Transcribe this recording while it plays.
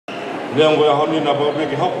Leang ko ya honi na ba be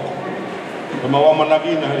ki hok. Ke mau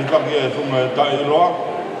manaki na ri ka ke sunga ta I loa.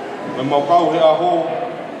 Ke mau kau he a ho.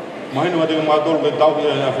 Mai no de ma dol ke tau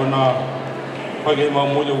ya fana. Pa ke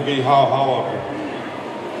mau mo yo ki ha ha wa.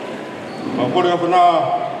 Ma ko le fana.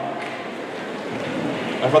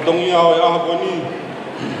 Ai fa tongi a o a ko ni.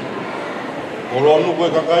 Ko lo nu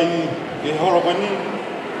ko ka kai ke ho lo ko ni.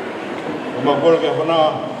 Ma ko le fana.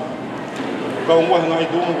 Kau mo ngai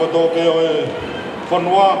du ko to ke o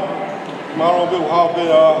fonwa. Malo be ha be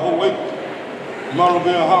a ho wait. Malo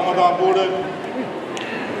be ha ma da bore.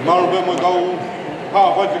 Malo be mo kau ha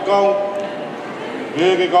fa ki kau.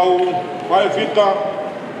 Be ke kau fa fita.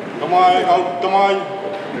 Tamai.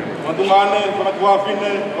 Matungane fa tua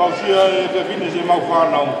fine, kau sia ke fine se mau fa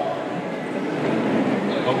nau.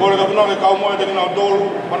 Ko le ka na ke kau mo te na dol,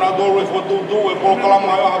 mana dol e fo tu e po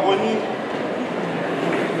kalama ha ko ni.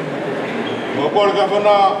 Ko le ka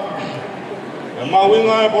na mau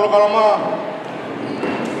inga e por kalama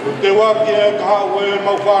te wa ki e ka we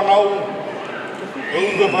mau fa nau e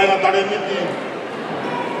u vai na tare miti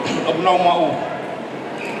abnau mau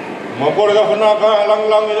ma por ga fana ka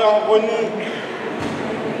lang ya ko ni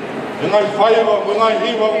ngai fai ba ngai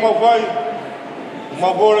hi ba mau fai ma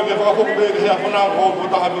por ga fa ko be ke fana ko ko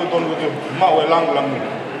ta ha be ton ke ma we lang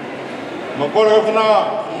ma por ga fana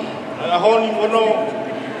a honi mono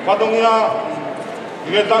patongia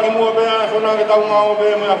Ike taki mua bea, whana ke tau ngāo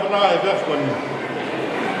bea, mea whana e vef koni.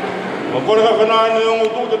 Ma kore ka whana ene ongo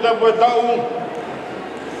tū te tepo e tau.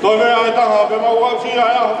 Toi mea e taha, pe mau au si a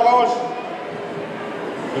ea hapakawas.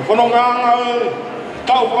 E whanonga anga e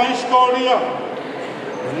tau pa historia.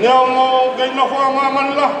 Nea mo kei na whaka ngā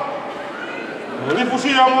manila.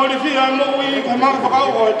 Ripusia mo rifia e mo i ke maki whakau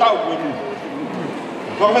ko e tau koni.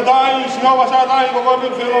 Whakametai, si hawa sa tai, ko koe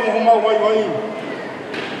whiwhiro mo humau wai.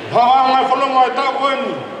 Haha ngai whanonga e tau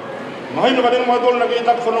koeni. Mahina kadeng mga tol na ki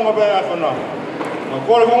tak whanonga bea e whana.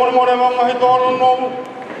 Makore whamone more mga he tolo nomu.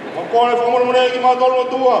 Makore whamone more ki mga tolo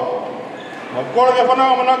tua. Makore ke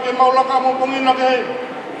whanau manake maulaka mo pungina ke.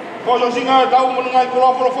 Koso singa e tau mo ngai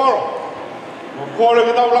kuro. Makore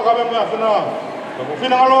ke tau laka bea whana. Kako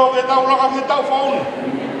whinangalo ke tau laka ke tau whaun.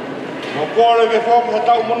 Makore ke whau ke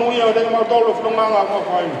tau monuia e tenga mga tolo whanonga ngā mga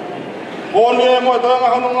whaini. Koni e mo e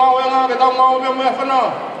toenga hanu ngau e ngā ke tau ngau bea mea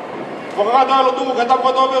whana. Whakakata lo tu ke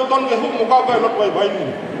tapu tobe o ton ke humu ka pe lot pai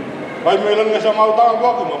ni. Pai melan ke sa mau ta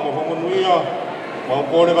wa ku mo famunuia. Mau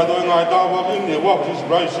kore ka toenga e ta wa ni wa is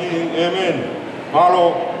rising. Amen.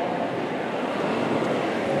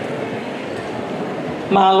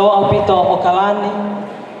 Malo au pito o kalani.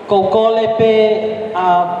 Ko kole pe a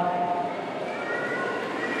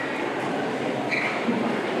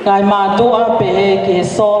Ngai mātua pe he ki he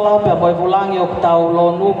sola pe moe vulangi o tau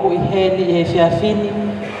lo nuku I heni e fiafini.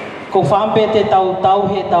 Ko whampe te tau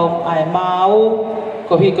he tau ai mau,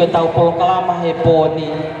 ko hiko tau polokalama he pōni.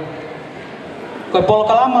 Ko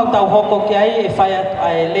polokalama tau hoko ki ai e whai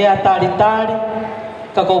ai lea tari.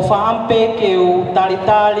 Ka ko whampe ke u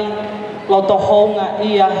tari, loto honga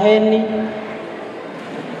ia heni.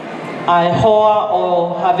 Ai hoa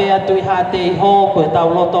o havea tui hate I ho, ko tau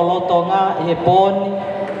loto ngā he pōni.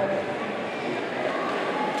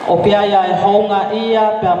 O pia ia e honga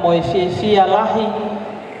ia, pia moe fia lahi.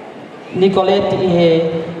 Nicolette I he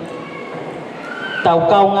tau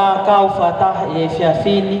kau ngā kau whataha I he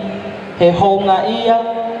whiawhini. He honga ia,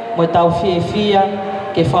 mo tau fia,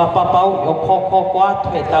 ke whapapau o koko atu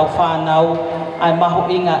he tau whanau, ai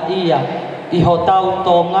mahu inga ia. I ho tau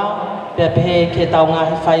tonga, pia pehe ke tau ngā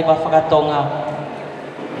he whaiwa whakatonga.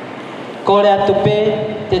 Kore atu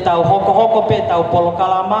pe, te tau hoko pe tau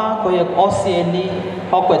polokalama, ko i osi e ni,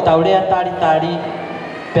 hoko e tau rea tari,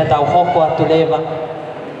 pe tau hoko atu lewa.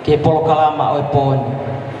 Ke polokalama o e pōni.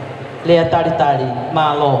 Lea tari,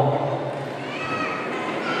 malo.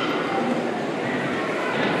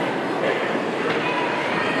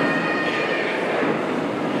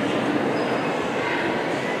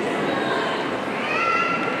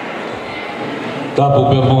 Tapu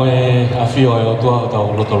pe mo e afio e o tua o tau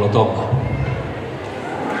lotonga.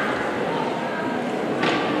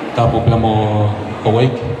 Tapu pe mo Hawaii.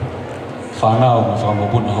 Whanau mo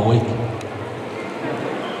whamobuna Hawaii.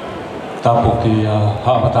 Tapu ki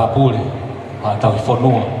haamata ha tau I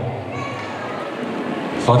whanua.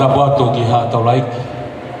 Whatapu atu ki ha tau laiki.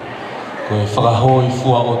 Ko e whakahoi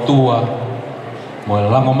fua o tua. Mo e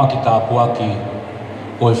lango maki tapu aki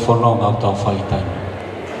o e whanonga o tau whaitai.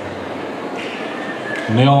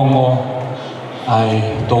 Neongo ai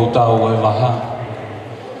tau tau e waha.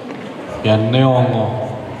 Ia neongo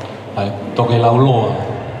ai toke lau loa.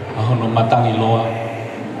 Ahono matangi loa.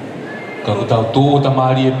 Ka ku tau tū ta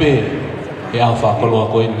maari e pē. E a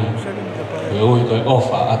whakoloa koe ni. oi ko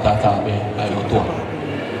ofa atata be ai o tua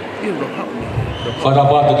fada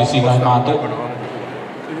pa tu kisinga matu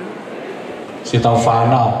si tau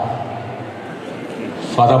fanau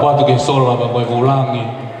fada pa tu ke sola ba boy ulangi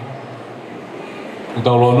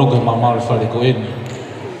utau lo nu ke mama le fale ko eni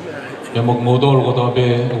ya mo modol ko to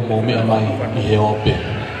be mo mi mai I he ope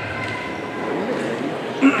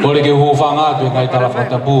Pole ke hufanga tu ngai tala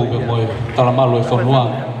fatabu be mo tala malu e fonua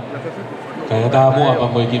kaya ta mo apa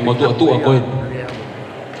mo ki mo tu ko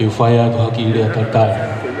ki FIA tu haki le tata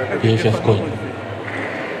ki chef ko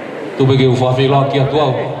tu be ke ufa fi lo ki tu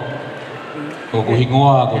ko ko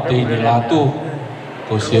hingoa ko te ni la tu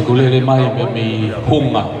ko se ko le mai be mi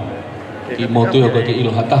hunga ki mo tu ko ke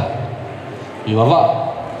ilo hata I wawa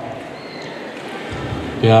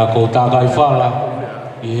ya ko ta kai fala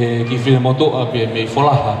I ki file moto a pe me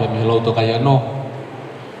folaha pe me loto kaya no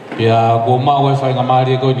pia ko ma we fai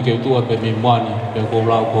ngamari ko ni ke tu pe me mani pe ko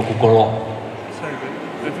la ko kolo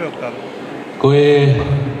ko e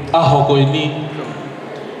aho ko ni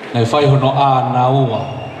nei fai hono a na ua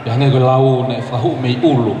ya ne ko lau nei fa hu me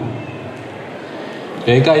ulu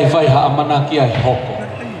pe kai fai ha amana ki ai hoko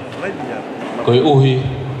ko uhi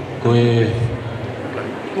ko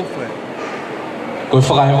ko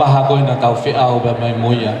whakai waha koe na tau whiau ba mai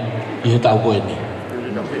moia I he tau koe ni.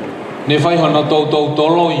 Ne whai hono tau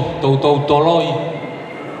toloi.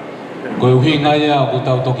 Koe uhinga ia ko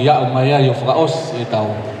tau toki au mai ai o whakaos e tau.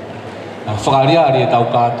 Whakariari e tau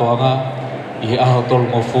kātoanga I he aho tolu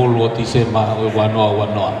mo fulu o tisema koe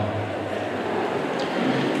wanoa.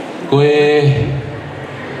 Koe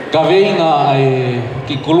kaweinga ai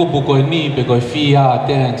ki kulupu koe ni pe koe FIA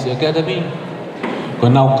Dance Academy. Koe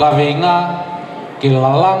nau kaweinga ke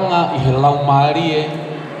lalanga I he lau marie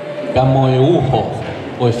pia mo e uho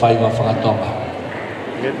o e whaiwa whakatonga.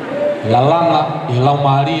 Lalanga I he lau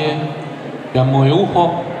marie pia mo e uho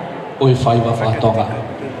o e whaiwa whakatonga.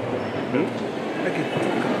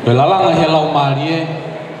 Koe lalanga he lau marie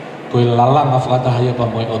koe lalanga whakatahia pa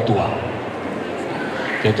mo e otua.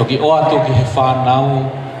 Ke toki o atu ki he whanau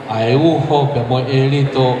a e uho pia mo e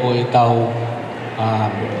rito o e tau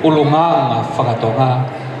ulunganga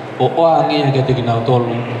whakatonga o oangi ke te kinau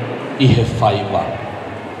tolu I he whaiwa.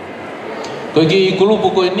 Koe ki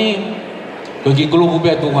kulupu koe ni, koe ki kulupu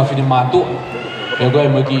pia tunga whini mātua, e koe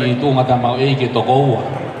mo ki tunga tamau e ke toko ua.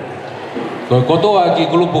 Koe kotoa ki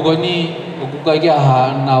kulupu koe ni, o kukai kia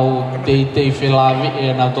ha nau tei whelawi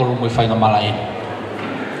e nau tolu mo I whainga malaini.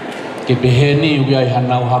 Ke pehe ni ui ai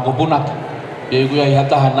hanau hako punaka, e ui ai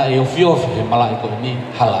hatahana e ofiofi he malai koe ni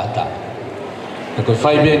halata. Koe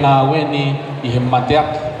whaibe ngā weni I he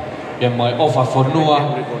mateaka, pia moe ofa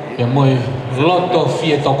fonua, pia moe loto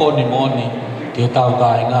fie tokoni moni, ke tau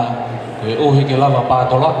kai ngā, koe uhi ke lava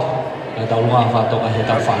pātolaki, e tau lunga whātonga he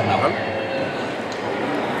tau whanau.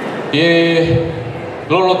 E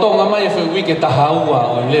lolotonga mai e whi ke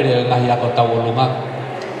tahaua o lere ngahi ako tau o lunga.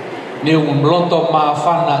 Ni loto maa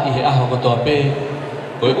whana I he aho kotoa pē,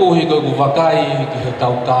 koe uhi koe kuwakai ki he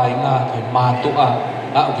tau kai ngā, ke mātua,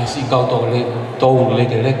 au ke sikau tau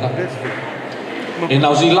leke leka. E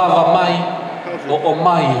nau si lava mai, o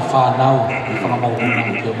mai e whanau, e whanamaukuna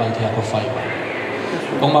ki o mai te ako whaiwa.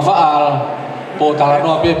 O ma whaal, po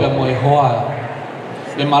talanoa pepe mo e hoa,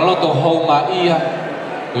 e maloto hou ngā ia,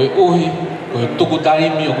 koe uhi, koe tuku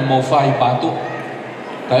taimi o mo whai pātu,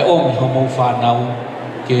 kai omi ho mo whanau,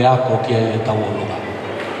 ke ako ki e tau olunga.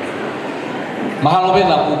 Mahalo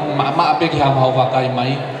pena ku maa peki hau hau wakai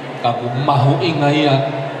mai, ka ku mahu inga ia,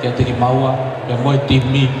 ke te ki maua, pe mo e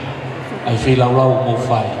timi, ai whelaulau mo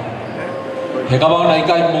whai. He kawau nei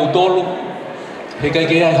kai mo tolu, he kai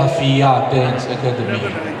ke ai ha FIA Dance Academy.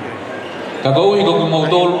 Ka kauhi ko mo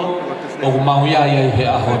tolu, o ku mahu ia ia he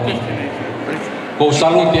ahoni. Ko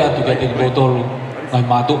salute atu ke te mo tolu, ngai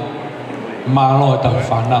matu, malo e tahu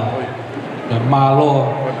whanau.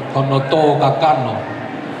 Malo kono tō kakano,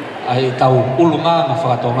 ai tau ulunga nga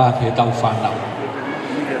whakatonga ke tau whanau.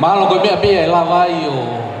 Malo ko mea pia e lawai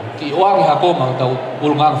o ki oangi hakoma tau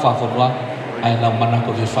ulunga whawhanua ai nau mana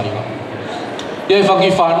ko he whaiwa. Ia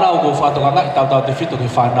whangi whanau ko whatonga ngai tau te whito ke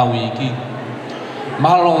whanau I ki.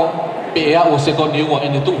 Malo pia o sekoni ua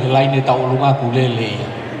ene tu he laine tau ulunga ku lele ia.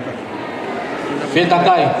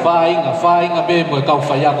 Whetakai, whainga be mo e kau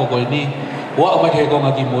whaiako koe ni. Wa o mai ke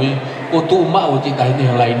konga ki moi, o tu ma o ki tahi ni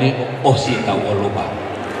laine o si tau ulunga.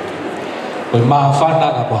 Koe maa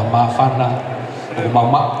whana ka koha maa whana, o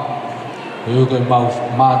mama. Koe koe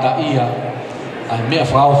maa ta ia, ai mea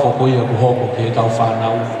whao whoko ia ku hoko ke tau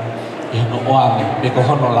whanau. I hano oangi, me ko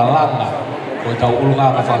hono lalanga, koe tau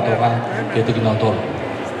ulunga ka whatonga ke te kinau tolu.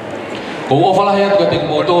 Ko o whalahe atu ka te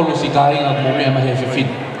mo tolu si ka inga mo mea mahe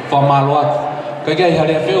whiwhin, whamalo atu. Kaya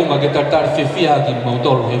hari FIA nga kita tar FIA ki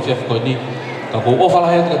motor FIA ko ni. Kako ofala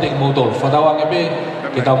hayat ka ting motor. Fadawa ngebe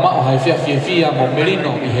kita mau hai FIA mo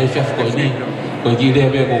merino i FIA ko ni. Ko gi de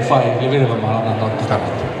be ko fai lebe ba malana not ta.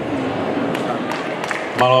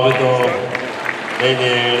 Malo beto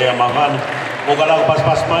ini dia makan. O kalau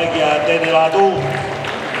pas-pas mai ki ate de la tu.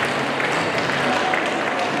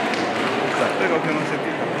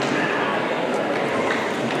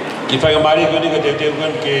 Ki fai ngamari ko ni ka te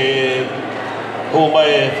kan ke o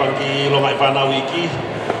mai fanki lo mai fana wiki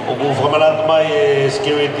o bu famana mai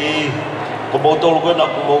security ko botol ko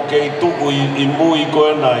na ko ke tu ko imui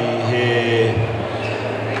ko na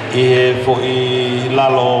i fo i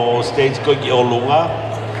lalo stage ko ki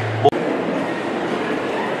olunga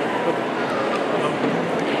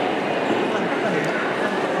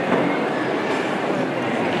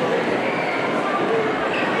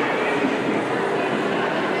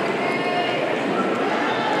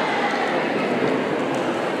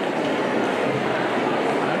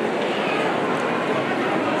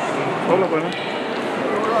Hola, bueno.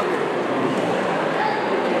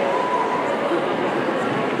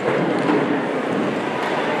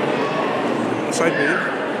 Side B.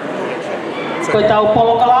 Koe tau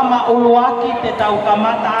polokalama uluaki te tau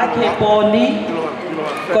kamata ake poni.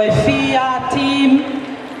 Koe FIA team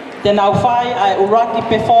te nau whai ai uraki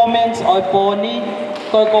performance oi poni.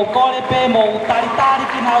 Koe ko kore pe mo taritari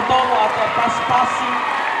ki nau tolu a koe pasi.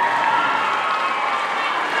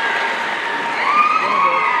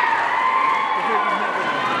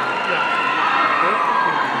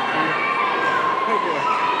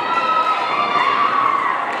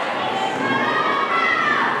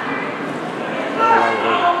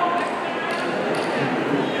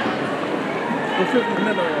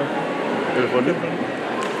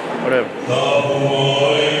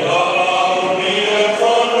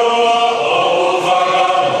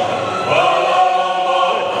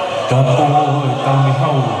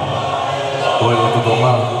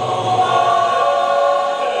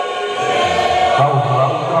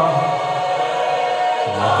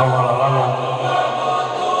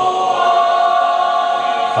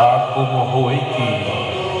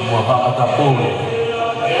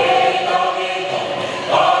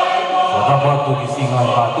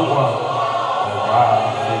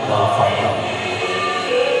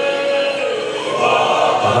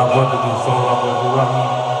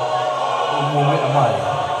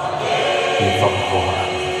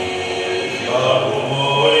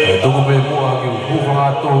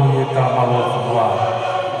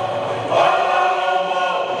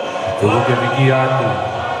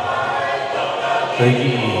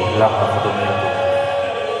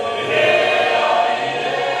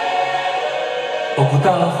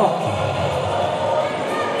 Okutala foki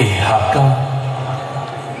e haka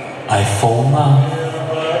ai fonga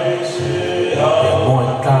e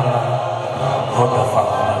moitala hota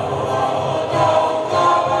faka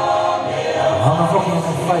hanga foki na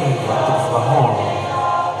fai wa tu fahor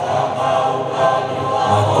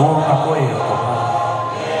ma kona koe o ma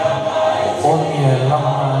oni e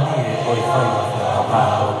lama ni e oi fai wa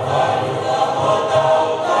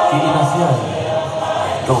ki ina siani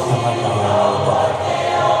toka mata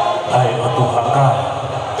ai o tu haka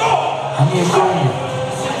hani e koi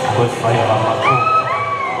ko fai a mako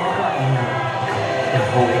e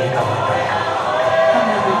ho i ta mata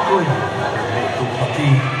hani e koi e tu pati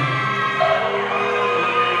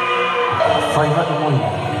fai va i moi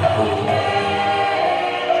ho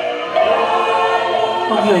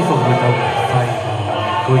o ai fo me tau fai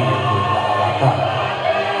koi e koi la ta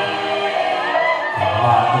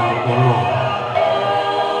ma i o lo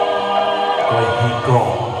koi hiko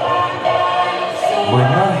When I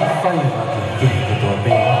find out que tu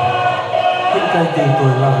amigo, que te tu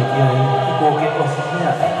la vida y porque cosas me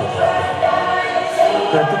hacen tu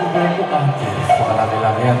que tu vemos antes para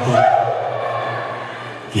la vida tu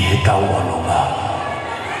que está bueno más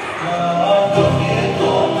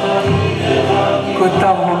que está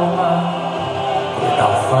bueno más que está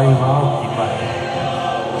faiva y para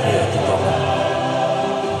que tu toma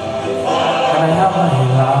karena yang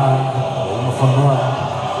hilang mau semua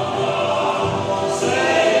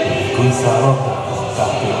Sarap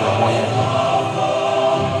tapi semuanya.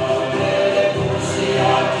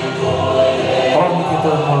 Orang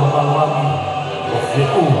kita malam lagi,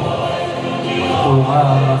 ofeu,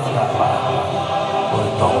 pulungan siapa,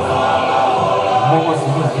 untuk mau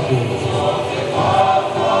sih ini,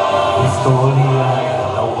 historia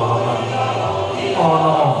tahu orang,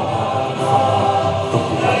 orang untuk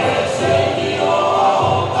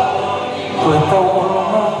kau tahu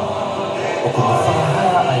orang, aku masalah.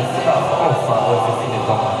 Ofa o fine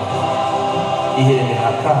toma. Ihe ni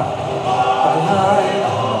haka. Ako na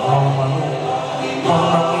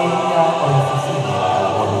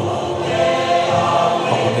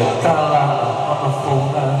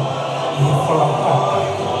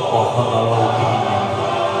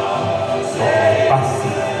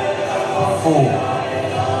fu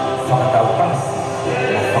whakatau pas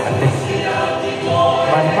o whakatesi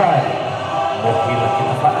mai mo hila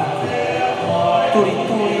kita whaaki turi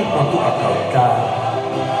no tu akau ka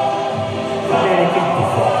mere ki tu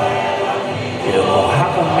whoka e o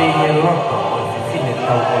hako me he roto o i whine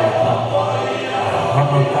tau o i pa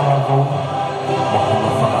hono tawa vau mo hono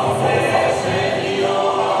whakao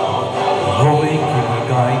Hoi ki mai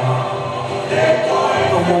gainga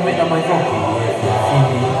no mome na mai roki e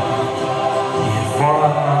whine i he whara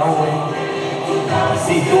na aue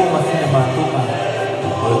si tō masine mātua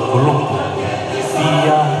o e koloko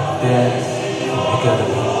FIA Dance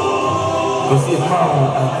Academy ko si e mau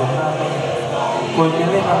ai konana ko e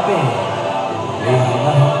melena pē e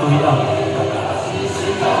hinahi tui ana kaka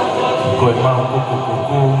ko e mau koko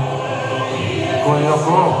ko e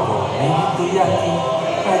oko me hitu yaki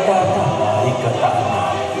ai tātana i ka tāna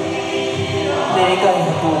ne e kai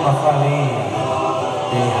hatu mawhare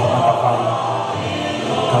e hamata whare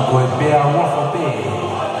ka koe pēa wafo pē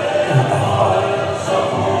e tahi pau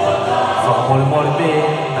whakamole pē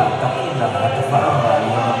na takina a te whaanga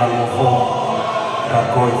i hana malu wafo ka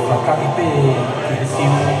koe whakaki pē ki te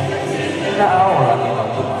simu na aola ki tau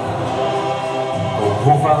tuma ko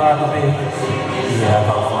hofanga atu pē i e a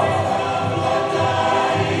tau whaanga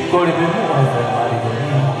ko le pē mua e whai maari koni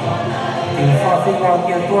ki le whawhinga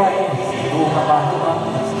ki atua e si tūna mātua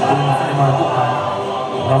tūna whai mātua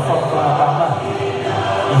na whakanga tāma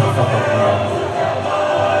i whakapuna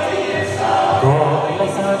ko e lai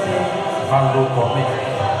sāne whango kome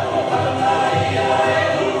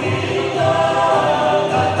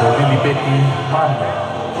ko Vili Peti mana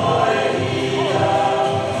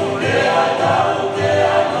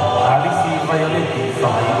Alisi Violeti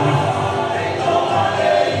whai ui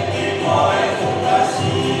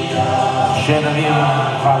Genevieve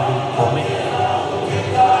whango kome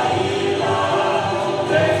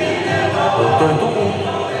ko toi tuku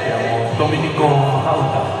Dominico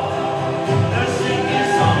Hauta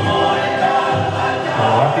ko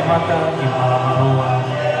ati mata ki Malamarua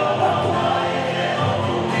Nato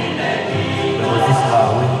ko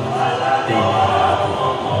Tislawe te Nato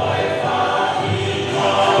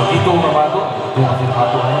ko Tito Namato tu masih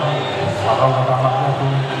Namato makau namato tu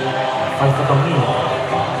fai katongia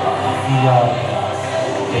FIA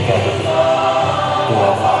Academy tua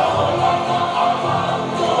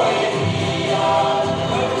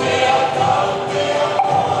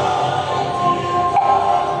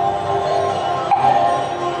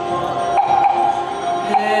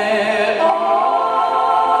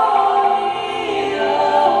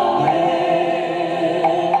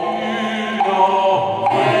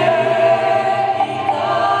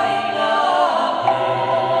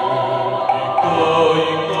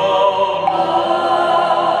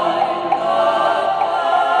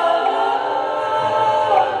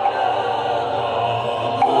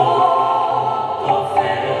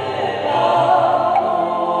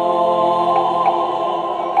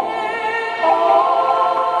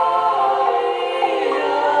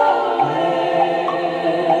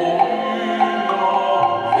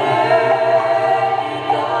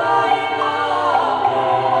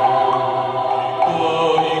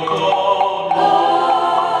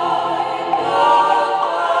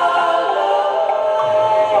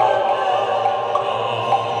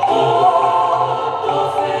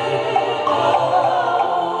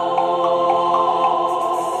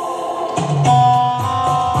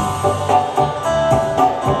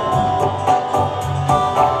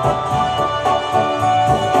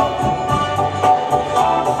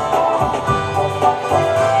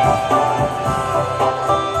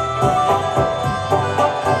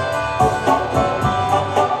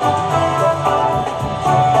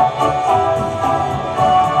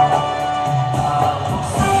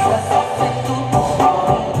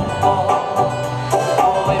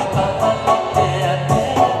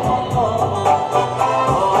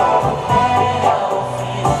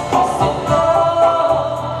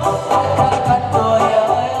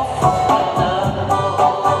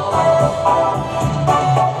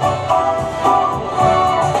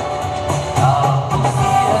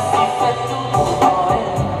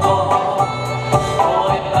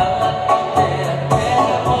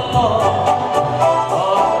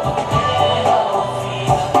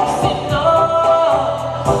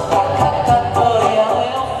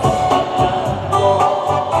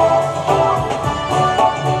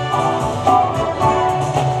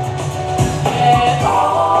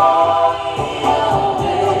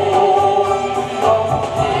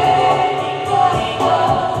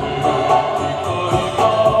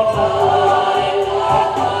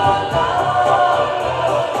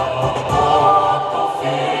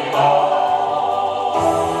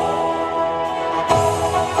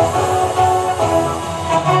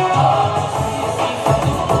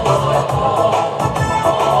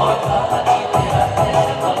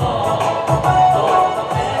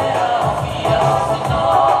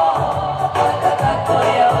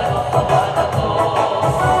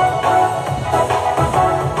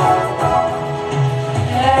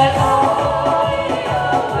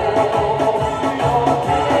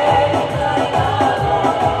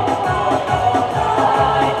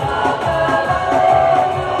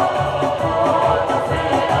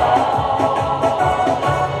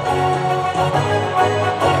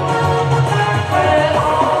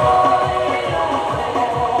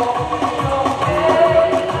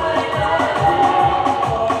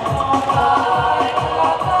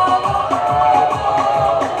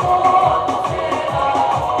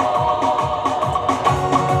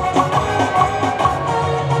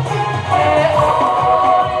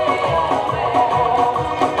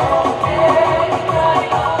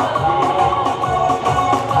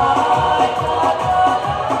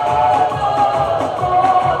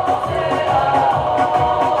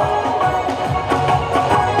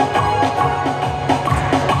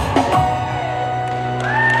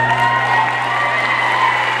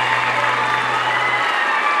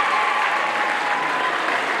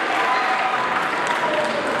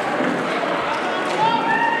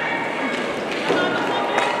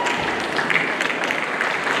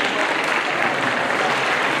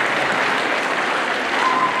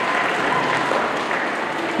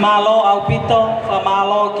Malo au pito,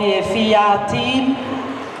 whamalo ki e FIA team,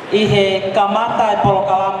 I he kamata e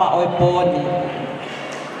polokalama o e pōni.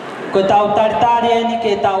 Ko tau taritari eni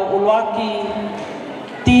ke tau uluaki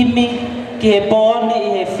timi ki he pōni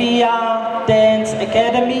I he FIA Dance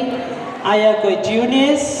Academy, aia koe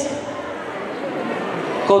juniors.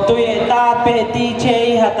 Ko tui e tāpe he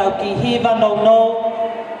DJ ha tau ki hiva no,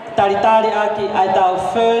 taritari aki ai tau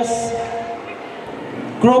first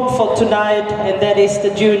group for tonight, and that is the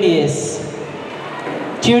juniors.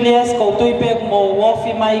 Juniors, ko tui pe mo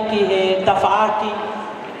wofi mai ki he tawhaaki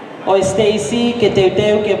o e Stacy ke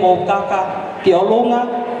teu ke mo kaka ki olunga.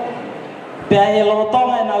 Pea he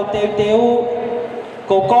lotonga e nau teu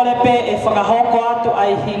ko kore pe e whakahoko atu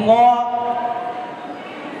ai hingoa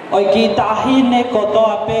o I ki tahine ko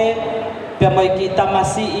toa pe pea mo I ki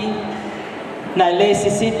tamasii na le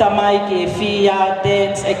sisita mai ki e FIA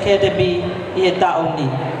Dance Academy I he tauni.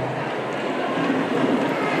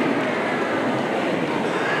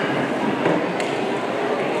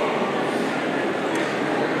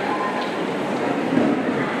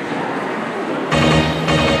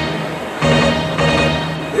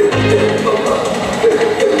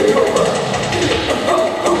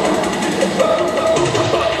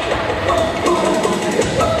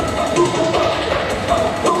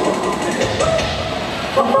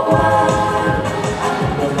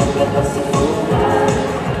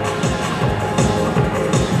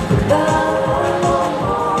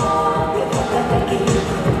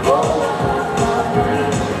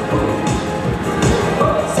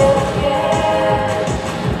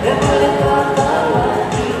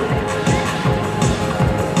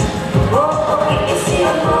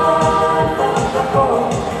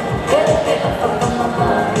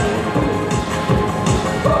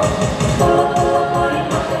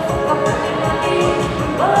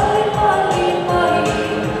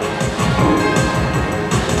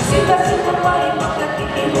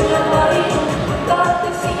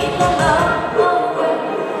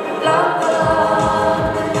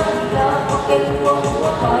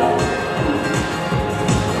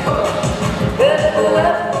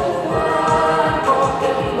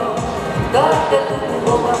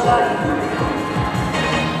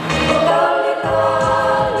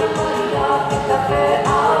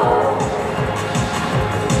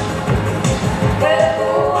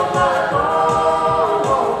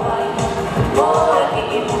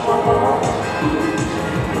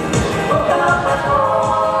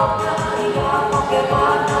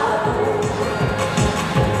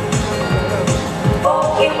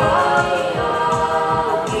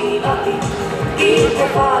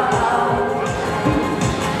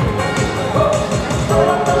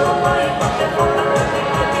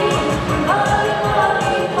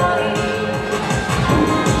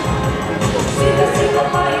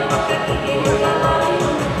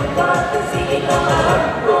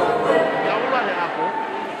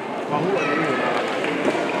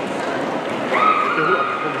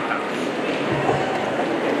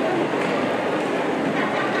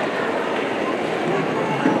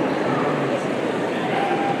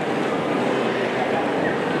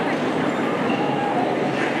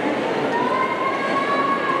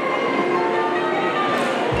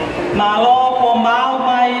 Malo po mau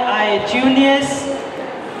mai ai juniors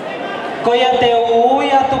ko ia te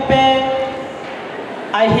uia tupe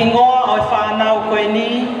ai hingoa o whanau koe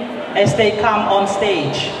ni as they come on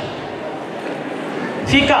stage.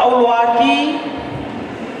 Fika uluaki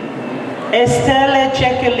Estelle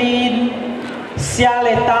Jacqueline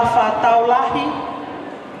Siale Tafa Taulahi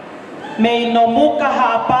mei no muka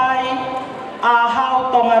hapai a hau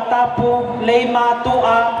tonga tapu lei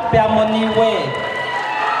matua pea moniwe.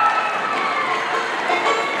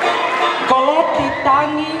 Koloti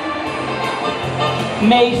tangi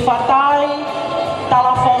mei fatai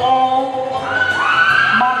talafongo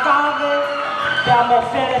makave pea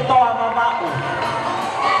mofere toa mamau.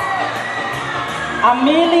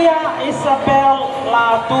 Amelia Isabel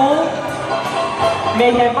Latu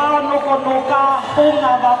mei he wā noko noka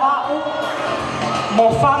hunga mamau mo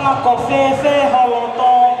whanga ko whewhe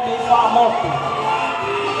holoto mi whamotu.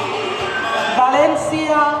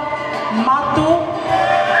 Valencia Matu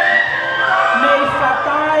mei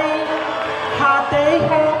whatai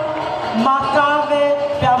hateiha makave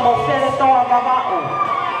pia mo where toa mamau.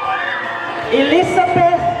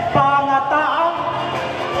 Elizabeth Pangataa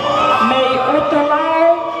mei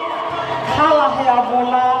utulau halahea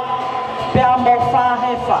mula pia mo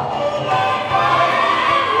whahefa.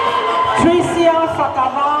 Tricia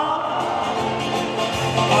Whakara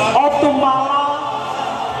Otumala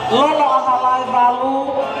Lolo Ahalai Valu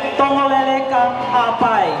Tongoleleka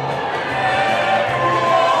Hapai.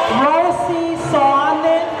 Rosie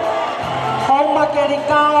Soane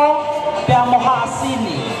Maricao pia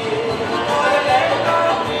Mohasini.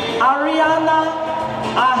 Ariana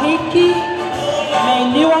Ahiki me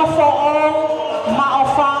Niwa Fo'o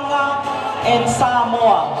Maofanga and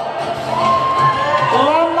Samoa.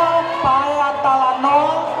 Lona Paia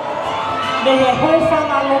Talanoa me he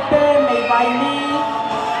hufanga lupe me vaini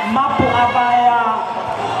Mapu Avaya.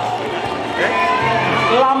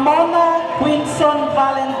 Lamona Quinson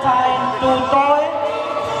Valentine Tutoy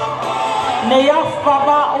Neyaf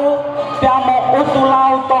Babau Piamo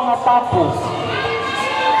Utulau Tonga Tapu.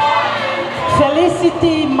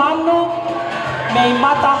 Felicity Manu Mei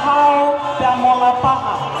Matahau Piamo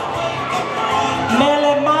Lapaha.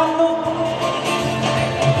 Mele Manu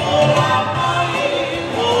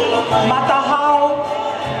Matahau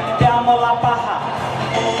Piamo Lapaha.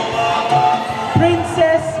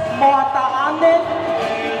 Princess Moata Ane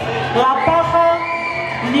Lapaha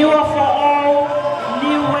Niwa Fo'o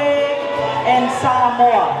Niue and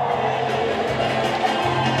Samoa.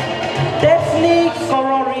 Daphne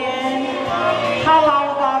Kororien Halau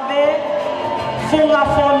Have Funga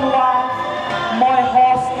Fonua Moi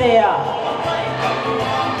Hostea.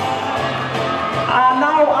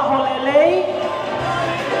 Anau Aholelei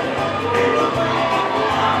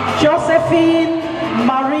Josephine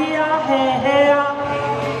Maria Hehea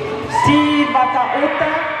Si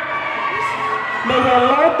Bakauta Mehe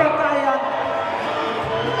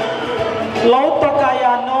Loto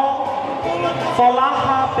Kayano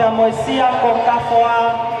Folaha Pea Moisia Kokafoa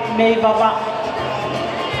Mei Baba.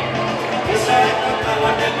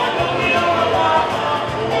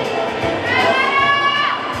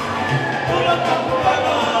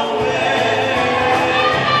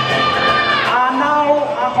 Anau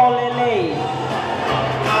Aholelei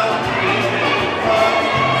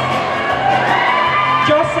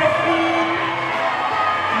Josephine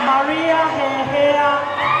Maria Hehea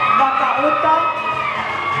Bakauta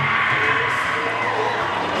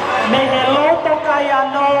Meheloto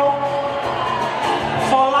Kayano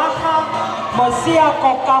Folaha Mosia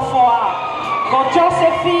Kokafoa Ko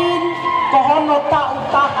Josephine Kohono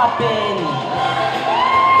Ta'uta Apeni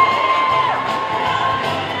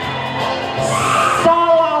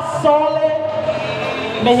Sala Sole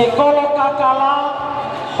Mehekolo Kakala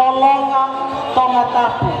Holonga Tonga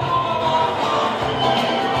Tapu.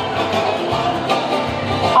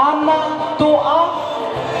 Ana Tua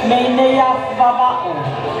Meinea Vava'u.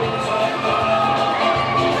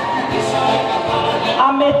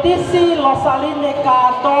 Ametisi Losaline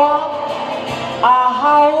Katoa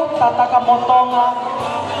Ahau Tatakamotonga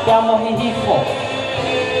Piamohihifo.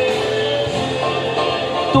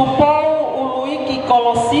 Tupou Uluiki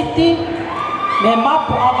Kolositi Me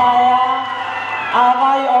Mapu Amaya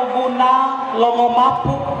Avai Obuna Longo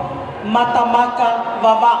Mapu Matamaka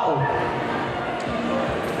Vava'u.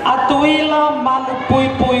 Atuila Manu Pui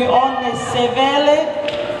Pui One Sevele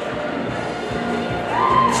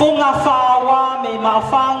Funga Fawa Me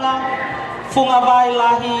Mafanga Funga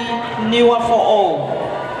Vailahi Niwa Fo'o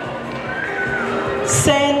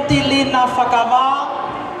Sentilina Fakava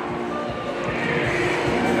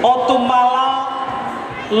Otumala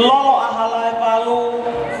Lolo Ahalai Valu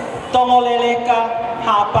Tongoleleka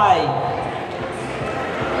Hapai.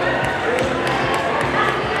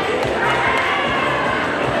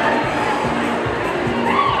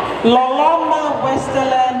 Loloma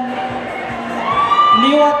Westerland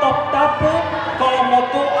Niwa Toptapu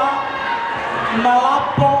Kolomotua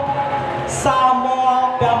Malapo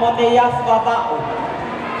Samoa Piamoneyaf Vava'u.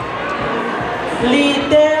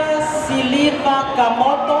 Lidea Siliva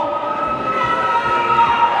Kamoto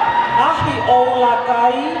Ahi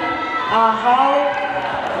Oulakai Ahau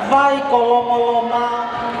Vai Kolomoloma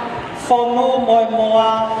Fonu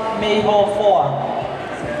Moimoa Meihofoa.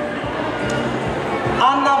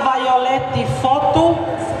 Ana Violeti Fotu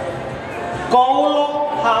Koulo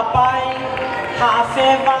Hapai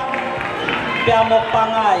Haafeva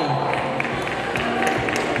Piamopangai.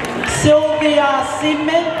 Sylvia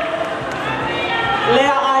Sime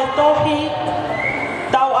Lea Aitohi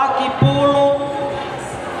Tau Akipulu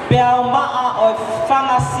Piaumaa Oi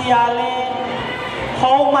Fangasiale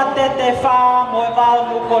Homa Tetefa Moeval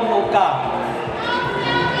Nukonuka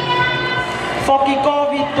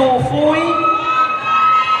Fokikovi Tufui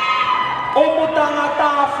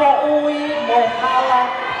Umutangata Fo'ui Moehala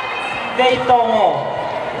Veitongo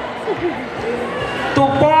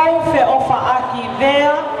Tupou Fe Ofa Aki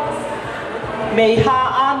Vea Mei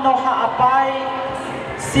Ha'ano Ha'apai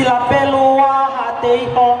Sila Pelua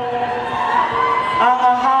Ha'teiho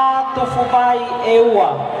Angaha Tufubai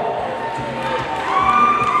Eua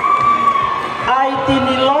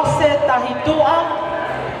Aitini Lose Tahitua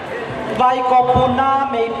Vai Kopuna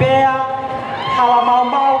Mei Bea hala mau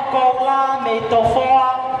mau ko la me to foa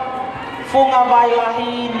funga vai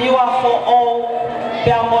lahi niwa fo o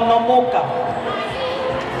pe monomuka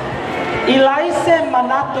ilaise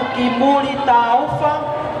manatu ki muri taufa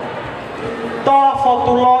toa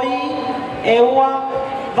fotuloi eua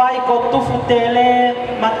vai ko tufu tele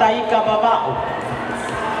mataika babau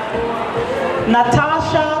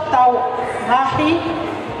Natasha tau hahi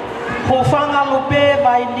hufanga lupe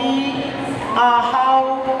vai ni ahau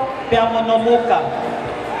pe monomuka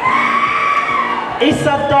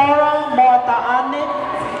Isadora Moataane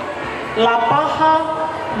La Paha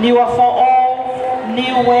Niwa Fo'o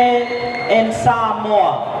Niwe en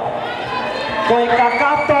Samoa Koe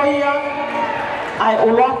kakatoia ai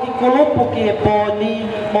uloaki kulupu ki he pōni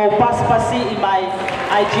mo paspasi i mai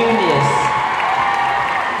ai juniors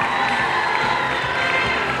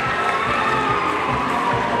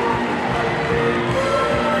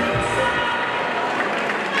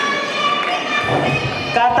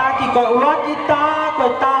Kataki koe uloaki tā, koe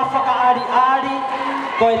tā whakaari-ari,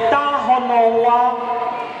 koe tā honoa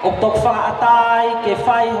o tōk whakaatai ke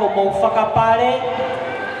whai ho mou whakapare,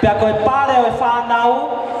 pia koe pare o e whanau,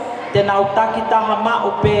 te nau taki taha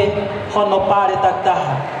mau pe hono pare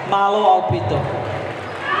taktaha. Malo au pito.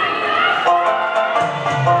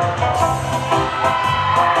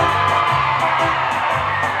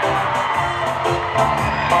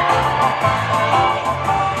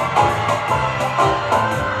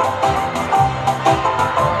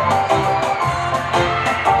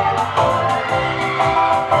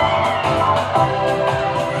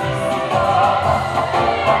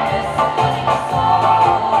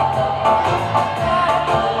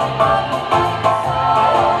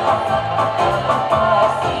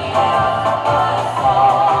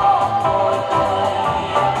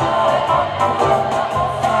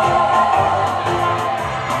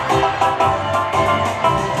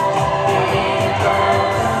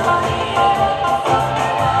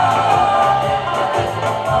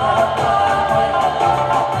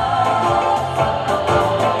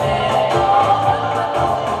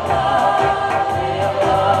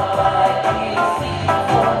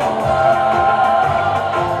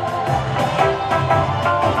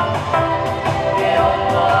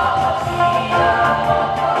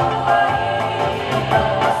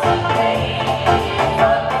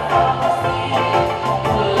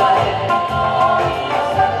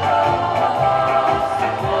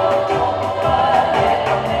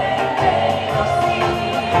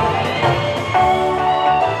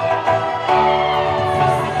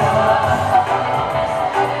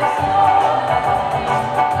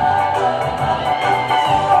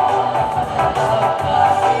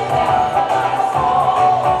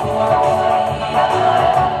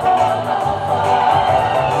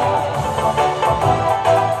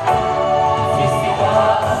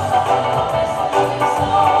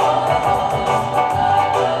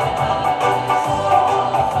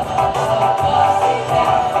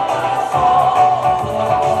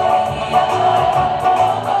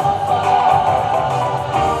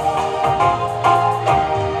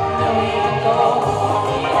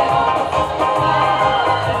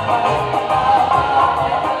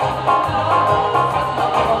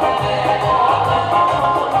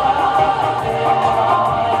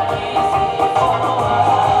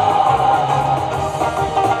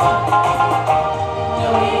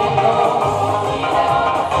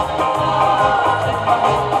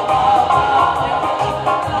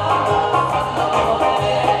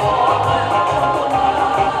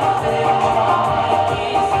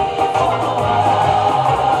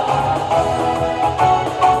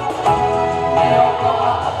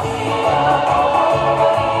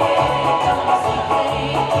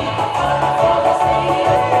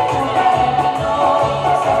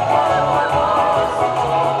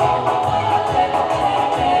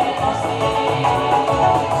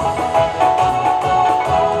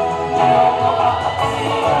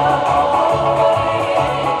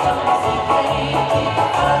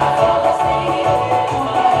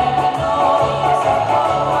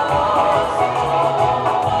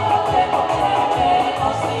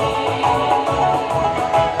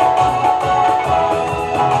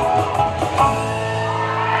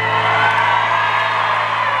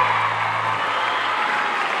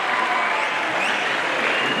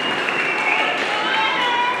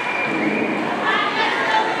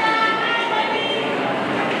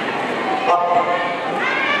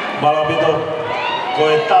 Malapito,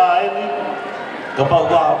 koe tā eni, ka pau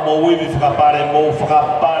ka mo wiwi whakapare, mo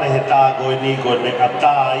whakapare he tā koe ni koe ne ka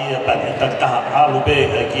tā ia tani taktaha alu be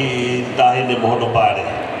ki tāhine mohono pare.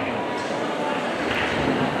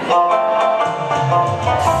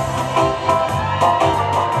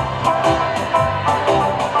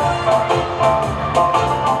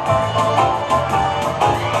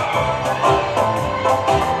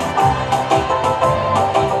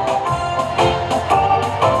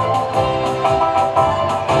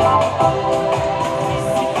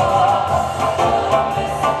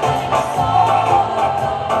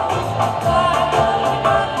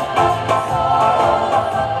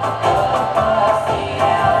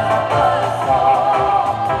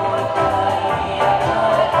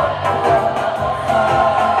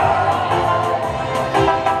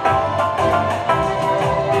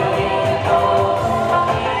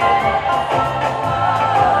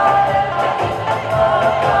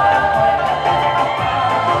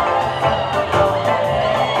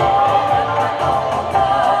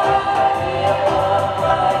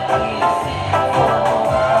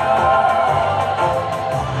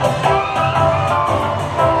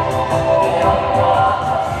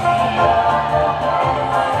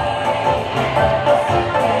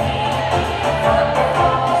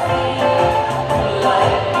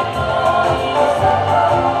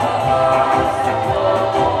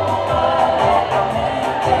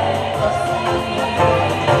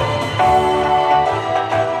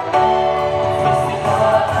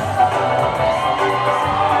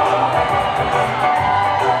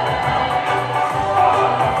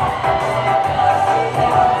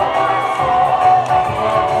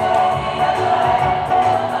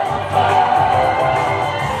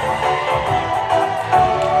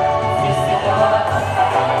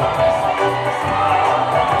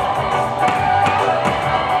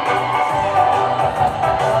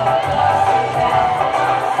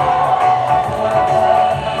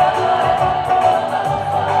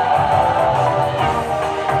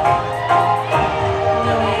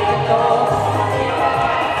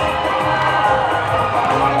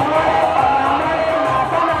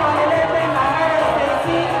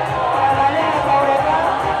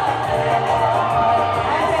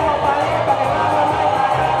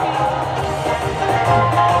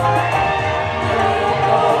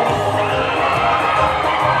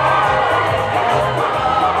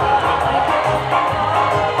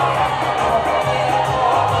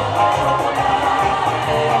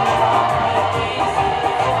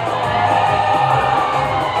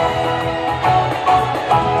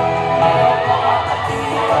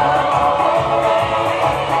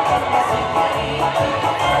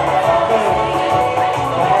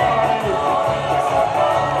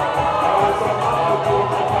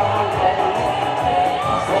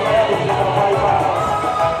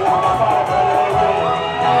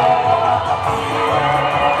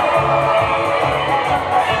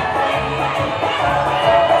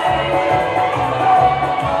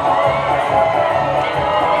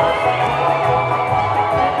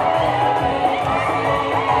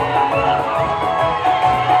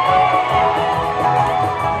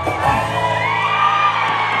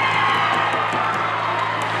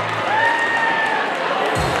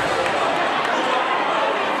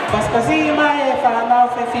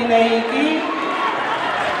 Fineiki.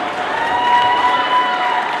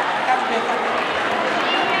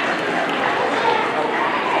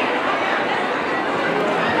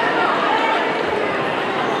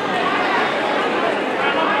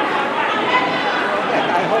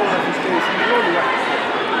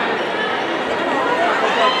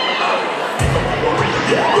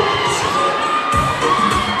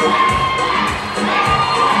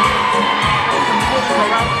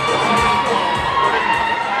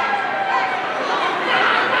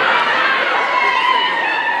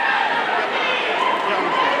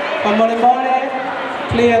 Mole,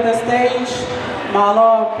 clear the stage.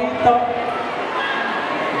 Malo Pito.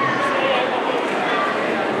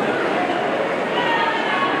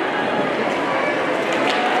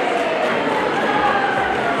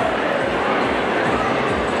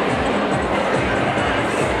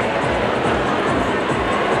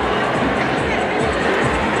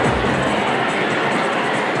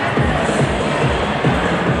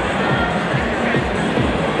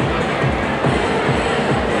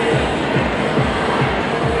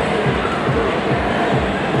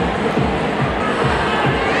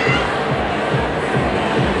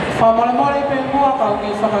 Mole pe mua kau ki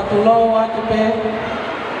whakatulo atu pe.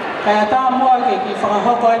 Kaya tā mua ki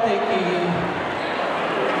whakahoko ate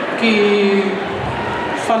ki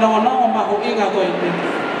whanongonongo mahu inga koe ni.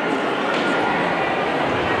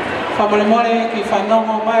 Mole ki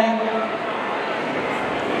whanongo mai.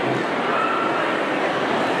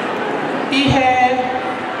 Ihe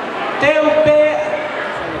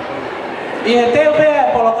teu pe a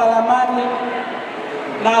polokalamani.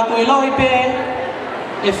 Nā kuilohi pe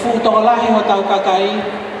e futolahi ho tau kakai.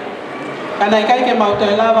 Kanai kai ke mau te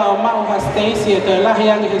lava o mau ha Stacy e te lahi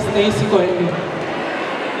angi he Stacy ko e.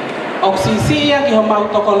 Oksisi ki ho mau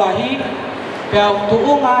tokolahi pe au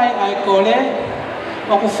tuungai ai kole.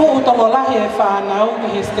 O ku fu tokolahi e whanau ki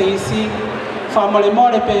he Stacy.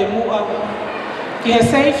 Whamole pe mua. Ki he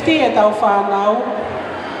safety e tau whanau.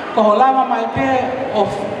 Ko ho lava mai pe o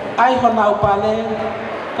ai ho nau pale.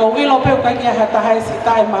 Ko ilo pe kai ki ha tahai si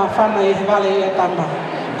tai ma whana e vale e tama.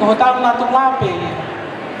 Ko tau na tu lape.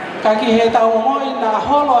 Ka ki he tau ngoi na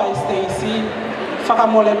holo ai Stacy.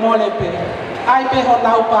 Whakamole pe. Ai pe ho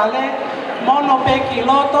nau pale. Mono pe ki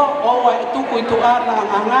loto o wa tuku i tu ana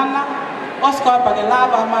angana. Osko apa ke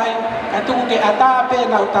lava mai. Ka tuku ke ata pe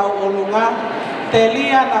nau tau olunga. Te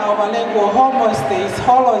lia na o vale kua homo Stacy.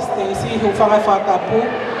 Holo Stacy hu whangai whatapu.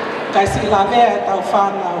 Kai si lave e tau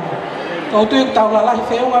whanau. Kau tui tau lalahi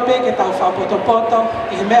wheunga pe ke tau whapoto.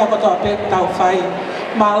 I he mea kotoa pe tau whai.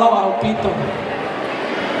 Malo au pito.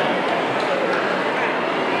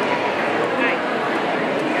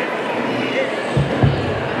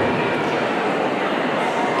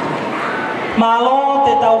 Malo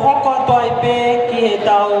te tau hoko atoa i pe ki he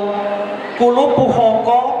tau kulupu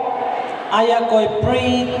hoko aia koe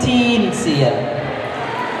pre-teens ia.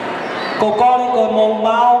 Ko kore koe mou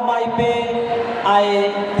mau mai pe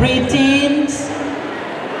ai pre-teens.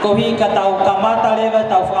 Ko hi ka tau kamata lewa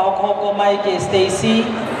tau whaokhoko mai ke Stacy.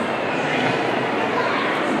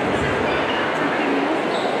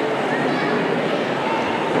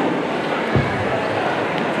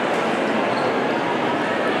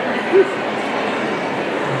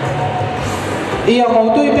 Ia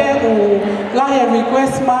koutui pe ku lahi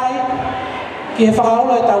request mai ki he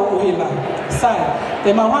whakaulo e tau uhila. Sai, te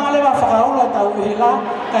mauhanga lewa whakaulo e tau uhila,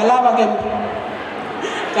 kai lava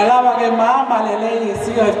ke maama lelei e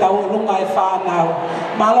sio e tau lunga e whanau.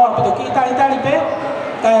 Malo apito ki itali pe,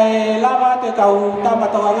 kai lava te kau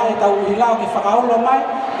tamatawanga e tau uhila ki whakaulo mai,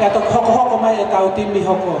 e ato hoko mai e tau timi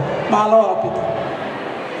hoko. Malo apito.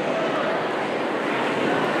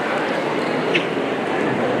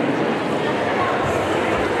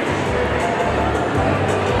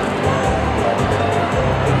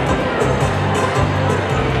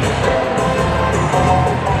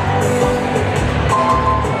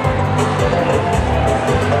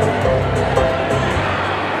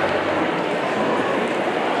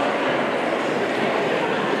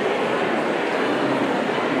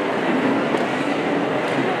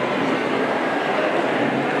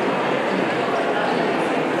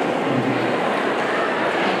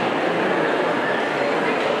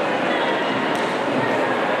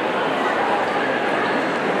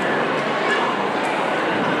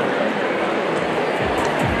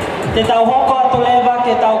 Te tau hoko atu lewa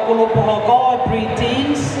ke tau kulupu hoko e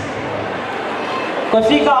pre-teens. Koe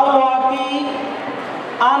whika olo aki,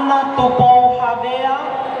 ana tupo havea,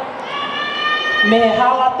 me he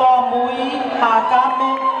hala toa mui,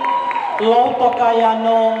 hakame, lauto kai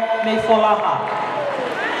ano me folaha.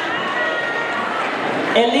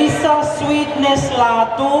 Elisa Sweetness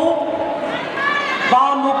Latu,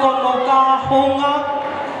 Bao nuko nuka hunga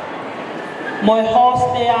moi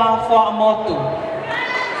hostea fua motu.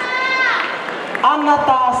 Ana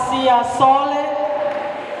ta sia sole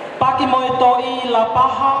paki moi toi la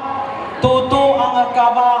paha tutu anga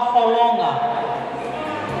kawa holonga.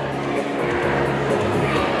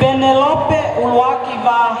 Penelope uluaki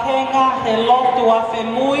va henga he lotu a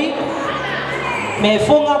femui me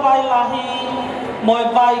funga vai lahi moi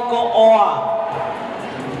vai ko oa.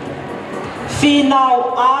 Finau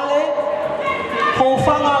ale ho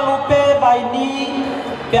fanga lupe vai ni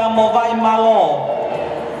pea mo vai malo.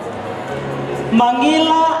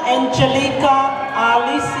 Mangila Angelica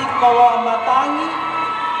Alisi Koloa Matangi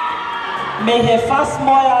me he fas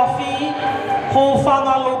moia fi ho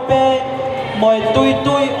fanga lupe moi tui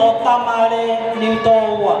tui o tamare New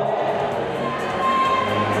Toua.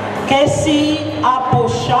 Kesi Apu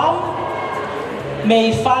Sham me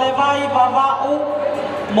i fale vai vavau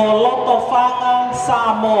mo loto fanga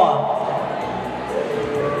Samoa.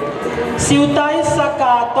 Siutai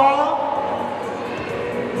sakatoa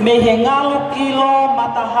me he ngalu kilo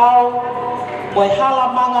matahau mo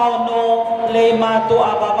halamanga ono le matu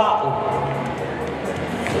abavau.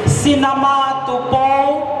 Sinama tupou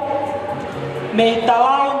me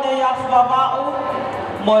talau ne afvavau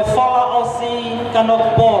mo fola osi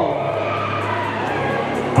kanokpol.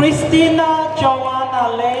 Christina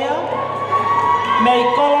Joanna Lea me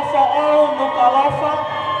kolofo o nukalofa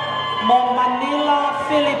mo Manila,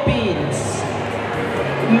 Philippines.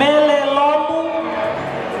 Mele lomu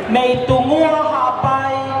me tungua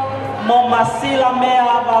hapai mo Masila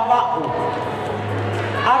mea vavau.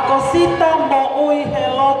 Akosita mo ui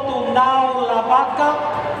helotu nau lavaka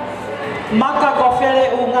maka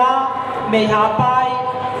gofere unga me hapai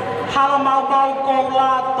halamau mau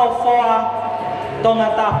koula tofoa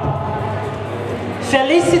donatapu.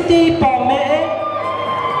 Felicity Pomee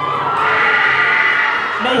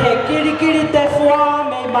me he kiri kiri te fua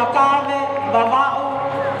me makave vavau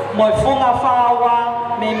mo funga fawa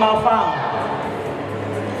me mafang.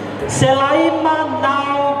 Selaima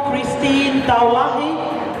nau Christine Taulahi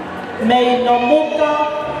me nomuka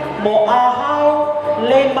mo ahau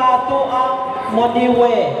le matua mo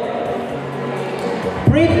niwe.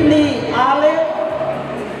 Britney Ale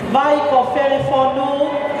vai ko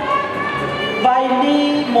telefonu vai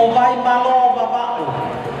ni mo vai malo vavau.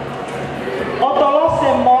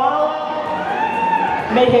 Otolose moala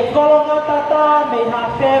me he kolonga tata me ha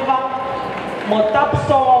feva mo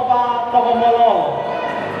tapsolova togomolo.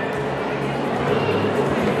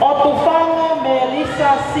 Otufanga me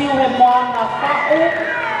Elisa siu he moana fau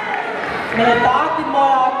me he taaki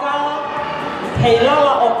moe aka hei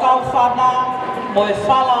lala o kaufana mo e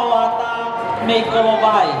fala o ata me i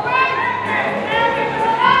kolovai.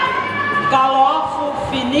 Kaloafu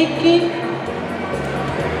Finiki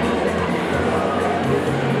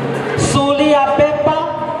Sulia Pepa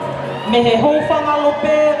me he hufanga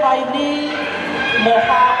lupe vai ni mo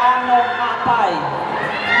ha ano hapai.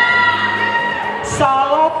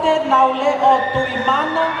 Salote naule o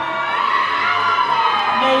tuimana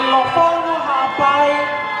me i lofanga hapai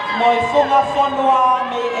mo i funga fonua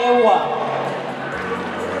me ewa.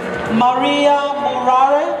 Maria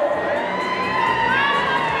Murare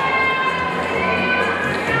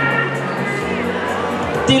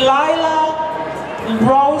Delilah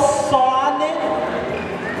Rose Soane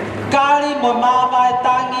Kari mo mawai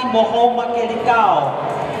tangi mo homa kerikao.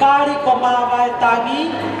 Kari ko mawai tangi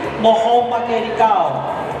mo homa kerikao.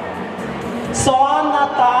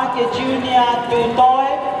 Soana Taake Junior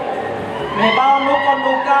Tutoe me bao nuka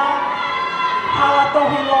nuka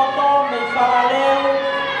halatohi loto me faraleu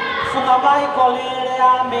fungavai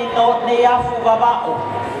kolerea me no ne afu vavau.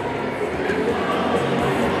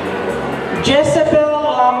 Jezebel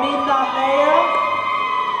Lamina Lea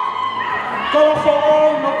Kolofo o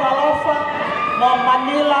Nukalofa mo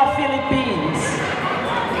Manila, Philippines.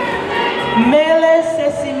 Mele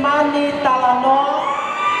Sesimani Talanoa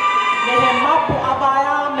me he mapu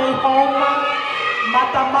abaya me homa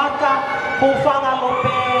matamaka hufanga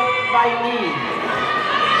lupe vaini.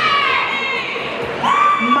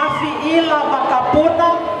 Mafi ila bakapuna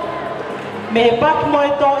me bak mo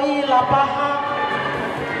ito ila paha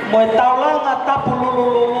mo taulanga tapu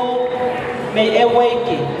lulululu me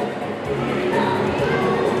eweki.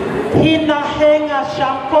 Hina henga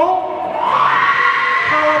shampo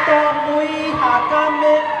halatoa mui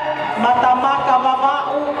hakame matamaka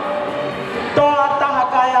vavau toa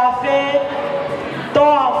tahakaya fe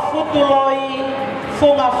toa futuloi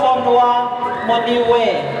funga fonua moniwe.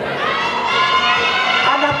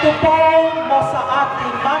 Anatupau mo saati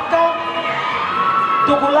maka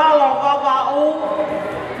tugulalo vavau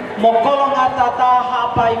mo kolonga tata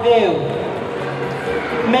hapai veu.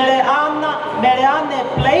 Meleane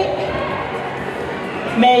Blake,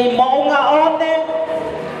 mei maunga one,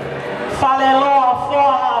 whaleloa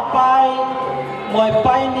whoaha pai, moi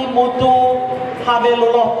paini mutu havelu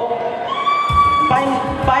loto.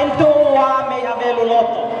 Paintu ua mei havelu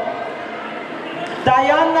loto.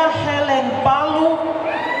 Diana Helen Palu,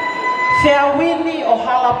 Whiawini o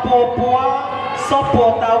Halapopua,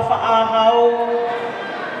 sopo tau whaahau,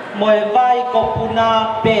 moe vai ko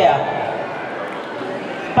puna pea.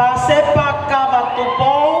 Pasepa kawa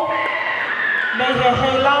tupo, mei he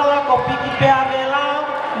heilala ko piki pea vela,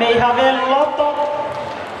 mei havelu loto,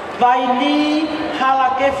 vai ni hala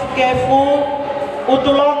kefu kefu,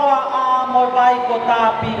 utulonga a moe vai ko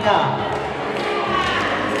tāpinga.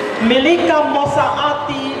 Milika mosa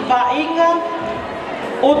ati vainga,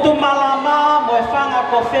 utu malama moe whanga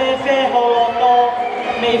ko whewhe holoto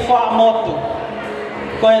mei wha motu.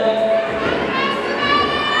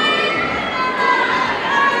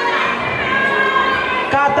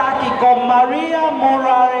 Kataki ko Maria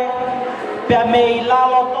Morare, pia mei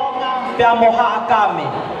lalotonga, pia moha akame.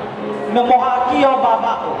 Me moha kio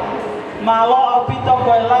babao. Malo au pito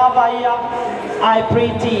koe lava ia, ai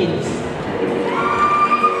pre-teens.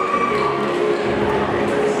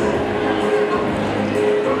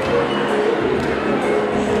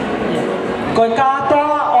 Koe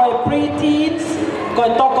katoa oi pre-teens, koe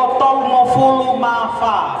toko tolu no fulu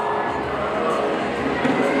Mapa.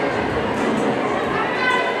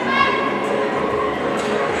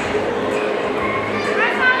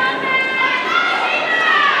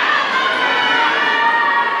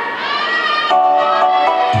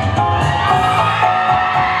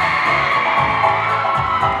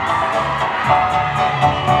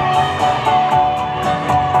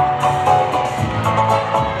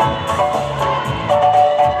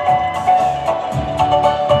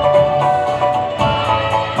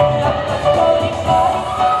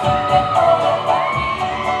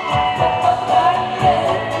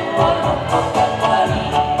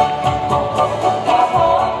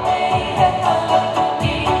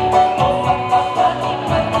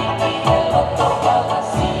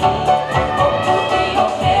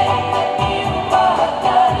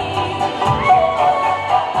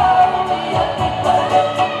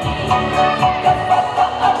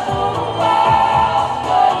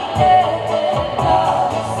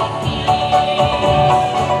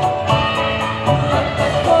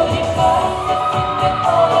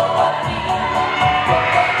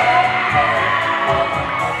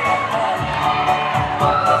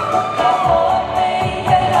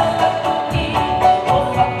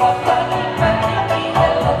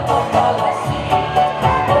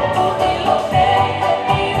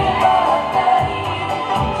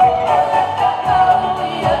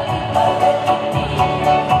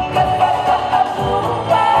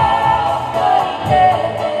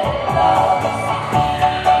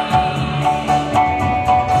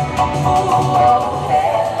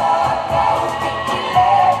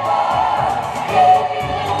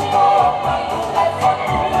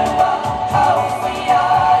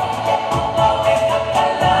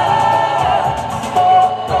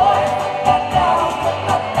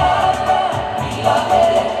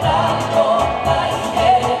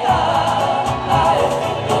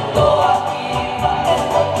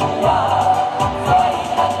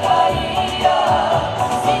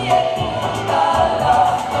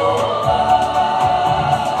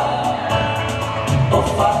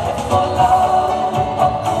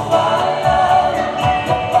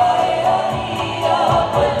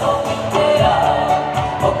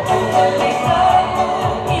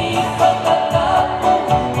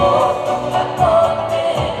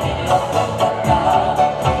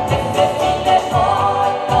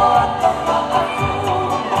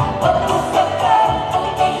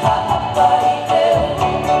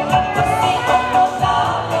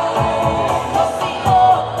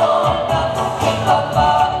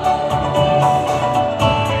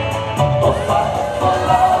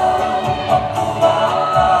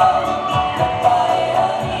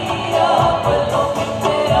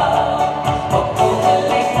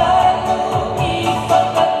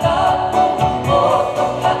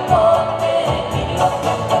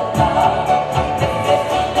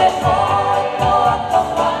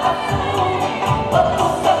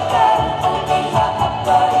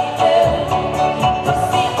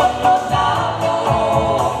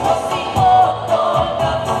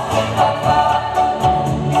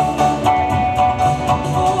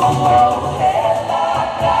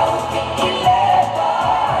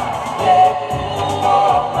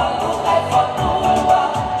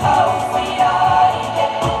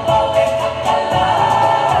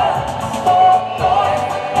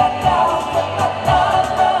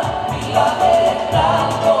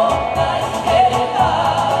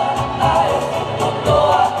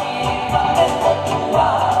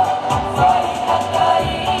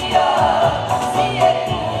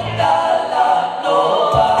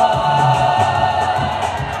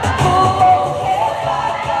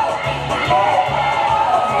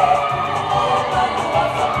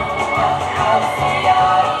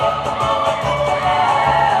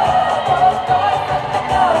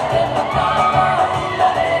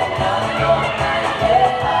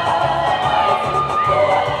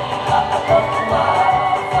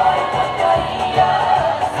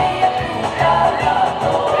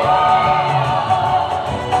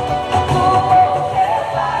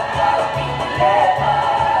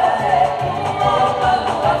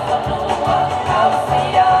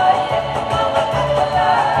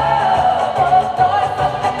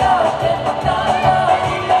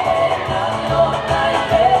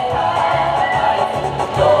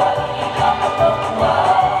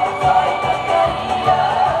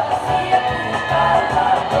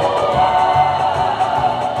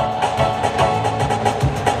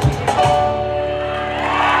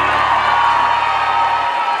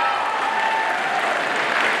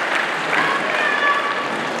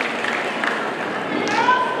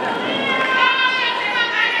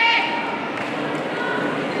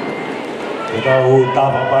 kau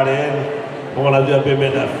tapa paren pokoknya dia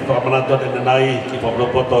pemena pokoknya tu ada nai kita perlu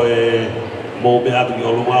foto mau behat di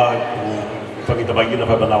oluma pagi kita bagi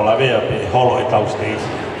napa benar lagi ya pe holo itu stage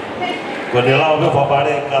kau ni lau behat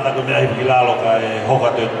paren kata kau ni ahli gila lo kai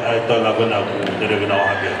hokat itu nak kau nak jadi kau nak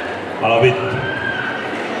habis malabit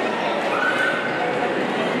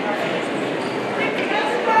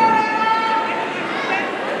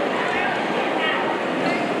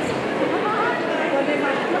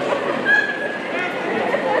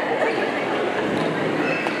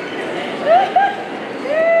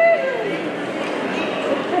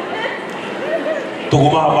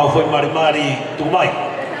Tuguma mau foi mari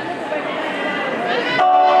tugumai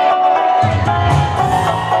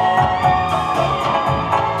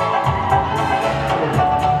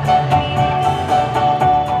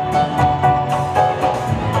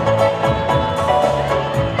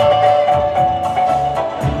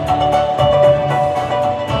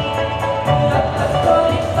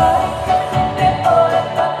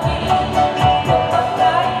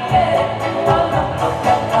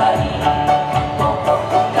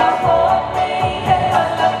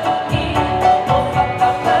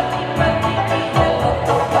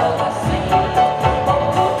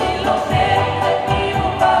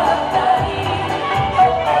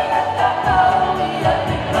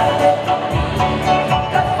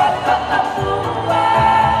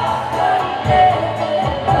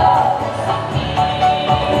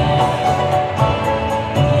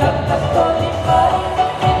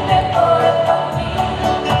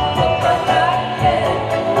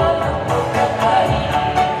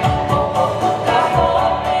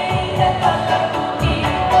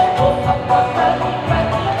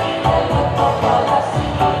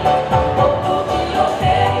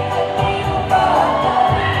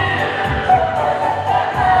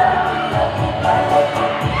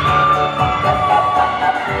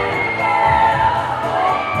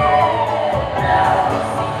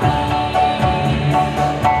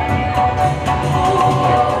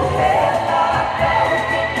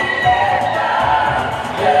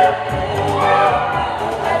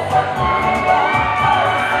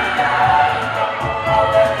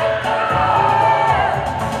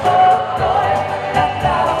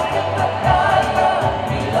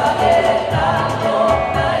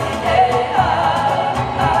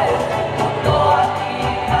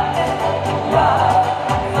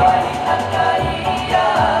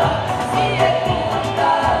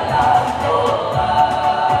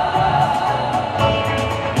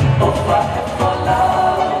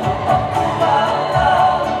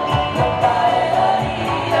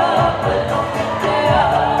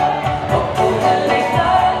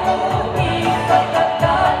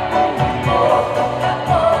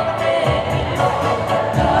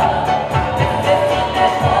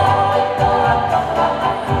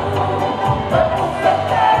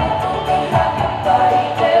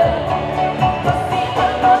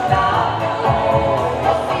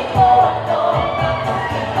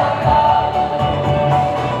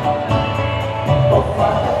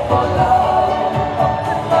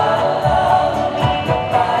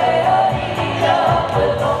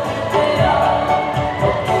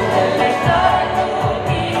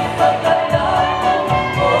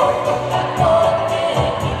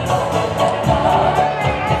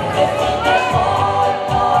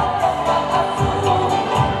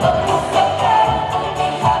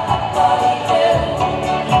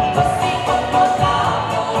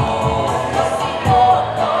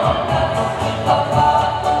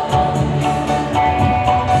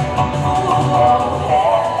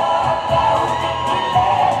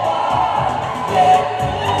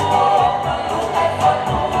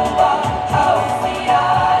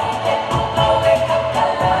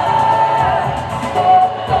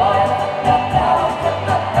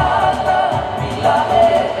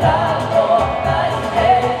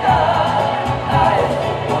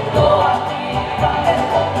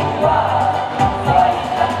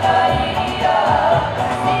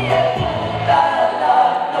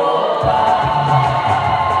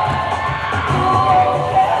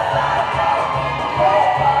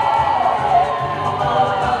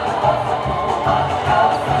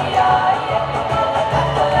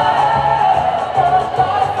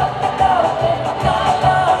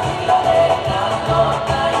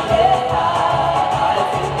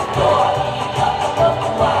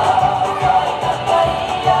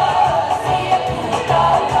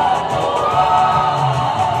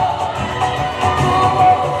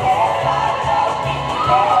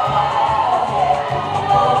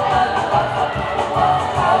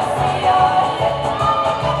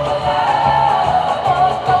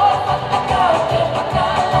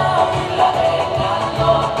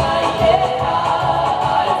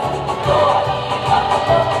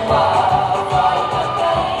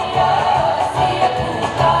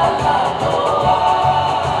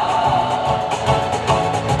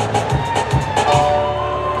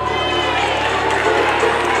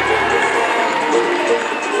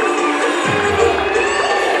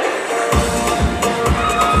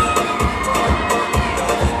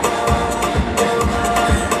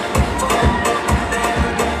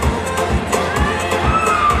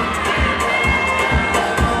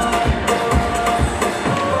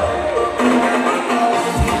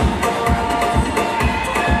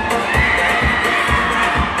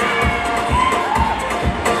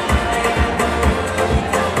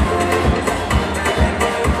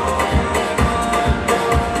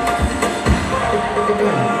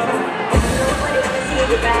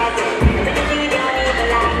Malo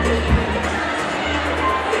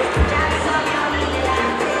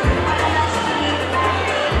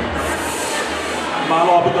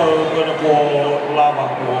bito kono ko lava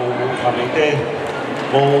ko kamite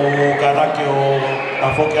mo kada ke o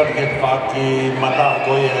tafokia ke paki mata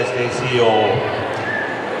ko e STC o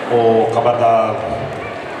kabata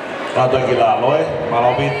tado gila loe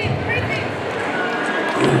malo bit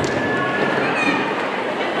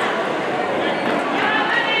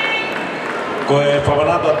ko e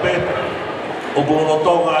famanado pe o buno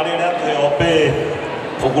tonga ali na te o pe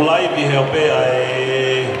o gulai bi he o pe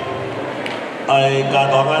ai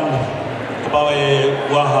katongan kebawa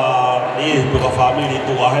waha ni buka family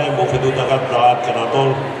tu wahe mo fedu takat taat kena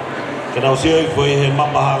tol kena usia foi he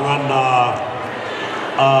mapahangan na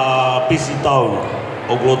PC town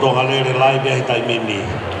o glotong ale lai bia hitai mini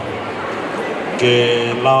ke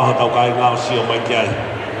lao ha tau kai ngau sio mai kiai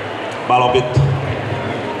balobit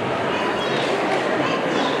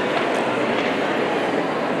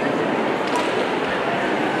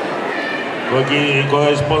Bagi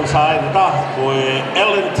ko sponsor ita ko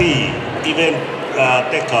LNT event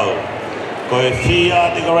deco ko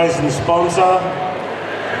FIA decoration sponsor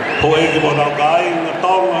ko e mo dau kai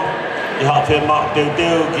tong i ha fe ma teu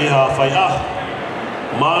ki ha FIA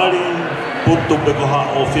mari putu pe ko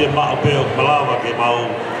ha o fe ma pe o malawa ke mau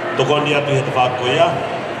to ko ni atu he fa ko ya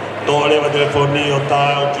to le wa telefoni o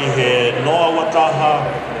ta ki he no wa taha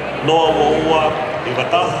no wa i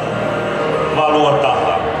bata valu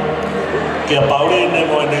taha Kia Pauli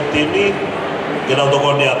nemo ne tini kena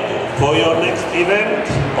tokoni atu. For your next event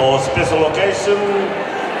or special occasion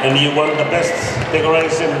and you want the best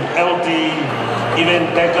decoration, LT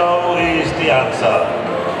event deco is the answer.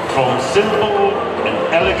 From simple and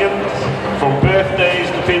elegant, from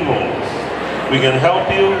birthdays to funerals, we can help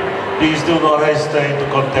you. Please do not hesitate to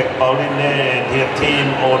contact Pauline and her team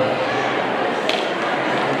on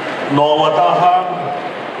Norwataha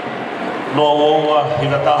Noa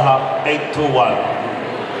Hinataha 821.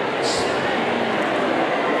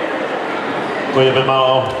 Kuya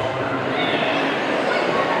Bemao.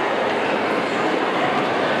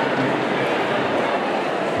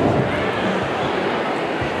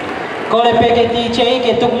 Ko le peke DJ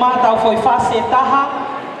ke tukma tau foi fase taha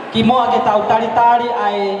ki moa ke tau tari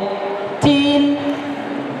ai teen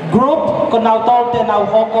group ko nau tolte nau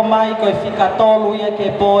hoko mai ko fika tolu ia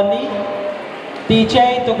ke boni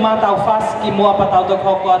DJ tukma tau fas ki moa pa tau tok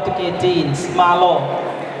hoko atu ke teens malo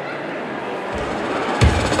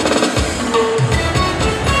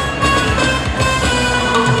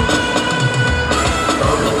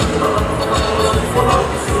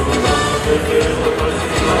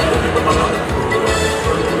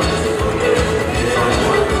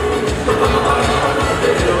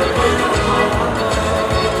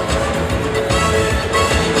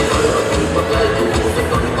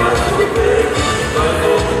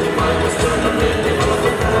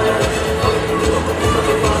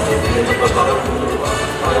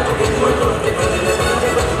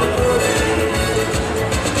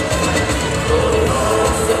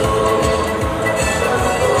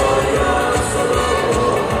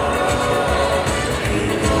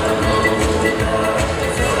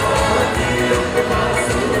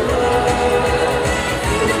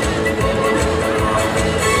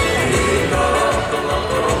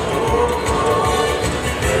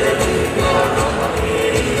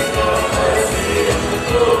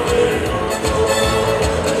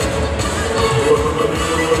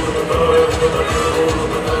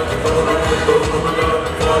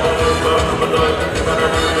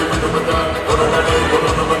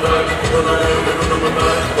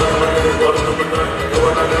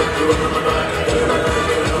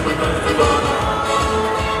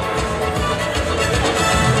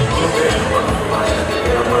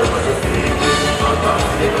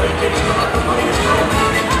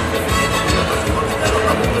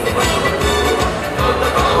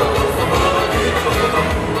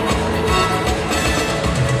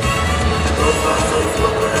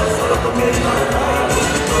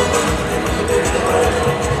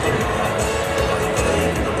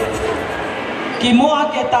Ki mua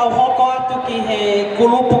ke tau hoko atu ki he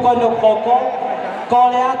kulupu kono hoko,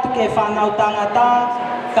 kore atu ke whanau tangata,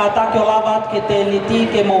 ka take o lava atu ke te niti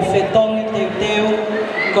ke mou whetongi teu,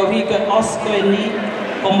 ko hiko osko e ni,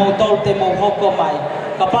 ko mou tau te mou hoko mai.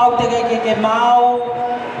 Ka pau te ke mau,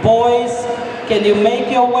 boys, can you make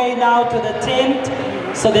your way now to the tent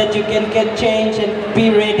so that you can get changed and be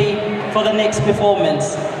ready for the next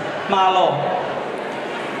performance? Malo.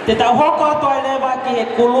 Te tau hoko atu ai lewa ki he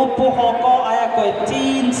kulupu hoko aia koe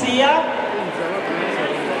teen sia.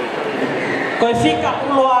 Koe whika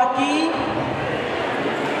ulo aki,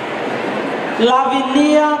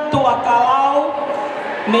 Lavinia tu akalau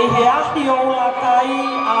me he ahi o la kai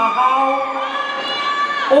a hao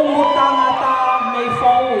umu tangata me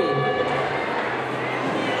foui.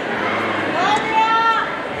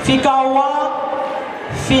 Whikaua,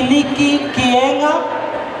 Finiki Kienga,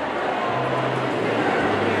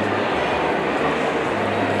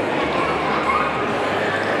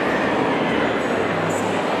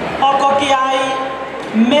 oko ki ai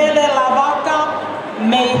mele lavaka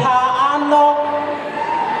mei haano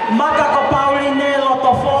maka ko pauline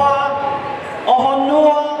lotofoa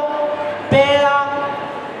ohonua pea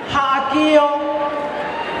haakio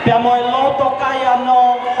pea moe loto kai ano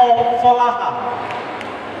o folaha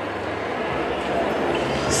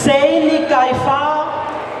seini kai fa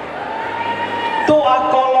tu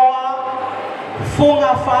akoloa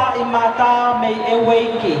funga fa imata mei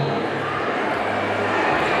eweiki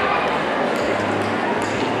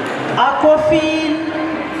Aquafin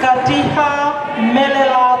katiha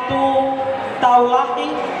melelatu taulahi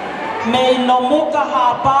mei nomuka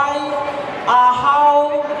hapai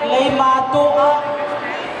ahau leimatua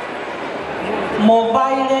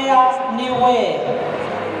movailea niwe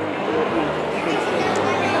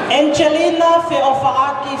Angelina fe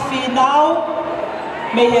ofaaki finau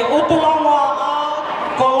me he utulanga a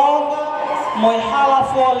kolonga moi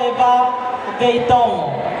halafo leva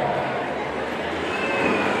veitongo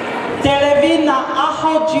Televina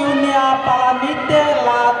Aho Junior Palamite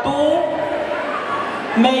Latu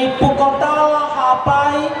Mei Pukotala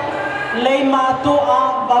Hapai Leimatu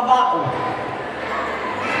A Vavau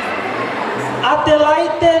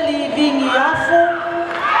Atelaite Livingi Afu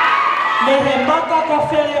Mehe Maka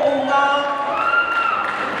Kofele Unga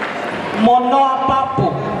Monoa Papu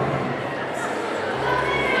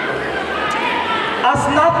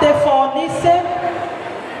Asnate Fonise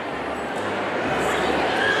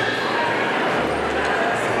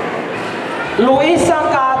Luisa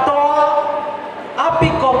katoa api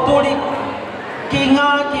koptuli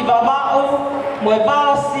kinga ki babau moe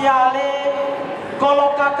bao siale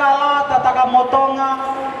kolo kakala tataka motonga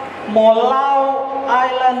Molau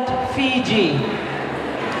Island Fiji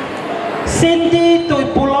Cindy tui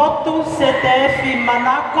pulotu CTF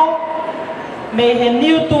Manako me he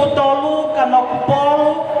niu tu tolu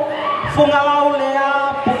kanokupolu fungalau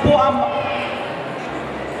lea pupu am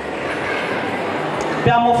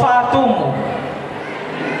pea mo fatumu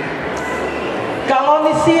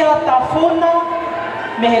Kalonisia tafuna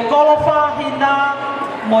me he kolofa hina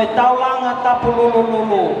mo e taulanga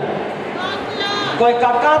tapulululu koe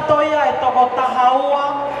kakato ia e toko tahaua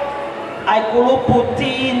ai kulupu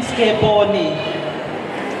teens ke boni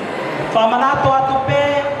whamanato atu pe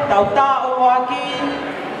tau tāu aki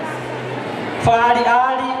whaari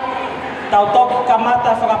ari tau toki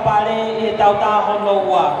kamata whakapare e tau tāhono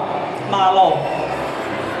ua malo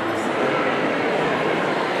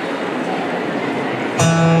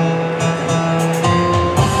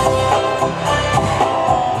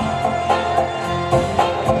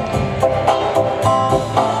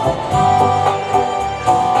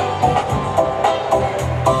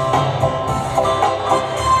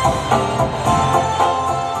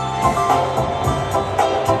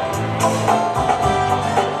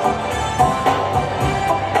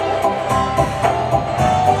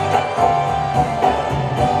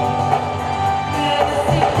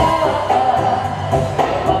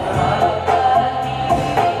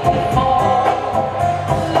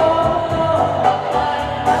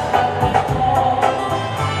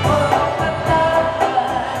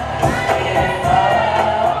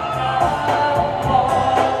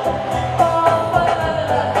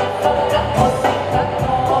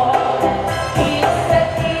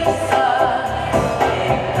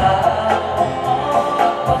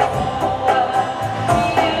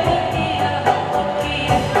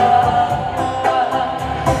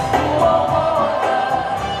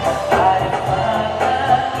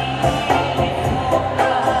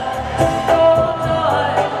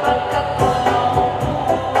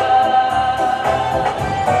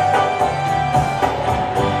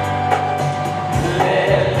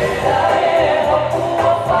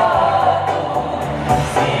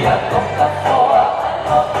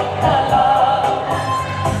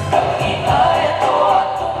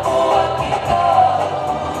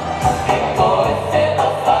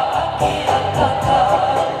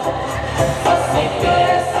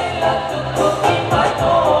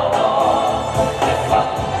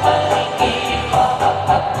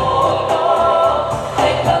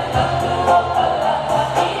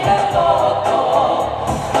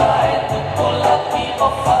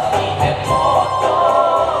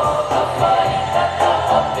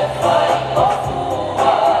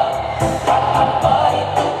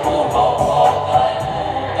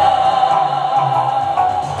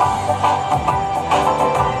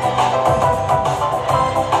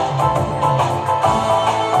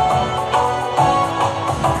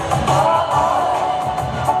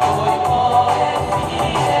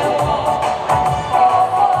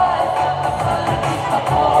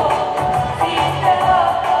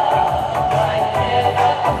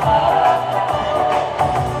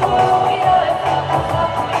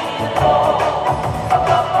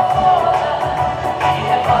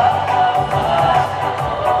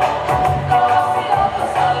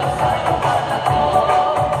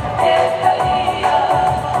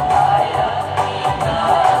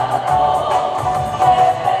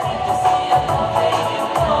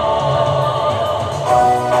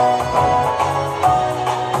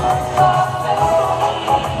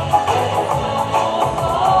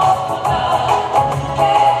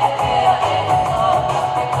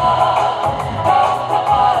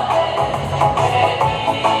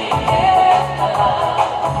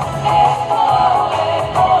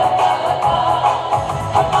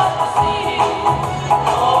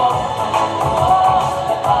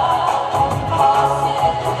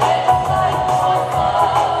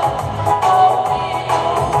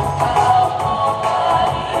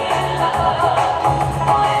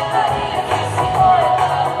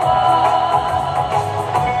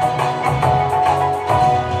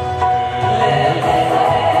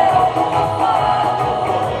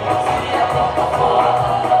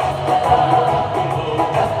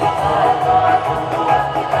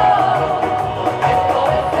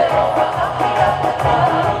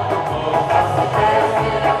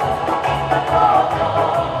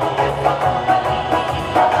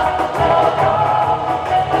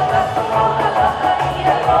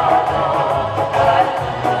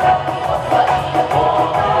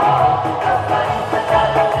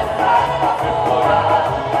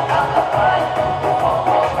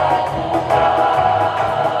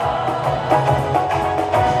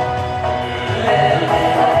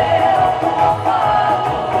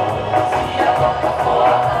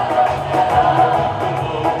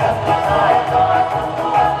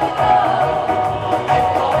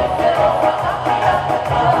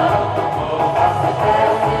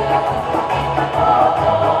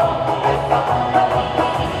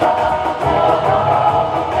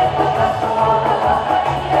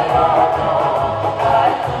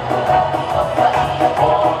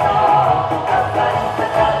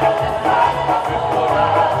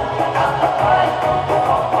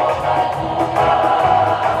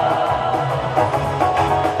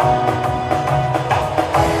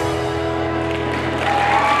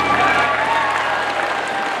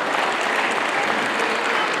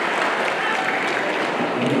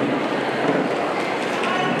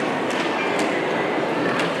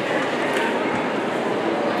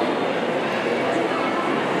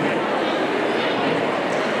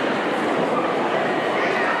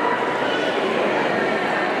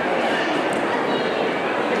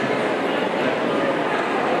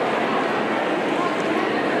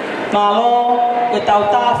Malo ke tau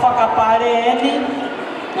tā whakapare eni,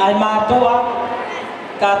 ngai mātua,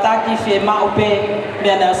 ka taki whi mau pe,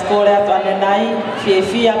 mea na skole atu ane nai,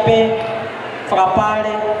 FIA pe,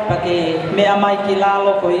 whakapare, pake mea mai ki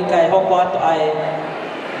lalo ko ika e hoko atu ai,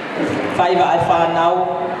 whaiva ai whanau,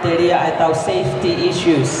 te ria ai tau safety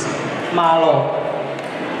issues, malo.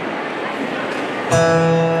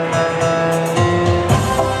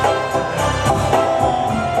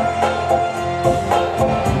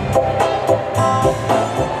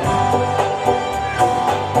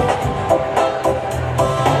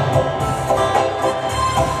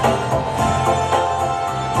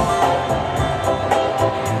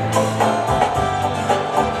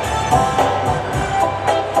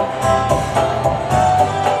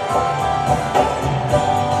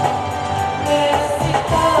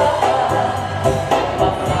 Mexico,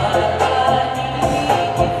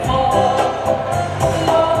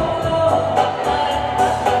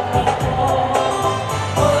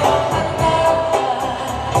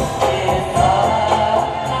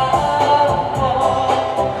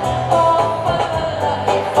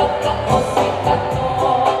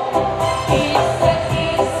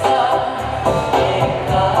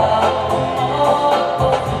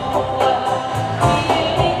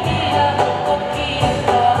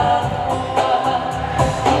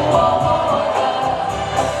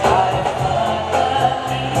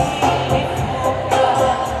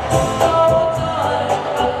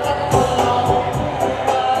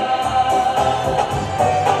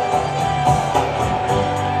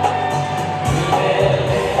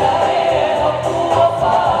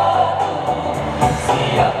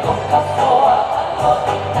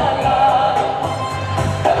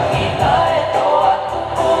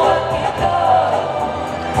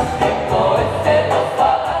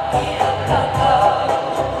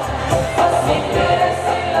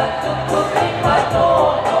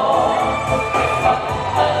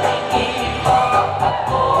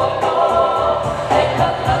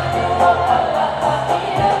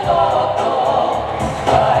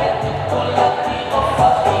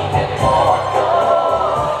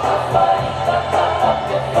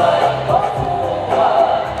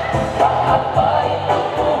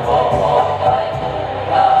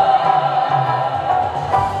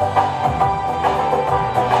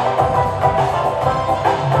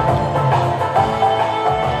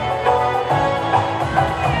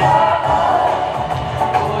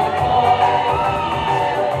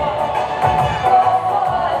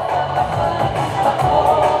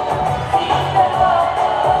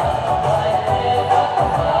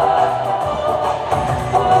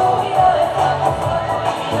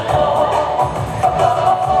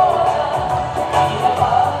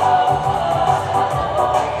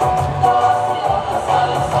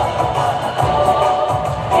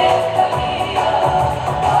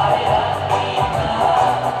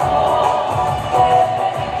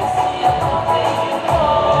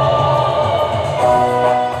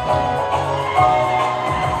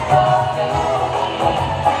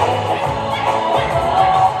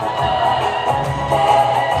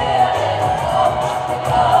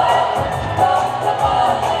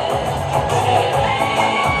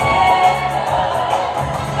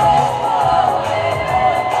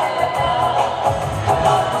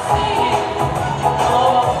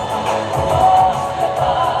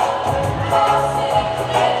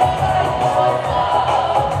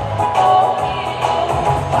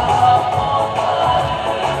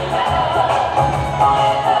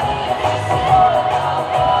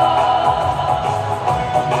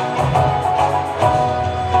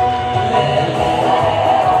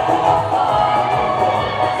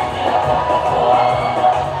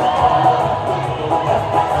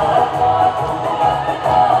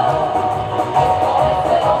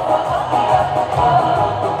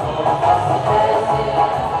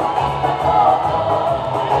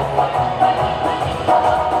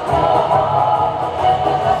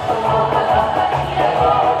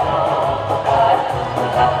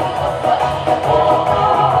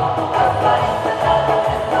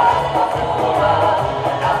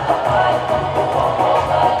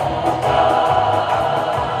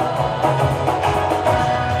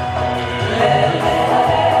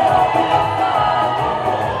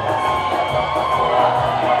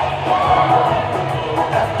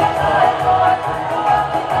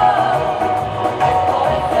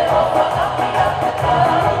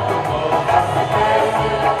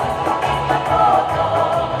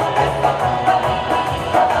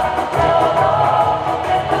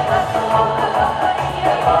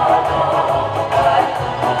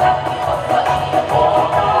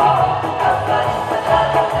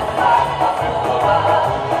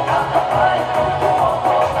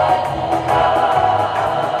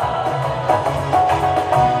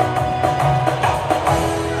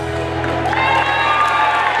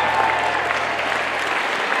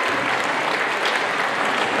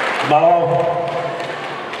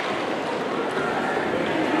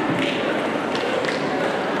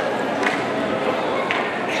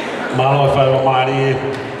 Malo e whai o maari.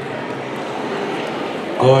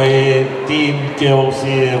 Ko e team ke o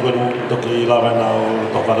si e wenu toki lawa na o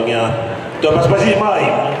tokarongia. Tō paspasi mai,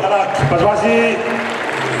 karak, paspasi.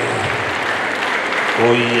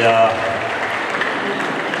 Ko ia.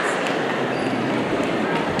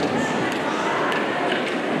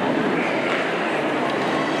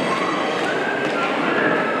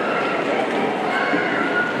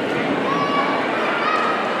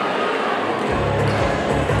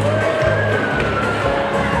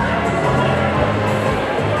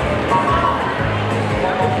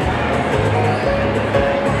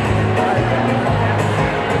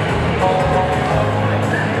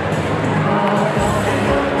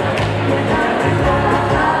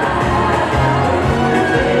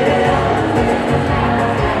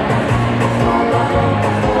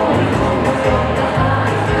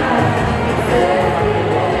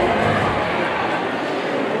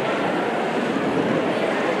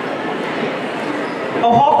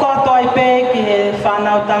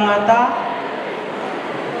 Tangata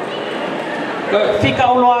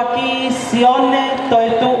Fika uloaki Sione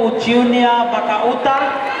Toitu Uchiunia Bakauta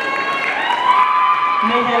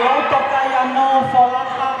Nihelo Tokaya no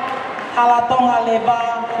Folaha Halatonga Leba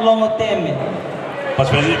Longoteme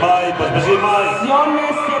Paspesi mai Sione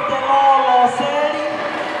Setelo Loseri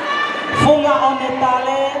Funga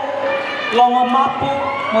Onetale Longomapu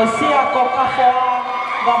Mosia Kokafoa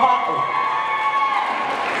Babau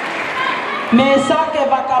Mesa ke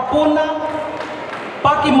vakapuna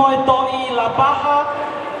paki moe toi la paha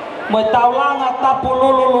moe taulanga tapu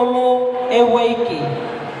lulu e weiki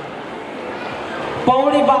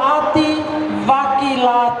Pauli vaati vaki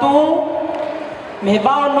la tu me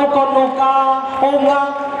va nuko nuka unga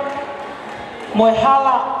moe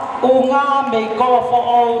hala unga me kolofo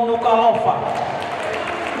o nuka lofa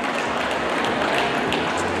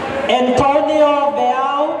Antonio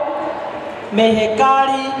Beau me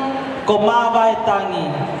hekari ko mawai tangi.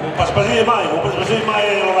 Paspasi mai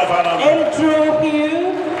o lai whanau. Andrew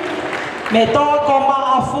Hugh, me toa ko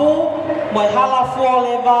maafu, mo hala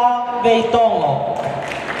fuoleva veitongo.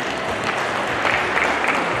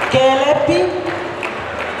 Kelepi,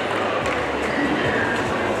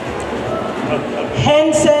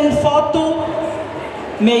 Hansen Fotu,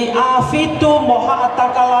 me afitu mo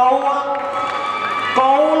haatakalaua,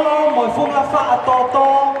 koulo mo funga faatoto,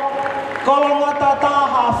 kolonga tata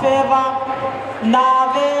hafeva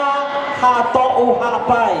navea hatou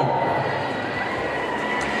hapai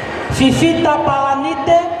Fifita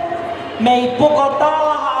palanite me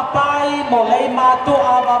pukotala hapai mo lei matu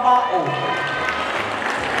avavau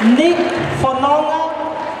Nick Fononga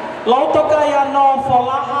lautoka ya no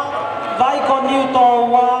folaha vai ko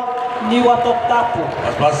niutoa niwa toptapu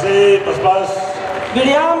Paspas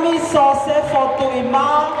Viliami sose fotu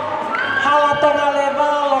ima Halatonga leva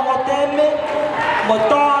longoteme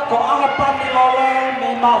Motoa ko ahapani lolo me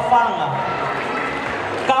mawhanga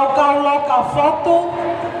Kau loka fotu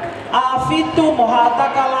Afitu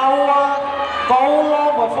mohataka laua Koulo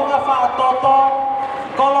mo funga whaatoto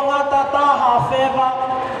Kolonga tata hawhewa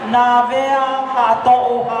Nā vea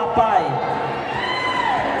hatou hapai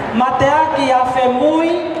Mateaki a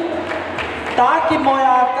whemui Tāki moe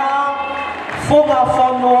aka Funga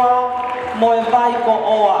whanua Moe vai ko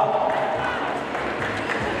oa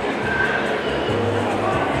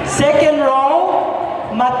Second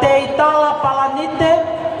row, matei tala palanite,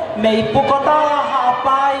 mei pukotala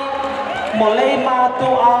hapai, molei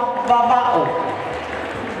matua vavau.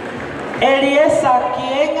 Eliesa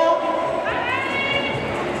Kienga,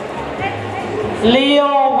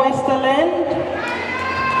 Leo Westerland,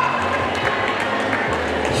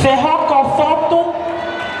 Fehoko Fotu,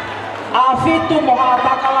 Afitu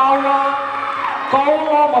Mohatakalaua,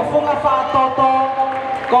 Koulo Mofunga Fatoto,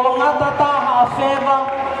 Kolongata Taha Feva,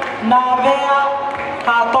 Navea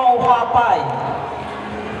hatou hapai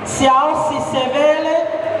Siao si sevele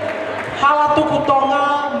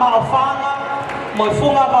Halatukutonga maofanga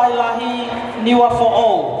Moifunga vailahi niwa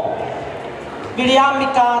fo'ou Viliami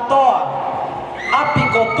katoa Api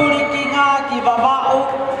ko tulikinga ki vavau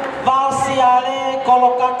Vau siale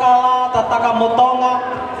kolokakala tataka motonga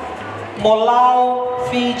Molau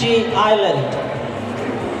Fiji Island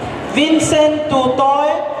Vincent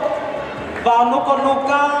Tutoe Vanuko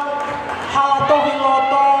nuka, halatohi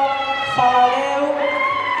loto, falaleu,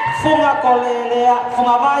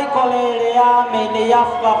 funga vai kolelea me ne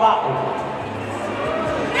yafvavau.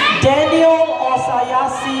 Daniel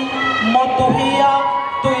Osayasi motuhia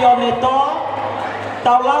tuyonetoa,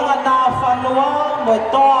 taulanga na whanua, moe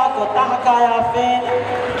toa ko tahakaya whe,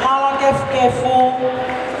 halakefkefu,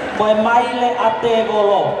 moe maile a te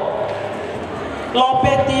volo. Lo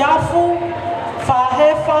peti afu,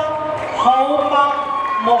 whahefa, Hauma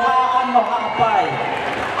moha ano hapai.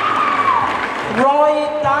 Roy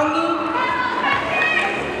tangi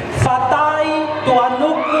fatai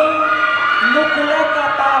tuanuku nukuleka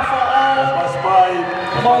tafo'o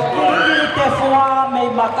moi kiri te fua mei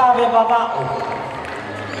makawe vava'u.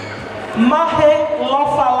 Mahe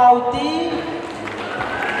lofa lauti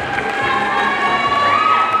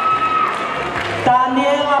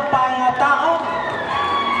Daniela Pangatao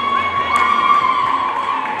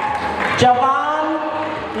Javan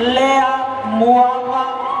Lea Muava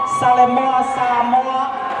Salemoa Samoa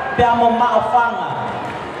Piamo Maofanga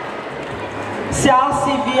Siao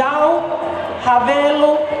Siviao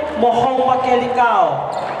Havelo Mohoma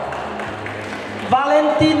Kelikao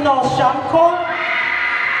Valentino Shanko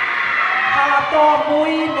Halatoa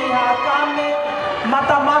Mui Mihakame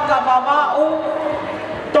Matamaka Vava'u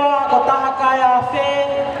Toa Kotaha Kaya Fe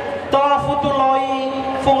Toa Futuloi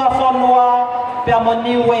Funga Fonua Piamo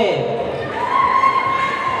Niue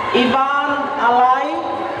Ivan Alai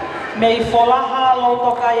Mei Folaha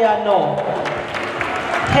Loto Kaya No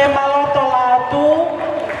He Maloto Latu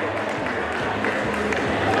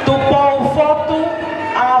Tupou Fotu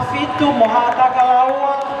Afitu Mohata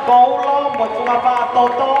Kalaua Paulo Motunga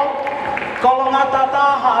Toto Kolongatata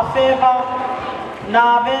Hafeva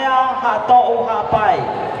Navea Hatou Hapai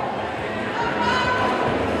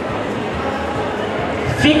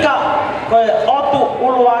Fika koe Otu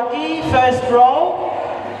Uluaki first row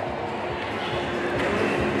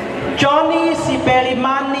Johnny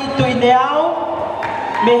Sipelimani Tuineau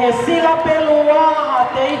Mehesila Pelua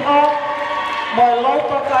Hateiho Moe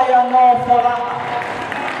Loto Kaya No Folaha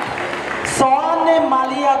Soane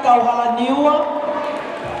Malia Kauhala Niua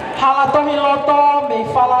Halatohi Loto Mei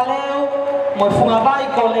Falaleu Moe Fungavai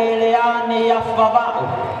Kolelea Ne Yafvava'u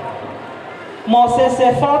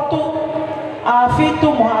Mosese Fotu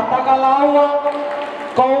Afitu Mohataka Laua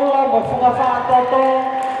Koula Moe Fungafa'a Toto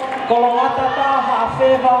Kolongatata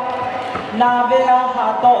Ha'afeva Navea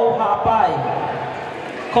Ha'to'u Ha'pai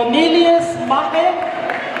Cornelius Mahe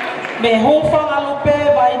Mehufa Alupe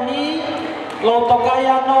Vaini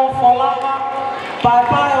Lotokayano Folaha Pai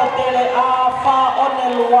Pai o Tele A Fa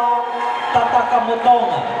Onelua Tataka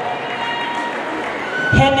Mutonga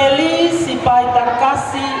Heneli Sipai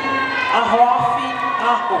Takasi Ahoafi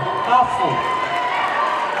Afu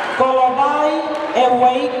Kolovai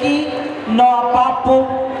Eweiki Noa Papu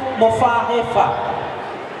Mofahefa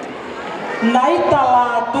Naita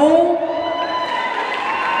Latu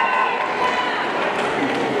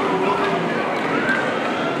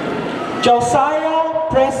Josiah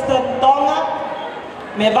Preston Tonga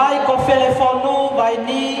Me vai ko telefonu vai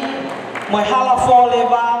ni Moe hala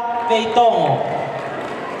foleva veitongo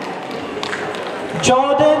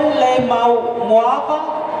Jordan Le Mau Moava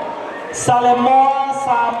Salemoa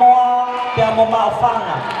Samoa Piamo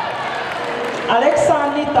Maofanga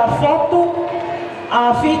Alexanita Fotu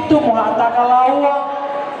Afitu Mohataka Laua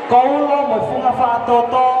Koulo Moefunga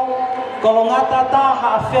Fatoto Kolongatata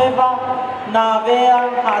Hafeva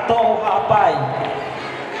Navea Hatou Hapai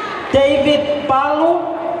David Palu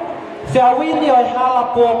Fiawini o hala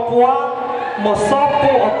puapua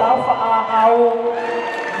Mosopu o taufa ahau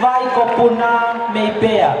Vai kopuna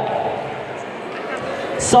meipea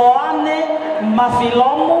Soane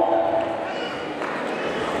Mafilomu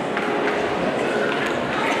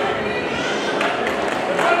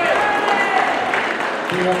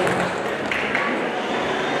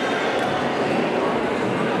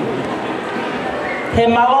He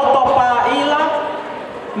maloto Pa'ila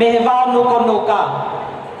Me he vau nuko nuka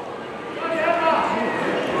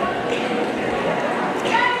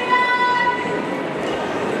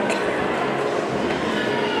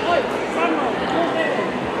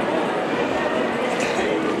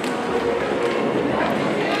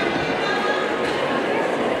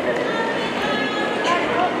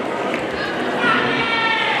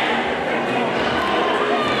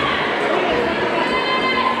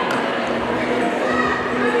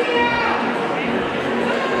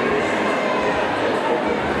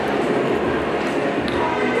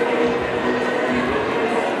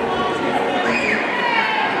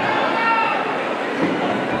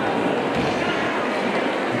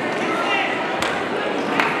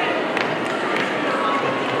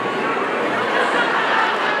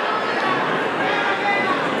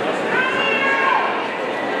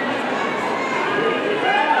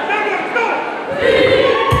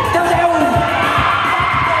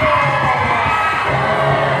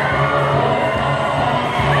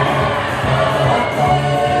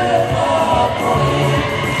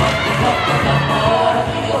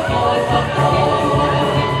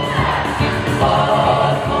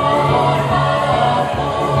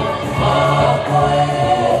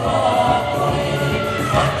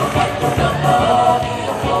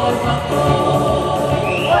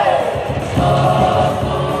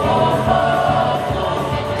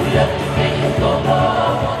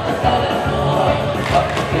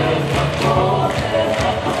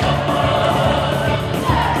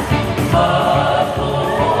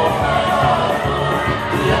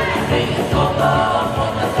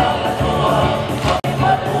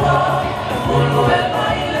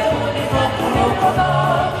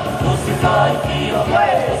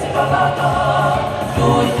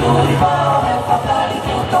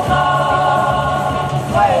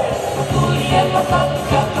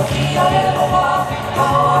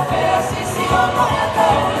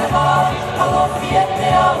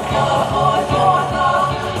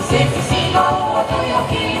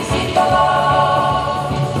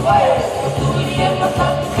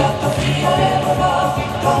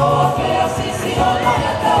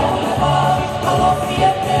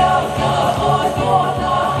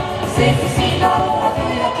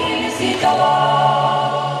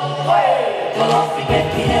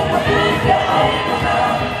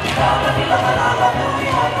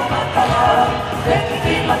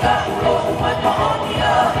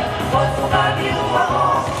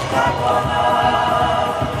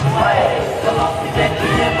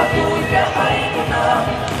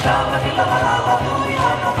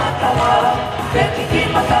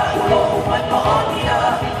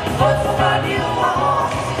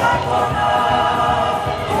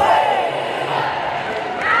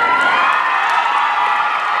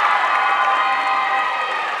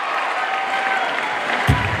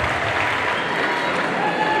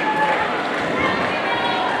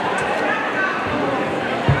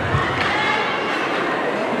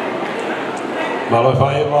Malo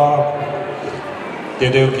FIA te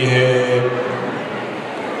deu ki he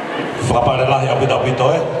whakaparelahi Abu Dhabi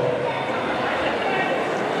toi.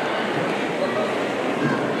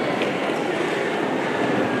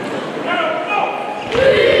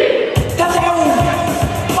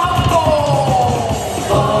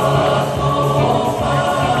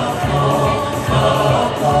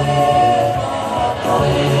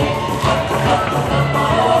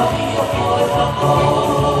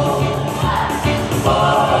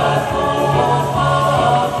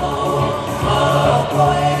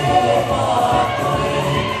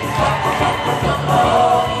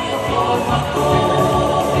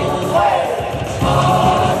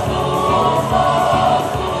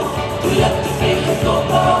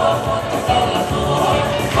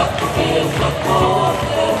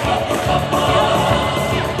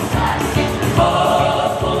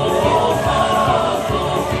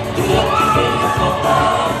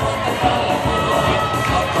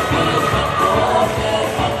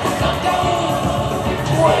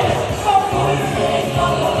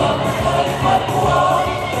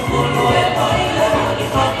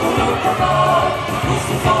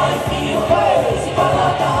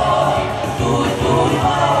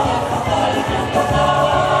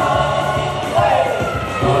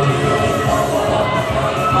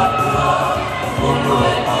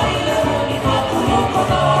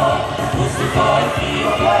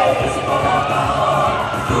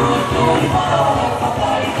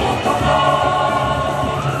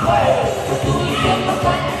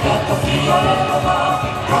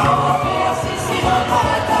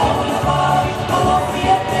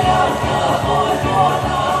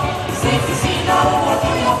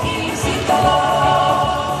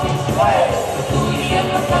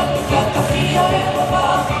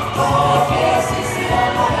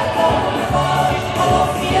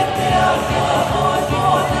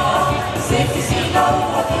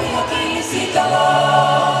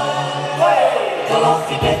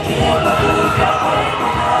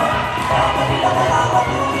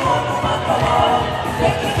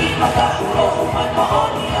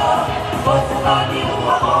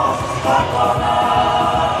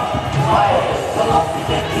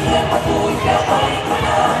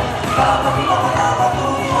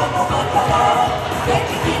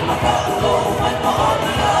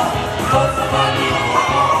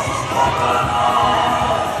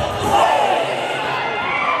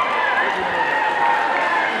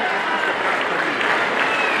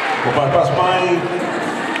 Pas mai,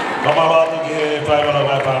 kamala tu ke fai mana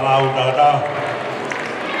mai panau dah.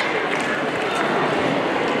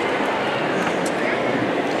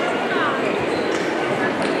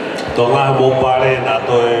 Tengah bopare na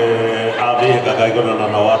to ave kagai kono na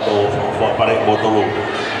nawato pare botolu.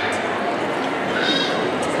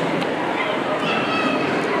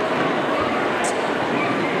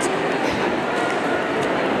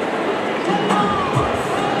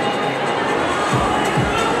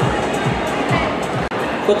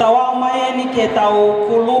 Ko tawa mai ni ke tau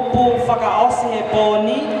kulupu whakaose he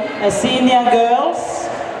poni, senior girls.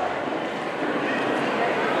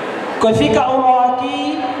 Ko whika olo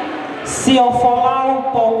aki, Sio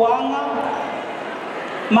folau pouanga,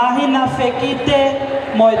 mahina fekite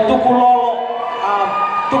moe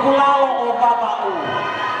tukulalo o babau.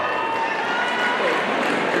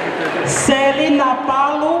 Selina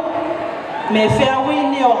palu me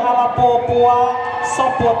feawini o halapopua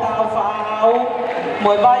sopota o whaahau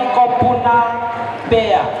moe vai kopuna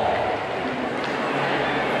pea.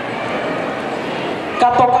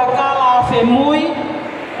 Katokakala fe mui,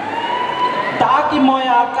 taaki moe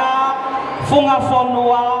aka funga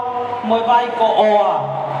fonua moe vai ko oa.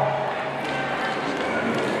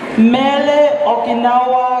 Mele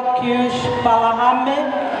Okinawa Kyush Palahame,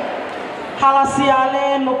 hala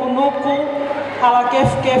siale nuku hala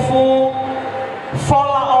kefu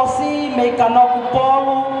fola osi me kanoku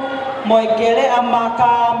polu moe kele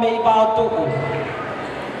amaka me bautuku.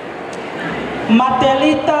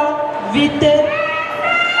 Matelita vite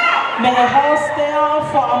me hostea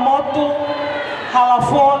fo amotu hala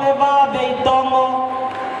foleva beitongo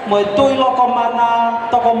moe tuiloko mana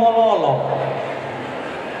toko mololo.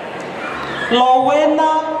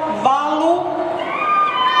 Lowena valu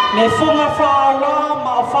me funga whaua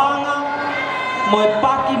maofanga moe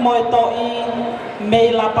paki moe toi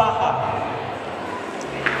me la paha.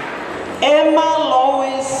 Emma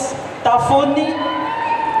Lois Tafuni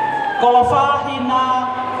kolofahina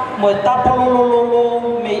moe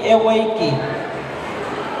tapulululu me eweiki.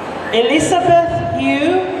 Elizabeth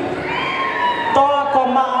Hugh toa ko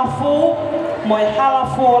maafu moe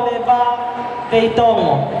halafu oleva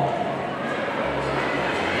veitongo.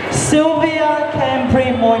 Sylvia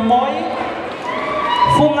Cambry Moi Moi,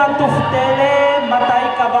 funga tufutele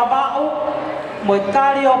matai kababau, moi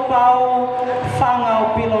kario pau fanga o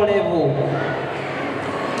pilo levu.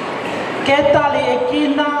 Ketali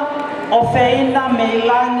ekina o feina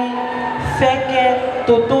meilangi feke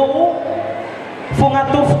tutuu, funga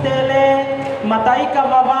tufutele matai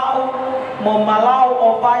kababau mo malau o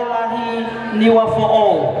bailahi niwa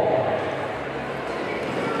fo'ou.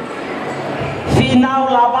 Finau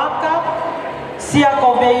lavaka, sia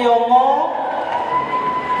ko veiongo,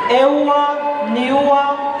 eua, niua,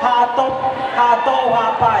 hato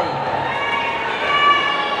hapai.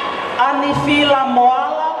 Ani fila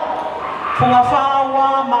moala, funga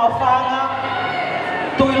whaua, maofanga,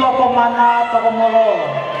 tuiloko mana toko mololo.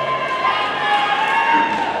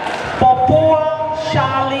 Popua,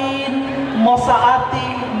 Charlene, Mosaati,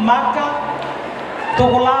 Maka,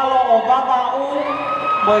 tukulalo o babau,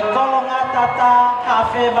 moe kolonga tata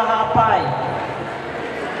hawhewa hapai.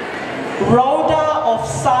 Rhoda of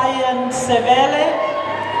Science Sevele,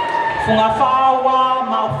 funga whaua,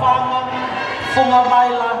 maofanga, funga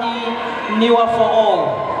vailahi, niwa fo'ou.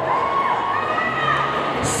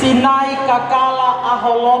 Sinai kakala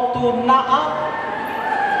aholotu naa,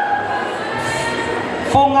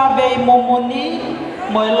 funga vei mumuni,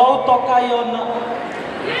 moe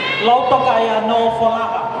lautokayano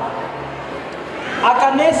folaha.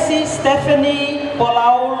 Akanesi Stephanie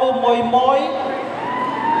Polaulu Moi Moi,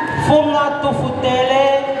 funga tufutele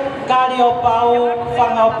kario pau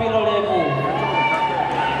fangau pilolevu.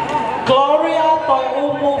 Gloria toi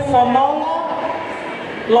umu fononga,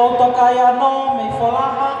 lautokayano me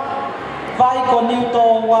folaha, vai ko niuto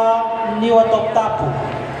wa niwa top tapu.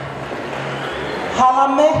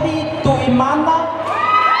 Halamehi tuimana,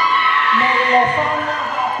 me lofana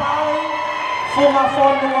hapai, funga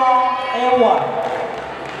fonua ewa.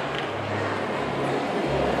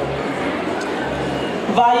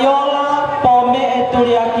 Viola po me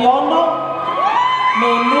eturiakiono,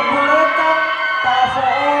 me nukuleka,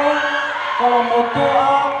 tafo'o,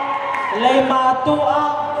 kolomotua, leimatua,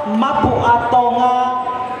 mapu atonga,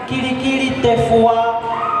 kirikiri tefua,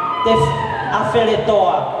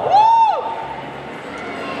 aferetoa.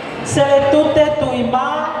 Seletute tuima,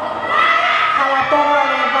 halatonga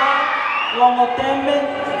leva, longoteme,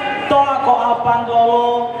 toa ko apandolo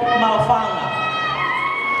maofanga.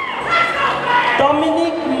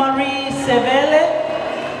 Dominique Marie Sevele,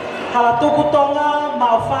 halatuku tonga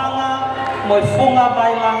maofanga, moi funga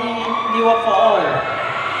bailahi niwa fo'ou.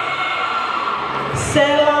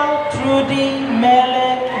 Sela Trudy Mele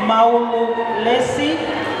Maulu Lesi,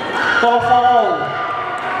 ko fo'ou.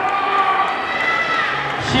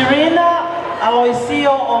 Shirina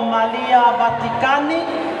Aloisio Omalia Vaticani,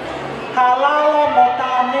 halalo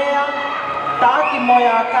motanea, taki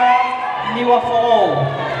moyaka niwa fo'ou.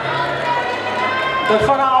 Koe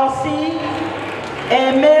whakaosi,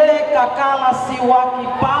 e mele kakala siwaki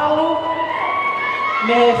palu,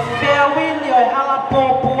 me whiawini o e hala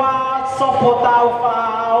pōpua sopo tau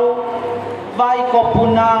whaau, vai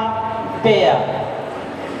kopuna pea.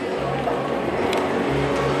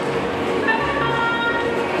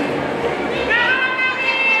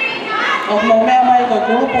 O mo mea mai ko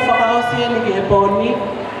grupo whakaosia ni ki he pōni,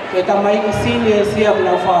 e ka mai ki sini e sia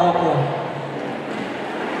mna whahoko.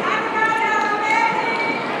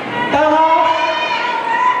 Taha,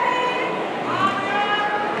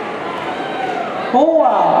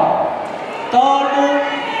 hua, tolu,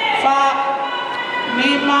 wha,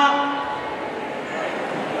 lima,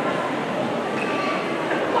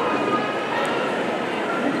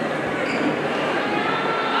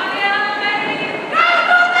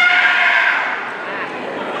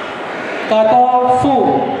 Tato fu.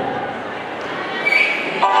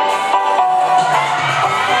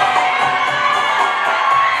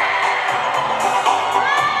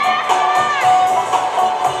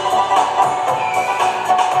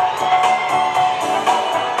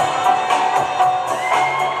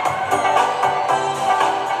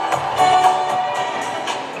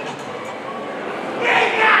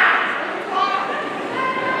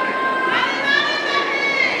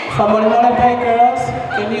 Famolimole Bay girls,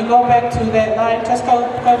 can you go back to that line? Just go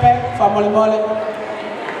back. Famolimole.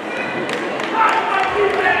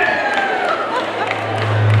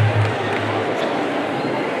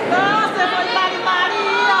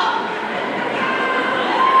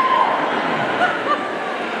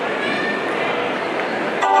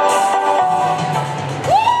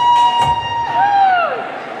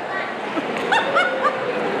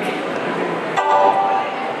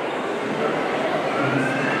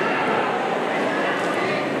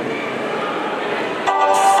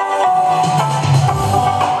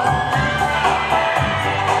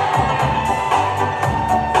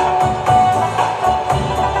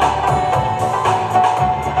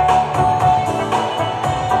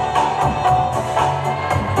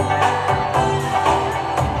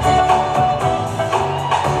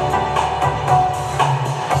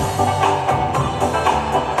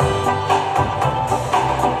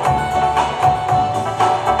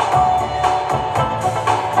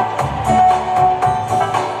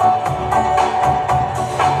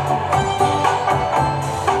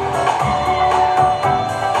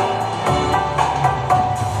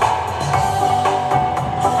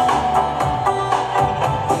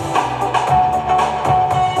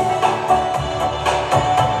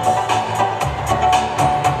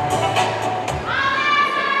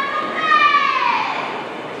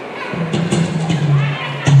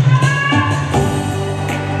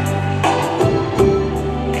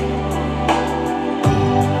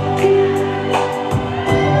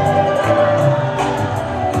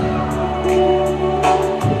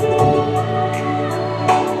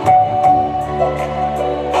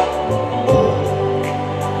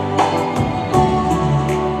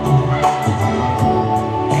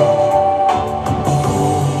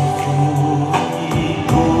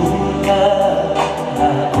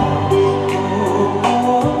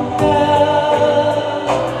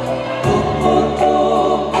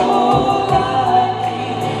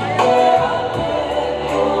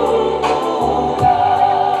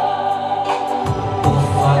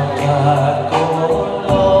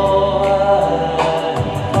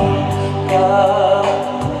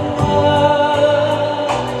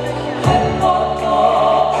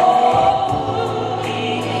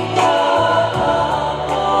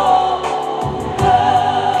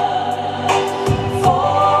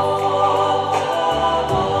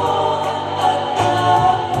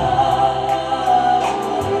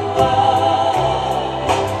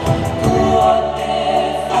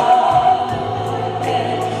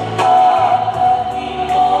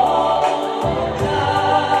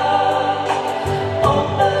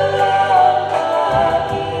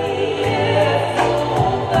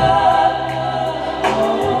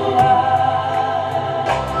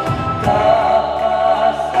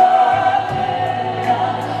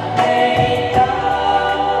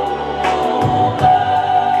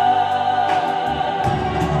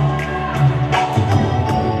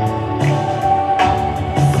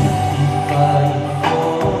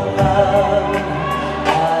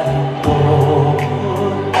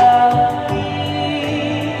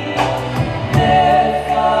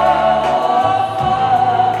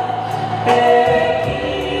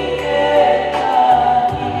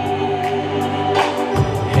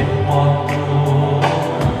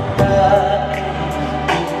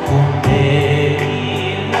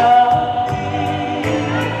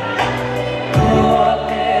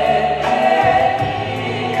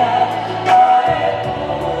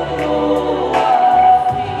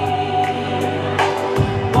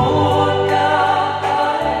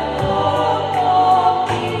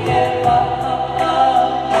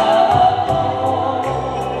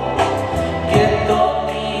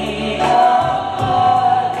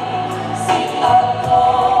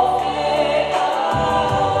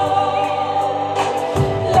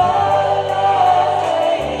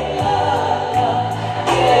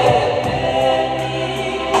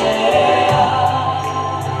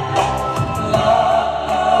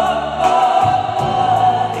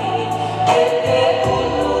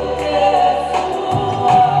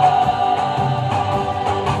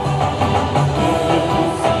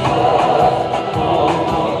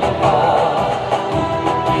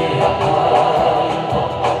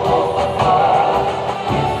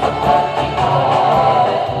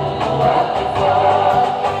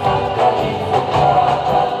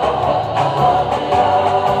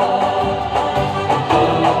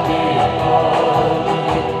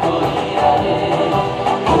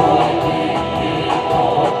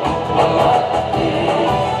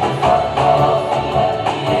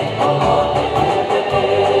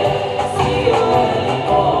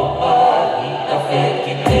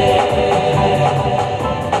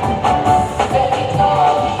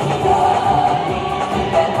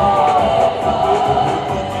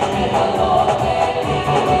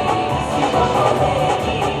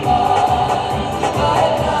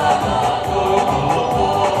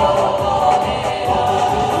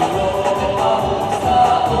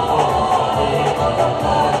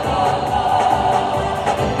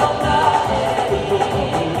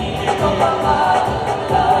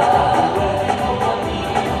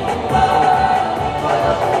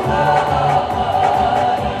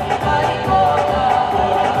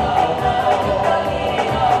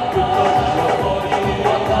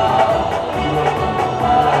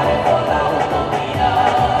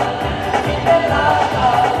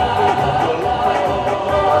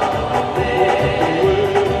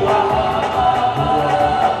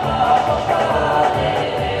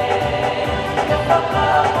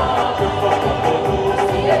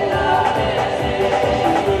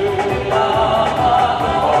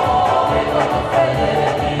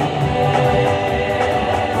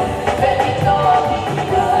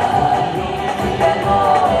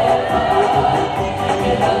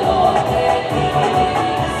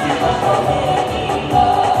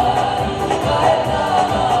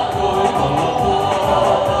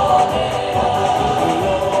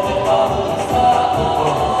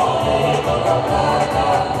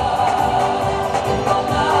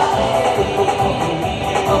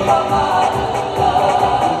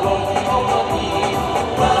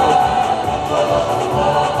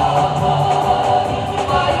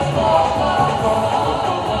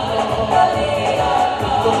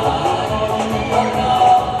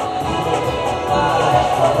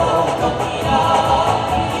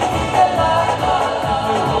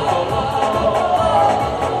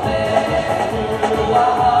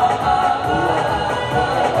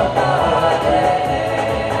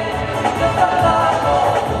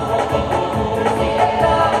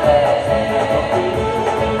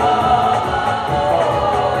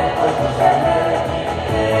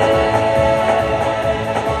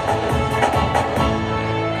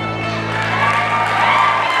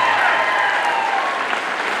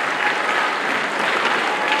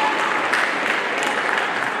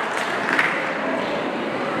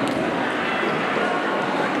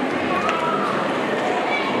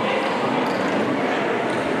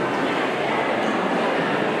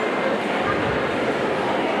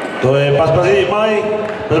 Pas-pasi mai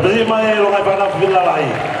lo ngai pana villa lai.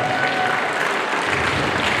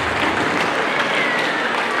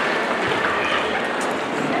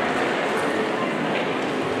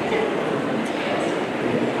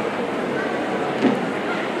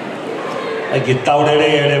 Ai ki tau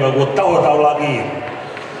le ba ko tau lagi.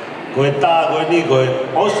 Ko ni ko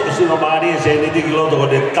os sino mari se ni di kilo to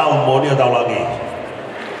de tau mo ni tau lagi.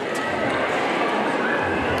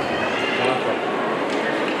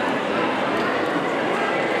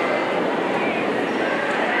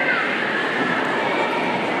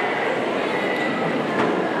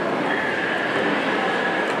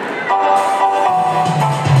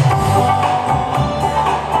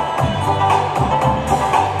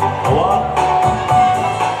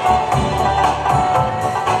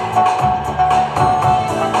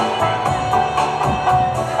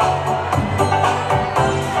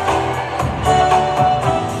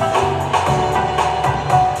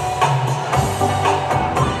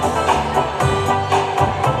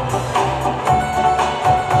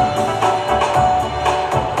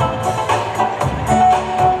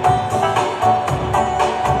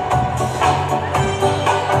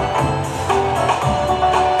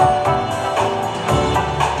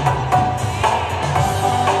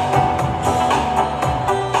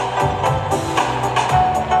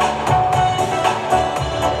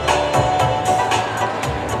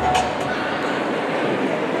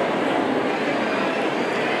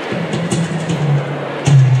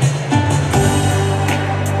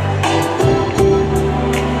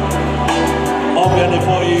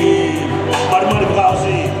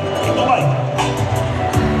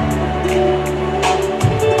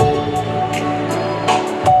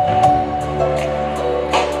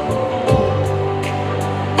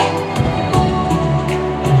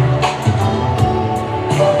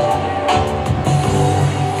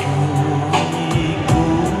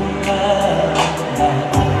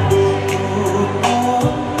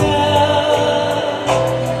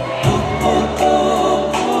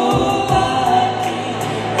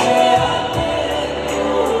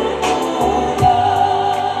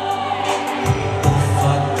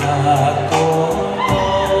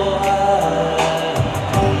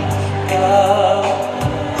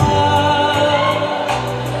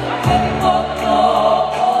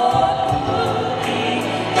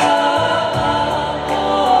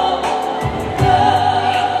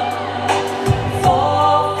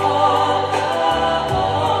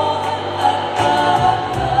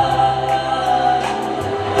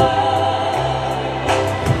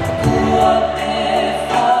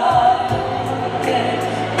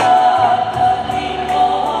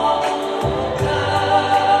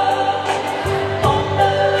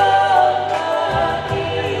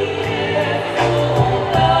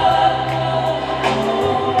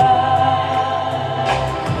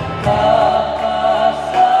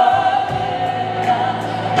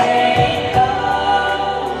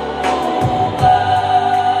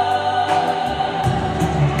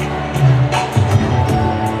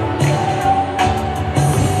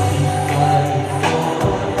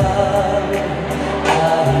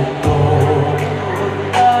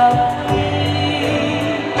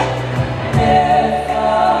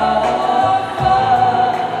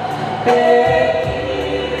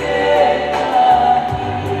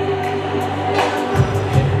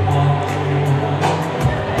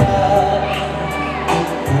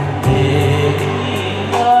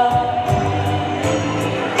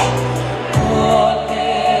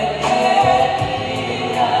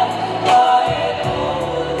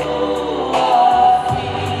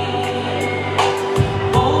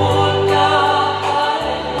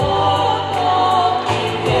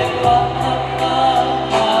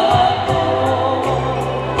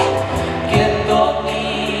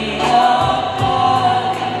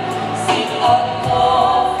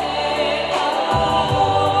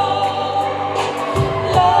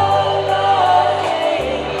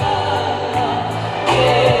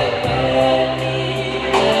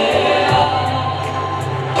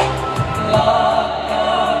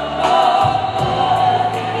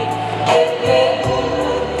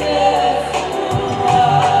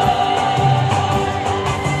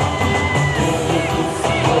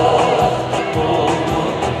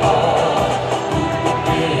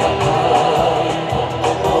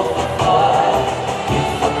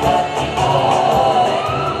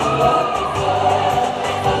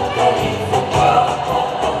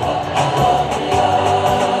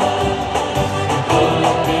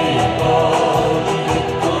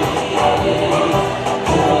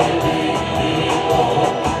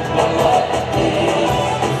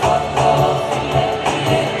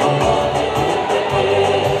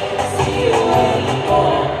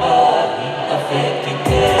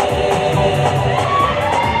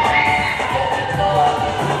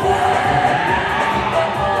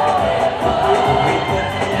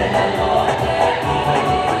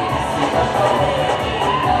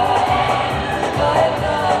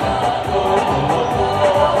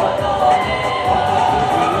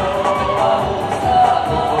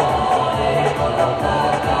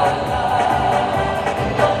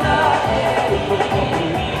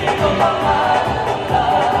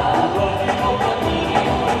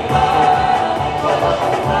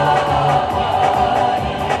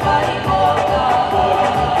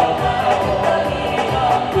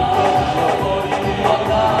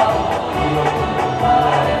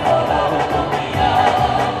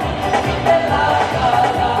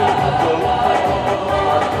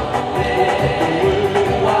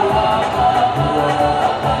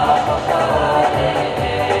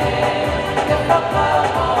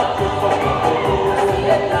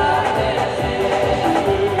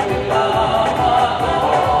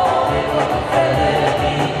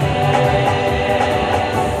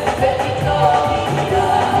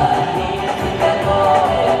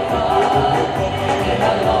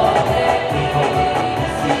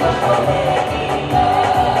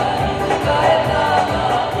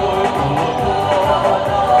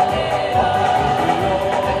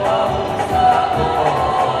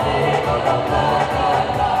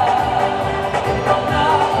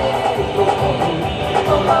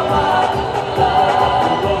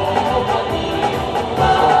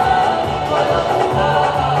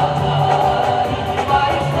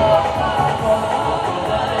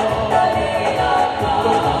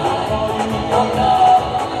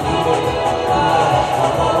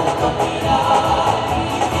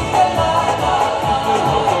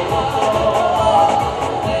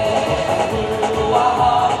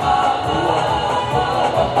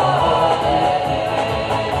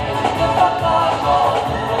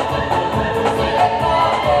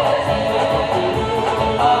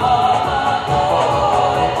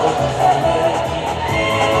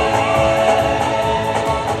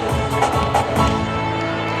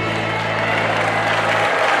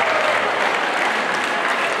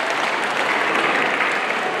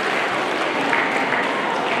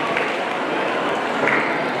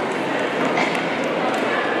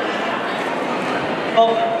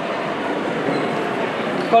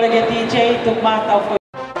 Nicolete DJ tuk matau foi.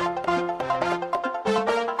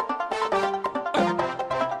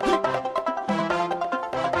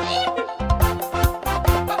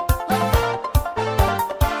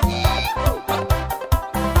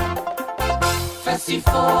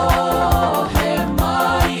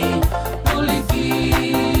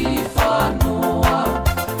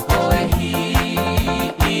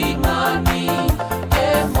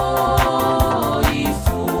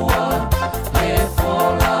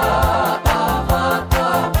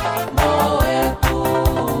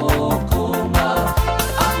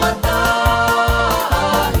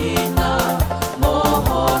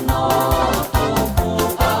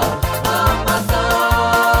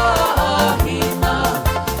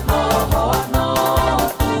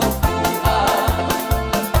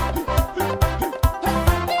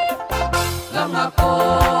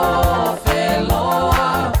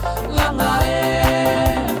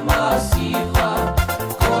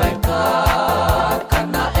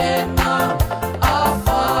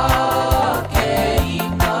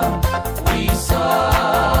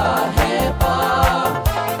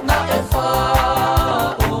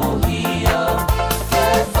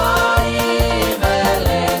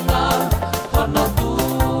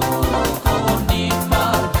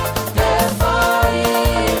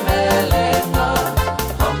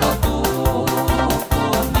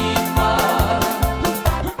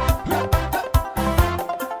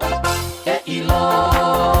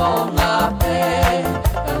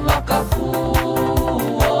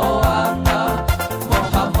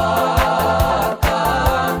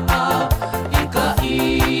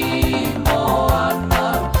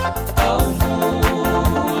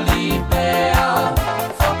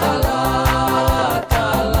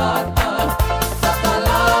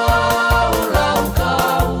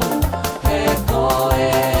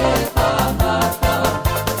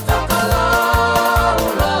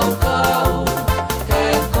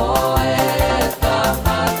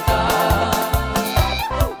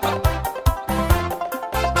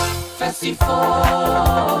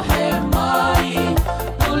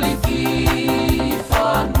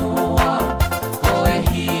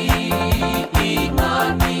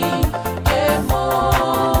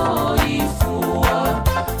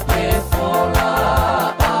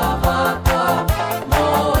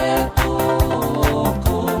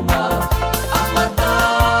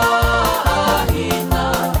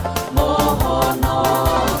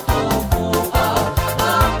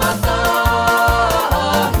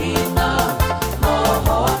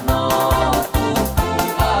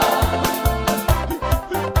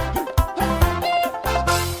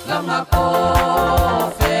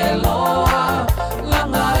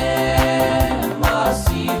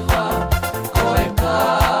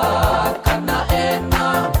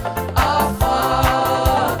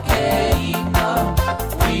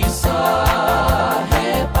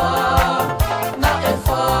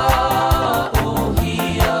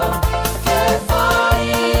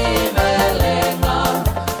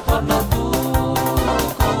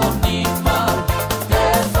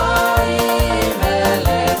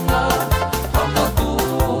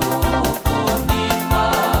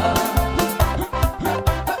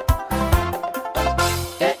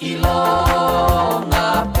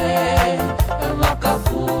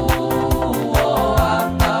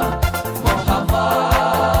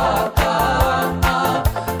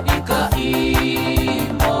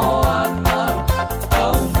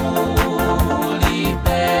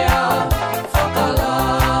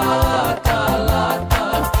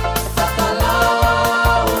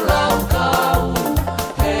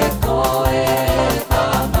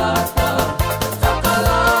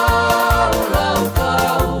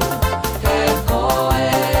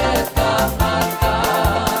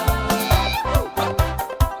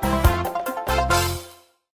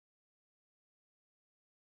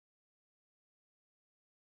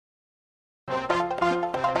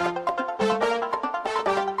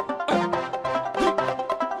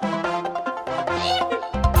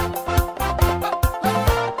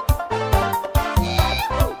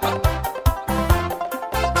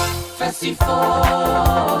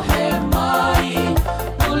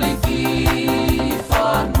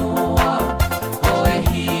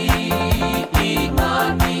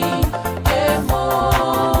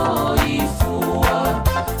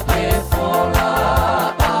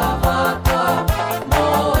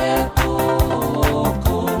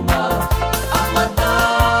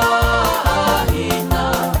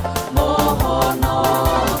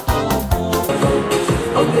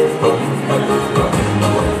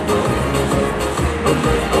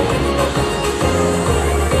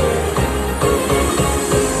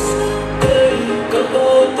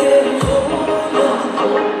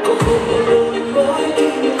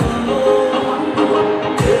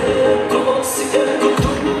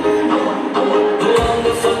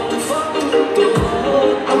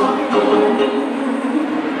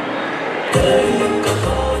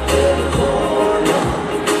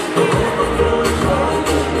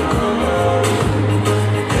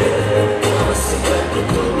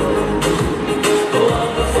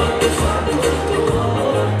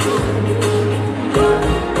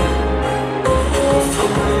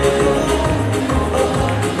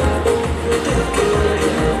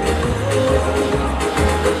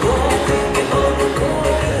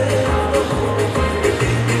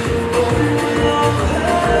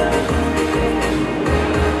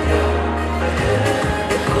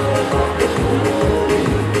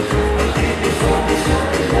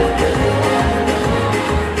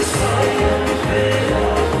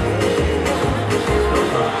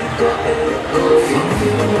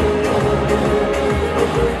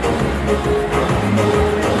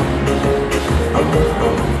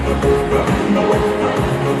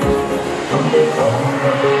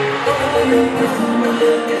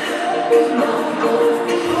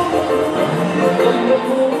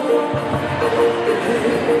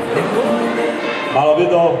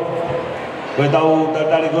 Vido, koe tau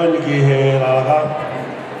tatari koe ni ki he lalaka,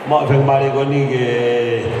 maa whengmari koe ni ke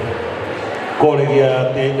kore ki a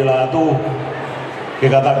te ini la atu, ke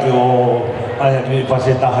kataki o aia ki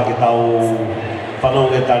whase taha ki tau whanau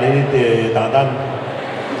e tariri te tātan.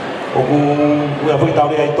 Oku ua whi tau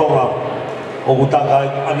rea I tonga, oku taka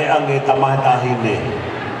ane ange tamahe tahine.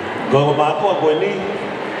 Koe ko mātua koe ni,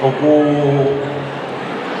 oku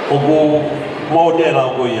mōnera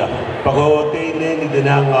o koe ia. Pako te ine ni te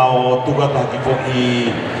neanga o tukata ki whoki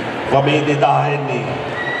whamei te tahe ni.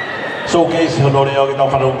 Showcase honore o ki tau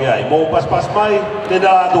whanau ki ai. Mō pas mai, te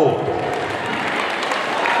nā ato.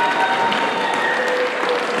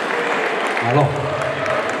 Alo.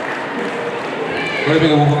 Koe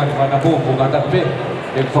pika buka ki whanapu, buka tape,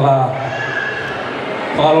 e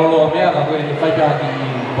whakalolo mea ka koe whai pia ki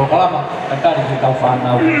Pokalama, kantari ki tau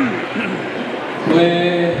whanau. Koe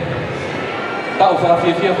tau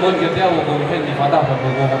whakawhiawhia koe ki te au ko heni whatafa ko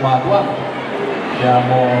ko mātua. Ia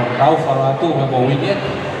mō tau whanatu me mō winiet.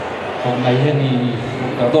 Ko ngai heni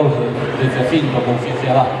ka tolu he whiawhini pa ko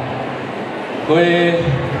whiawhia la. Koe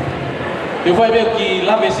e whai mea ki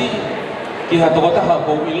lamesi ki ha tokotaha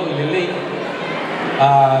ko ilo I lelei.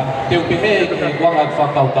 Te upehe ki he kuanga ki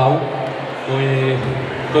whakautau. Koe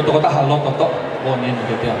tokotaha lototo o nini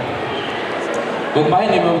ke tea. Koe mai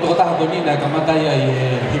ni me tokotaha ko nina ka matai ai he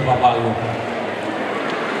hipa walu.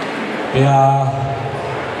 Pea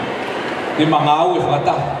ni mga au e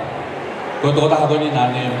whakataha. Koe tokotaha ko nina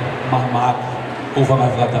ne mahamaak kufanga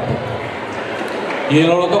e whakatapu. I e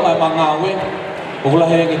lolotonga e mga au e, o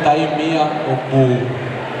kulahe ngi tai mia o ku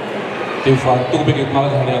te whatukupe ki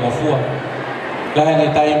kumawata harea ngofua. Lahe ngi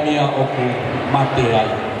tai mia o ku mate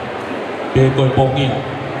ai. Pe koe pongia.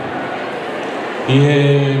 I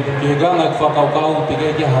he ganga ki whakaukau te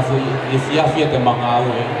kei kia hafu I whiawhia te mga au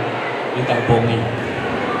e tai pongi.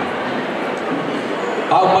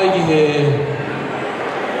 Au mai ki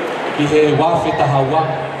he wawhi tahawa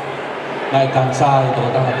ngai kansa I tō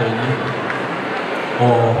taha koe ni o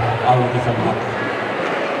au ki whamaka.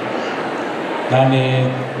 Nane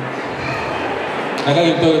ngai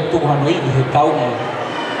kai tō tukuhano I he tau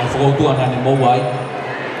ai whakautua nane mou ai.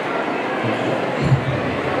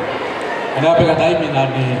 Ana peka taimi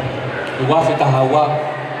nane I wawhi tahawa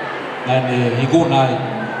nane I gunai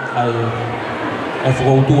ai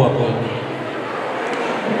whakautua koe ni.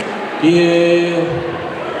 I he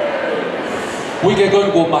wike koe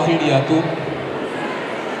ko mahiri atu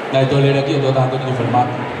nai tō lera ki o tō taha koe ni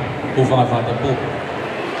whanmaki ku whanga whatapu.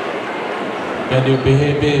 Pea ni upehe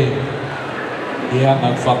pe I anga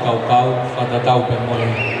whakaukau whatatau pe moe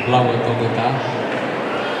lau e tō te tā.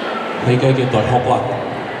 Hei kai ke toi hoko atu.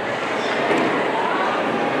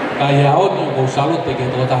 Ka ia honi o kou salute ke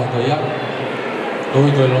tō taha toi ia. Tō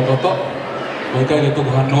i toi lototo. Hei kai ke tuku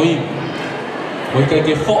hanoi. Hei kai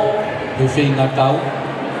ke who. Hei whi ngā tau.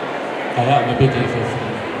 Ka ia me peke I whi.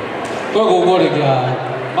 Koe kou kore kia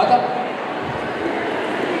mata.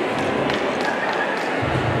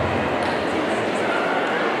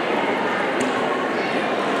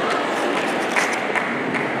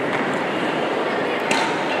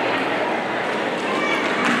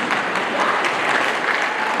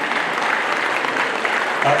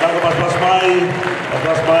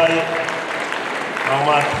 Pas mai,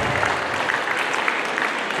 Ahmad.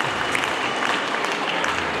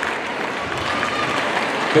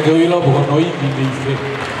 Kaya wila bukan noi di life.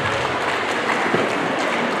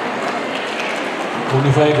 Kung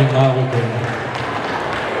ifay din na ako din.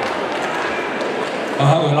 Ang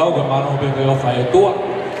hanggang lau ka mano pe kayo fay tua.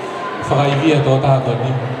 Fakay via to tahagan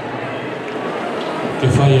ni.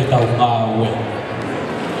 Kifay tau ngawe.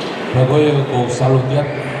 Bagoy ko salud yan.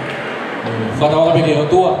 Fatawa kami kayo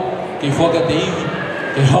tua. Kifo ka te iwi.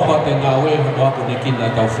 Kihoka te ngawe. Hano ako nikin na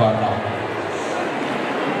tau whanau.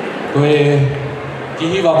 Kaya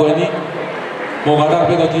kihiwa ko ni, mo kadang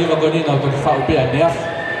pega kihiwa ko ni na to fa upe aneaf,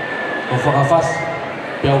 o whakawhas,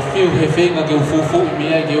 pia o whiu he whenga ke ufufu I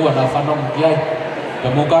mea ke ua na whanong ki ai. Pia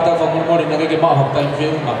mo kadang whamormori na ke maa hok taim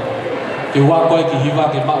whiunga, ke wakoe kihiwa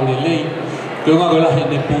ke maa lelei, ke unga koe lahi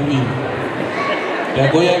ne pui. Pia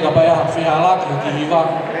koe ai ka pai ahak whihala ke kihiwa,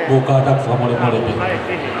 mo kadang whamormori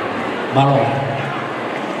pe. Malong.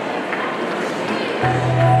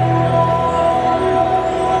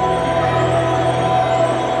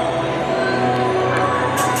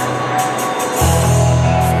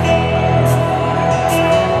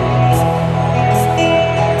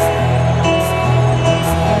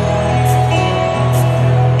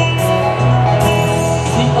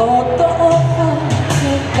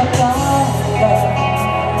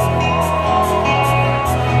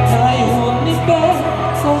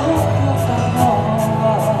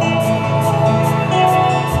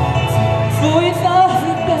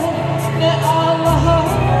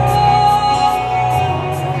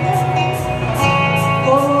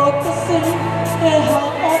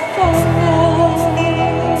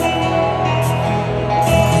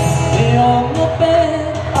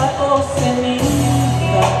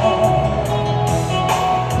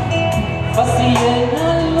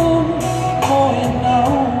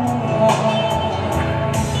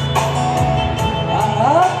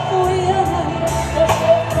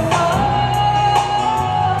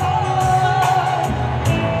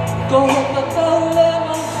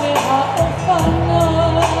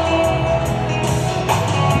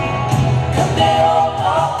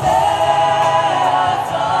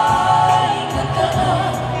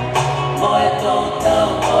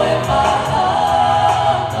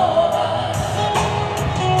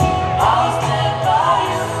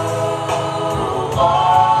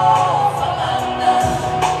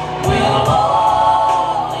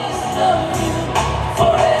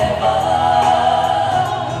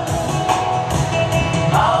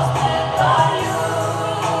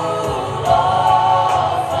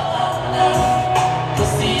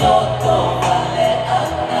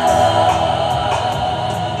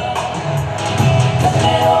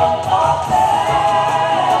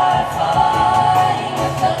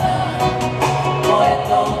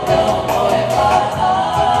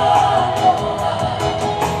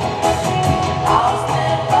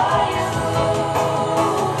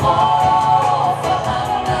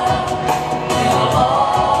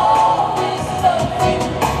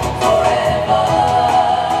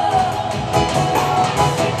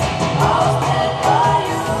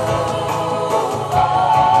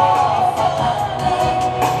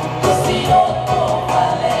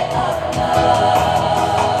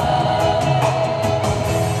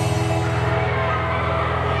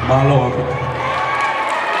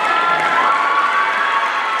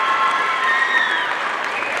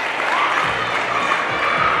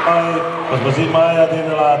 Pas-pasi mai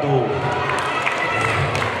adina la tu.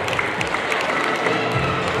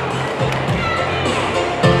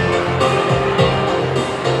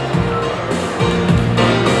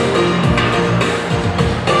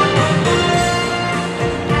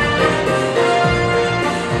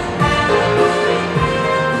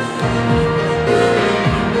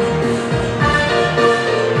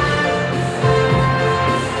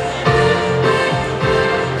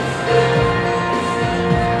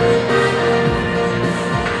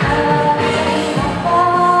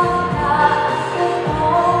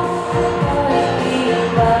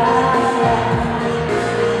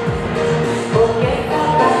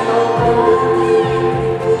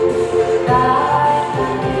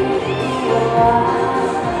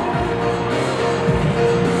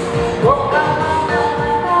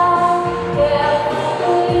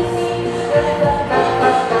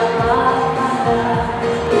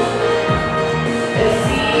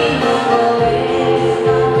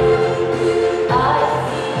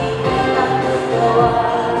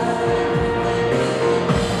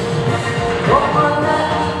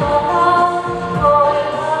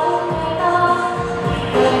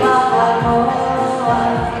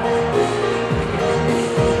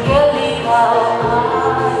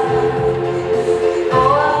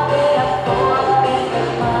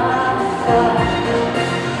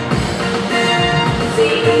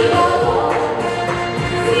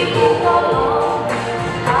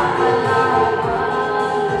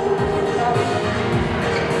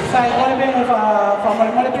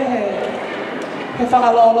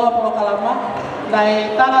 whakalolo po kalama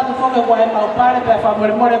nai tala tu fo ke wai mau pare pe fa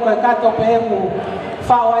more ko kato pe mu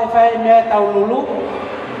fa wai fa me tau lulu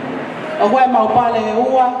o wai mau pale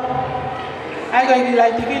ua ai ga ni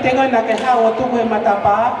lai tiki tengo na ke ha o tu ko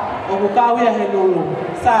matapa o ku ka wi he lulu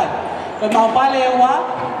sai ko mau pale ua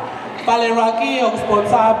pale raki o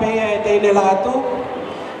sponsor pe te ne la tu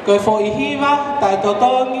ko fo ihiva tai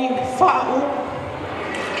totongi fa u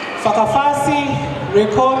Fakafasi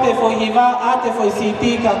record te foi hiva ate foi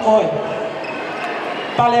siti ka koi.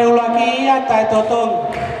 Pale ulaki ia tai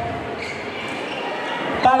totong.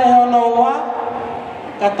 Pale honoa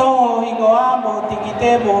katongo hingoa mo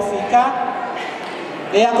tikite mo fika.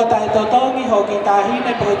 E ako tai totongi ho kita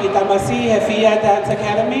hine po kita masi FIA Dance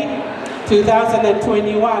Academy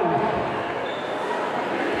 2021.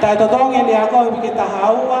 Tai totongi ni ako kita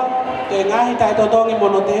haua. Ke ngahi tai totongi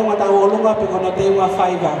monoteunga tau olunga pe monoteunga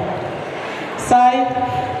faiva. Sai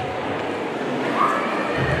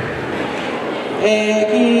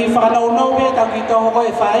ki whanau noue tau ki toho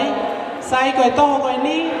koe whai. Sai koe toho koe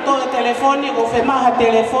ni, to telefoni, ko whemaha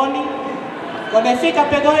telefoni. Ko ne whika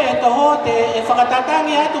pe koe e toho te e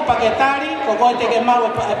whakatatangi atu paketari, ko koe te ke mau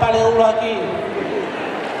e pale ura ki.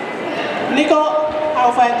 Niko,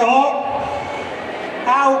 au whai toho,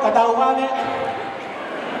 au katau wawe.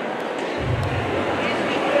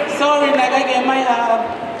 Sorry, nagai ke mai ha.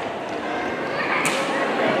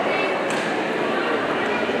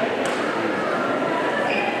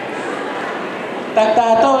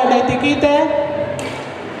 Tatato ene tikite.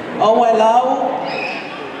 Oh well,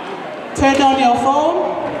 turn on your phone.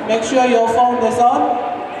 Make sure your phone is on.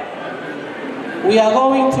 We are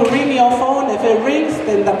going to ring your phone. If it rings,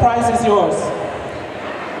 then the prize is yours.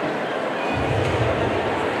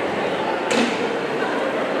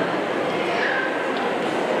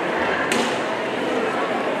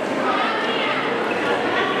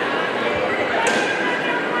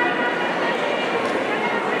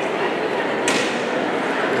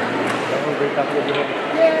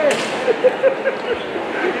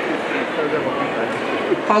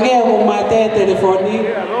 Kage mo mate telefoni.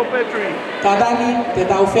 Katangi te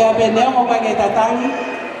tau fea pe neo mo kage tatangi.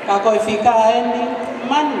 Kako fika endi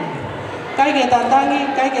man. Kage tatangi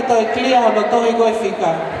kage to clear no to go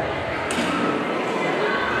fika.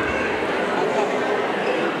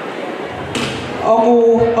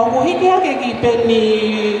 Oku hiki hake ki peni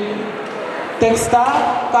texta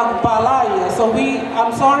kakupalai. So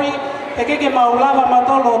I'm sorry. Kage maulava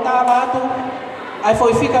matolo tava tu. Ai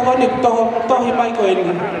foi fica goni tohi mai ko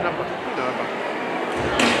eni.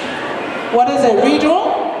 What is it? Redraw?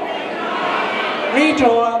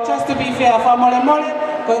 Redraw, just to be fair, fa mole mole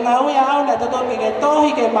ko nga uya au na toto ke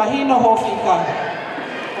tohi ke mahino ho fika.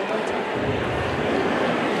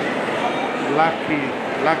 Lucky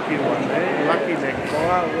one, lucky next.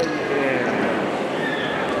 Koa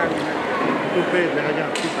tu pe le haja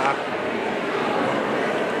kita.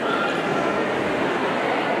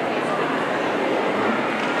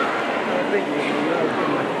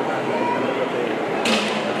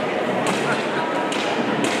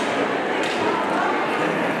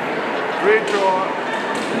 Great draw.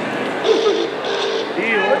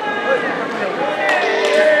 Deal.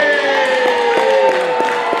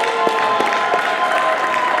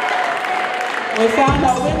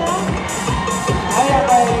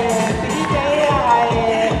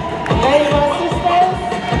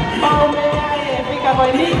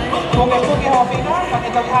 Fina,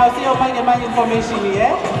 pakai tok house yo mai information ni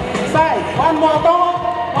Sai, one more dong,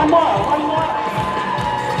 one more.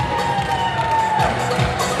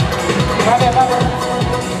 Babe.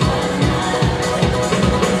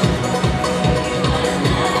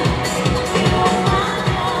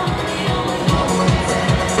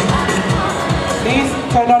 Please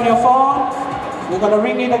turn on your phone. We're gonna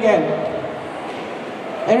ring it again.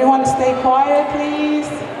 Everyone stay quiet, please.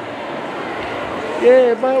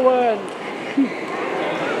 Yeah, my one.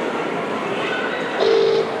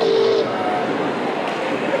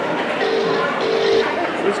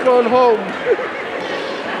 It's going home.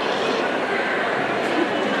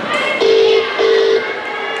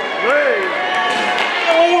 Hey.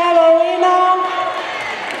 We have a winner.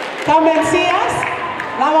 Come and see us.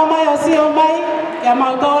 Lama mai o si o mai, ya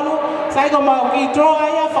mau tolu. Sai ko mau withdraw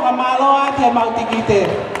ya whakamaloa te mau tikite.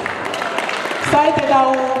 Sai te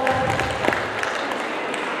tau.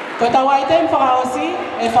 Ko tau aitem whakaosi,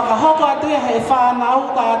 e whakahoko atu e he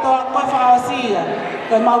whanau katoa koe whakaosi ia.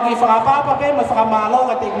 Koe mau ki whakapapa pe mo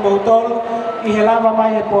whakamaloa te mau tolu I he lava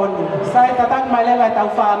mai e poni. Sai tatak mai lewa e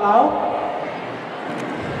tau whanau.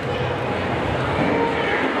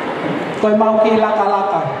 Koe mau ki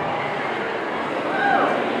laka.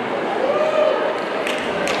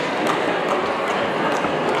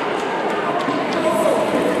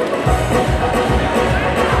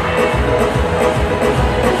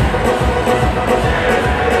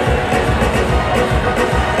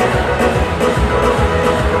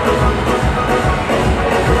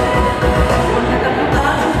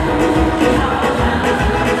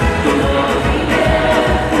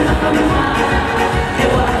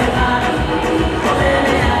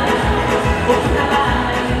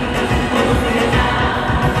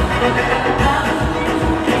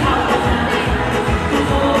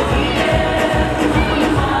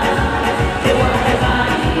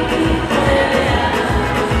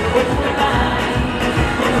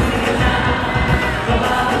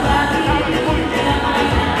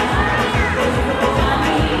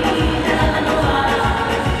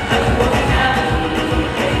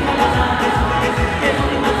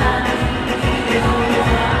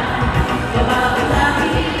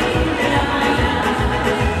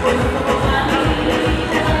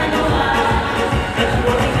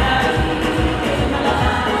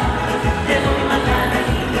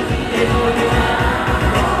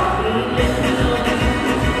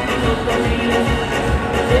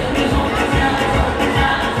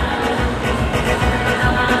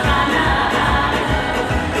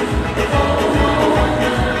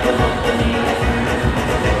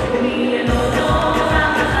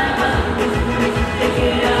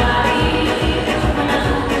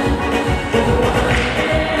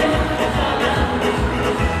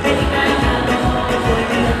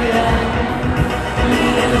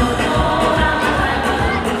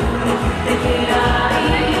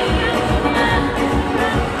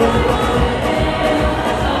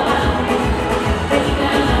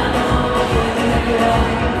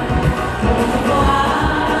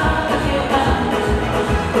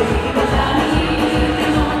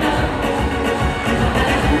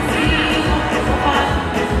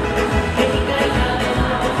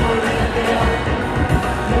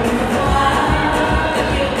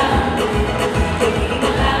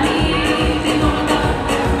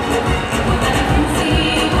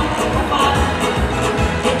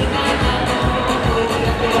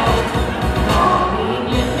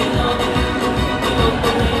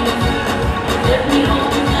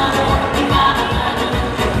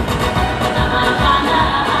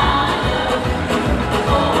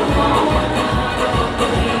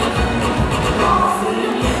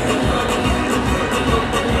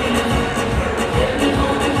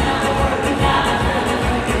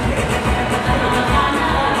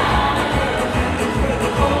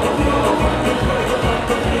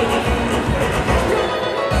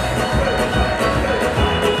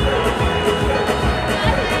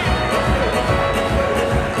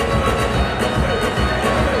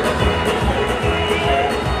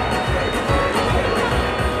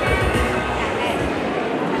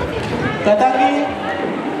 Kataki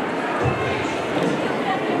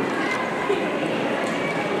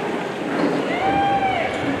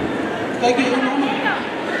Kaki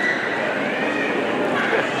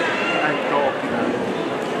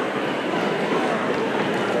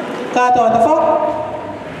Kato at the fuck?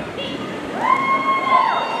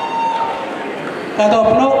 Kato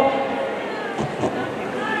puno?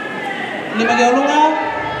 Lima gaulunga?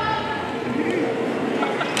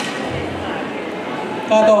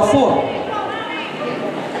 Kato full?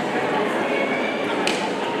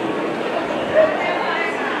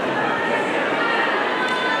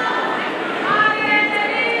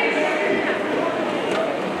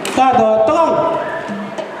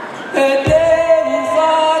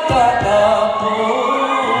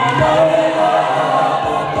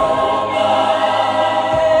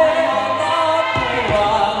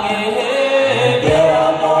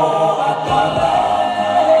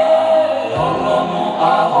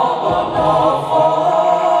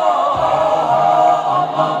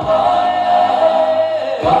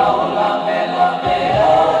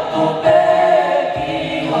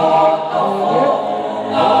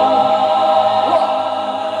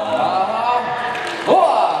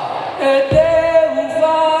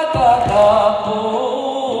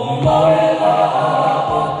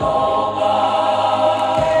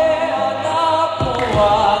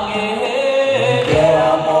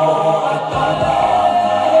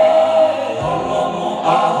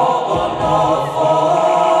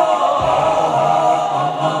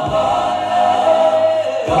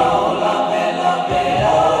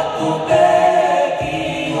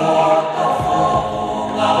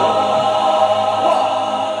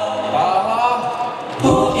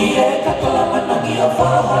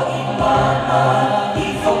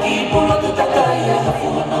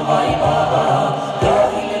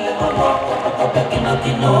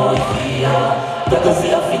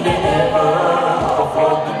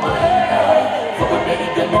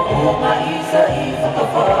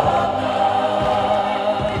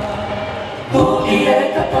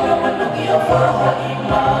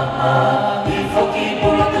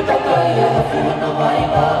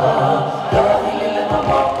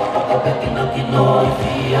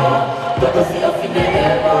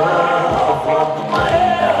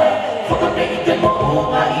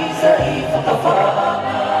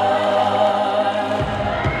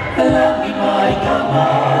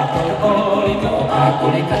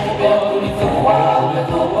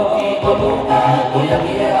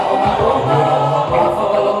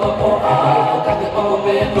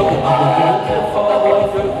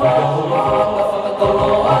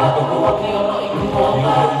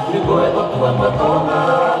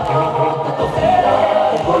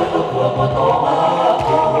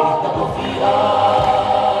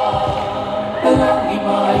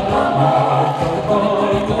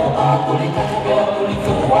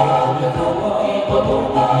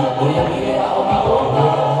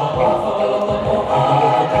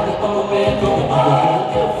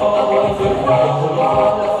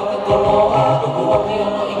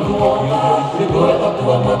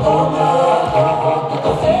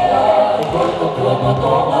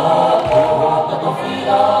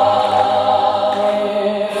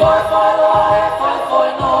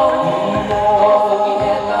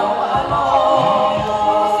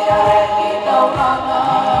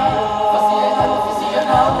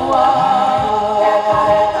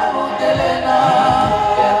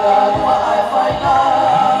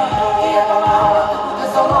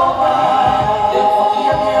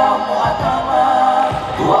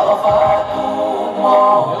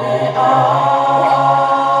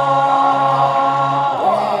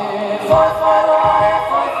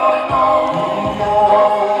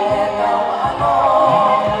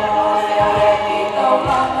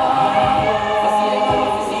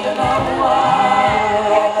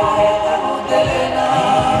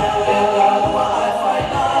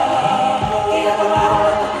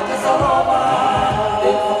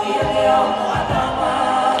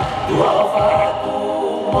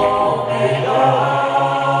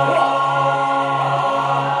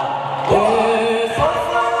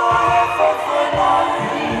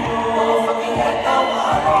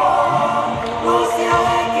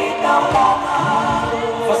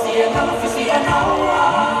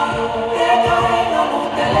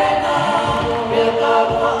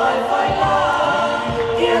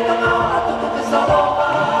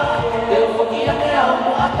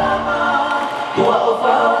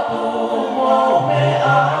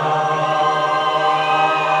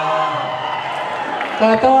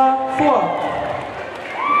 Kata Fua,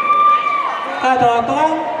 kata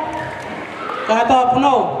Tuan, kata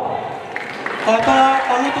Penuh, kata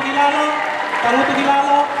kamu tu gilalo, kamu tu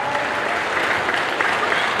gilalo.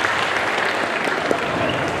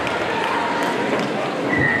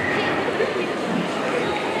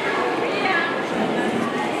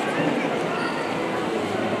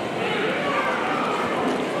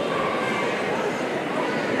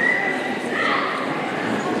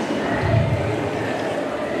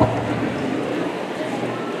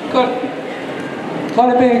 Có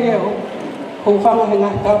lẽ bây giờ hùng phong là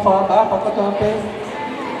ngày ta phá cả và có tôi bé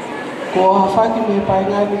của phá cái miền Tây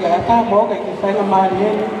ngay bây giờ ta bỏ cái phải làm mà đi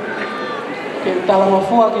cái ta làm một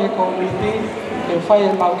phút cái community cái phải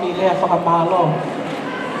mau cái lẽ phải mà lo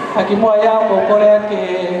cái mua ya của cô lẽ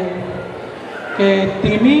cái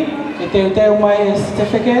timi cái tiêu mai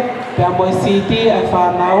certificate cái mai city ai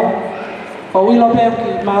phá nào có uy lo bé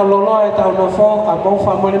cái mà lo tao nó phô cả mong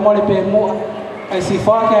phá mới bé mua ai si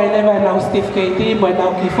phá cái này về nào certificate mới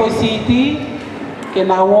nào cái phô city cái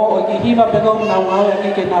nào cái hi va bé công nào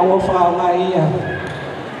cái nào phá ngay à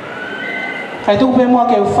hay tu bé mua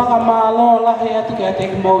cái phá mà lo là hay tu cái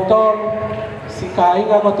motor si cái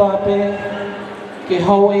có to bé cái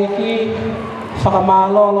hậu ấy cái phá mà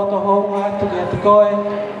lo to hậu nga tu cái coi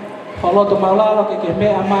họ lo tu mà lo cái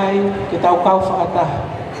mẹ amai cái tàu cao phá ta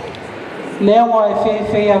Leo ngoi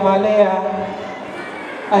FIA valea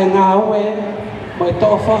ai ngawe mo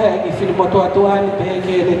to fo he ki fili mo to atuani pe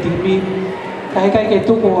ke le timi kai ke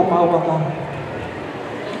tuku o mawaka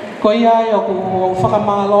ko ia yo ku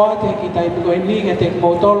whakamalo te ki tai ko ni ke te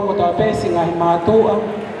motor mo to pe singa i matua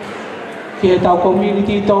ki tau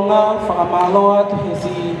community tonga whakamalo te he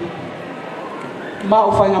si ma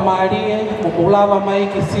o whainga marie mo ko lava mai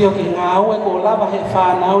ki sio ki ngawe ko lava he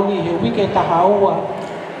whanau ni he wike tahaua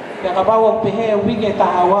pe ka bawa pe he wike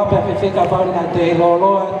tahaua pe fe ka bawa na te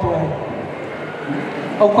lolo atuai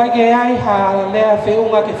o kai ke ai ha lea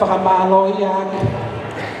whiunga ke whakamalo i ake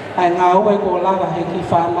ai ngā ue ko lava he ki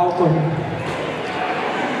whanau koe.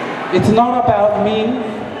 It's not about me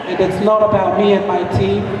and it's not about me and my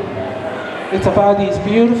team. It's about these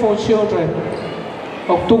beautiful children.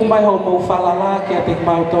 O tung mai ho mo whalala ki a te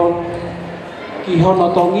mautol ki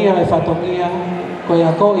hono tongia e whatongia ko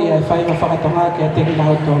ia ko i ai whaima whakatonga ki a te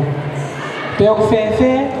mautol. Pe o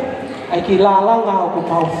whewhe ai ki lalanga o ku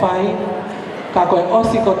mau whai ka koe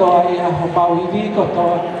osi kotoa i a ho mau iwi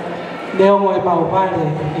kotoa leo mo e mau vale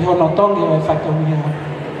i hono tongi o e whatongia.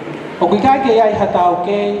 O kui kai ke iai hatau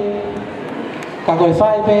kei ka koe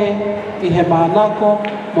whaipe i he mānako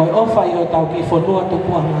mo e ofa i ho tau ki whanua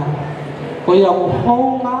tupuanga. Ko ia ku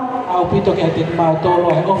honga au pito ki a te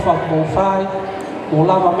mautolo e ofa mo whai mo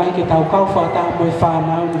lava mai ki tau kau whata mo e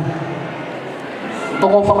whanau ni. O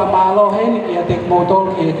ko whakamalo heni ki a te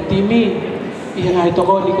mautolo ki e timi i ngai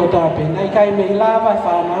toko ni ko tape nai kai me lava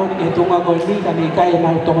fa mau ni tunga ko ni ka ni kai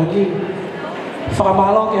na to ni fa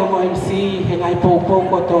malo ke mo MC he ngai po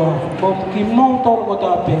ko to mo ki mo to ko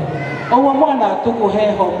tape o mo na tu ko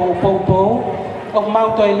he ho mo po o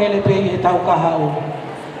mau to lele pe he tau ka hao.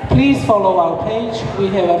 Please follow our page. We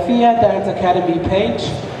have a FIA Dance Academy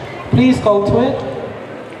page. Please go to it.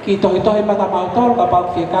 Ki to he maka mau to ka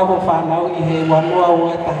pa fi ka ho fa nau i he wa mo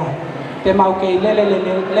o ta te mau kei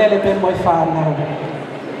lele pe moi whanau.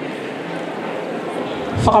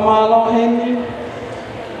 Whakamalo heni,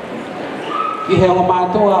 i he o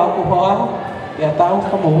mātua o kuhoa, i a tau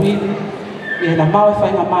whamawini, i he na mau e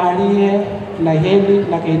whainga maarie, na heni,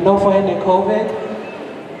 na kei nofo hene COVID,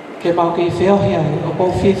 ke mau kei whiohi ai, o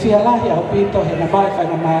kou whiwhia lahi au pito he na mau e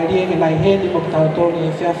whainga maarie, ke nai heni mo ki tau tōni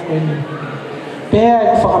e whiawhko eni. Pea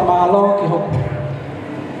e whakamalo ki hoku.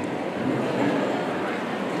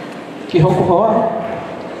 Ki hoku hoa.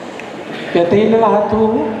 Pea teina la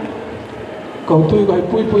hatu, kou tui koe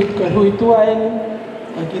pui koe hui tua eni,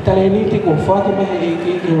 koe ki tale niti kua whaki mehe e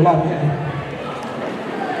ki ula mehe.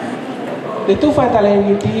 Le tu whai tale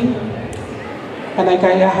niti, anai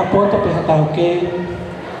kai aha poto pe hatau ke,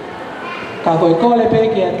 ka koe kole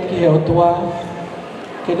pe ki he o tua,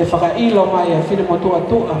 ke ne whaka ilo mai a whine mo tua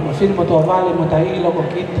tua, ma whine mo tua vale mo tai ilo ko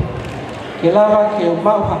kiti. Ke lava ke o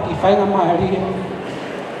mau haki whainga maaria,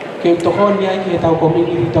 ke utokoni ai ki e tau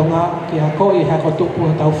komini tonga ki a koi hako tupu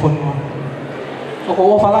o tau whanua. O ko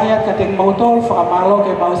whalaiat ka te mautol, whakamalo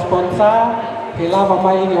ke mau sponsor, ke lava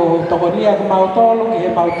mai o utokoni a ke mautol, ke he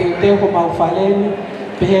mau teu ko mau whaleni,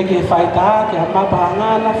 pehe ki e whaita, ke a Mapa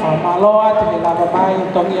hangana, whamaloa, te ke lava mai o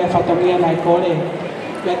tongi e whatongia nai kore.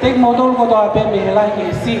 Ia te mautol ko toa pe me he lai ki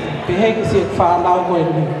e si, pehe ki si e whanau ko e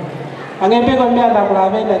ni. Ange pe koe mea na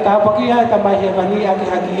kurawe, na tāpaki ai ta mai he vani a ki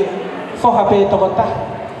haki whoha pe toko ta.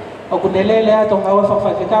 O kunelele ato ngawe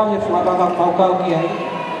whawhawhikau he whungabanga maukau ki ai.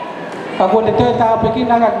 Ka kone toi tāo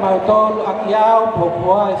pekina kak mautolu a ki au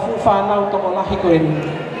popoa e whanau toko lahi koe ni.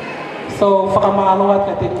 So whakamaloat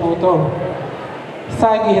ka te mautolu.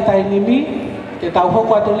 Sai ki he tai nimi, te tau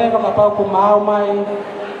hoko atu lewa ka pau ku mau mai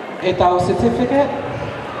e tau certificate,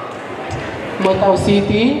 mo tau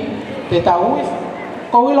CD, te tau uif.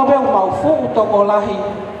 Ko ilo pe o mau fuku toko lahi,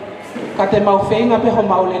 ka te mau whenga pe ho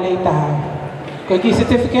mau lelei taha. Ko ki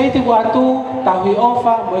certificate ku atu, tau hi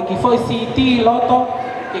ofa, mo ki foi CT loto,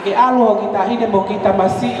 ke alu ho ki tahine mo ki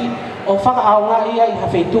tamasi, o whaka au ngā ia i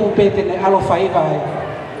hawheitu pe tene alo whaivai.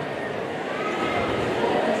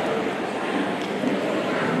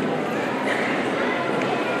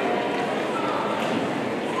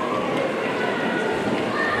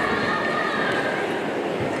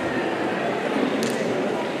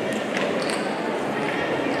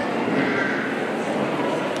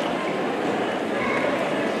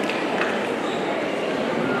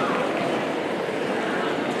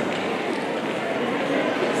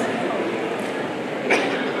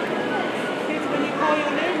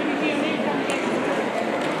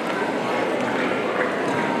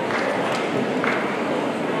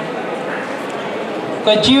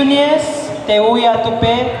 Ko juniors, te ui atu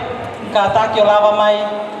pe, ka taki o lava mai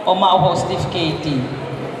o mauho certificate.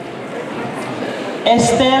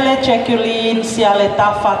 Estelle Chekulin si ale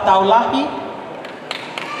tafa taulahi.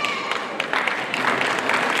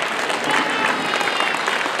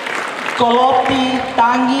 Koloti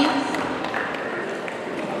Tangi,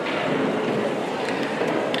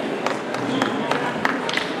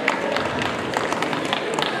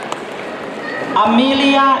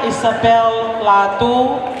 Amelia Isabel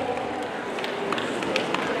Latu,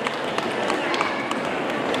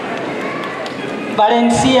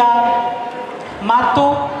 Valencia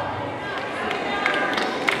Matu,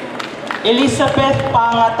 Elizabeth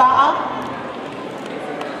Pangataa,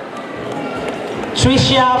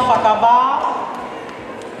 Tricia Fakaba,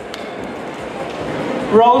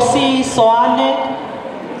 Rosie Soane,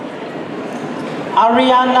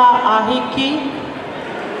 Ariana Ahiki,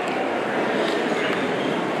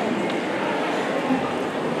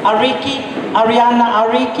 Ariana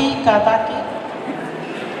Ariki Kataki,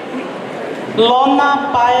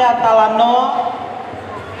 Lona Paya Talanoa,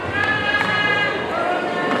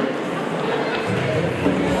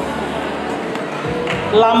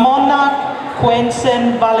 Lamona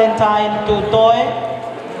Quentin Valentine Tutoy,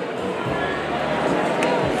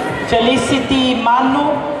 Felicity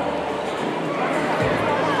Manu,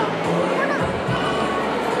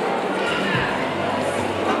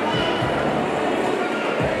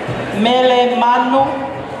 Mele Manu,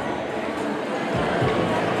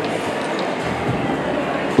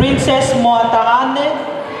 Princess Moataane,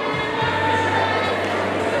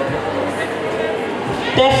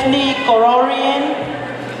 Daphne Kororian,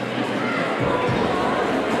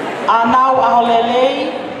 Anau Aholelei,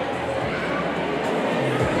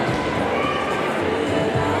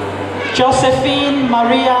 Josephine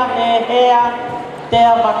Maria Ehea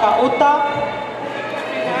Dea Vakauta,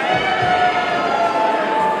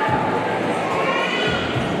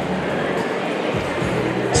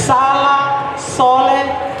 Sala Sole,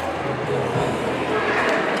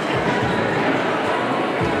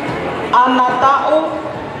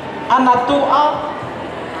 Anatua,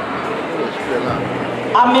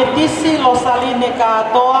 Ametisi Losaline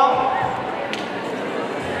Katoa,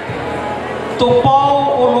 Tupou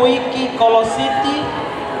Uluiki Kolositi,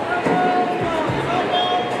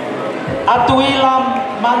 Atuila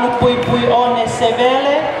Manupui One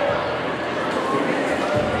Sevele,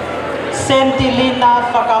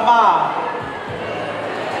 Sentilina Fakaba,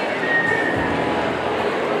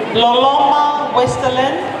 Loloma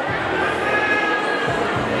Westerland,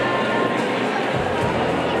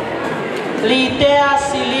 Lidea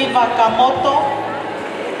Siliva Kamoto,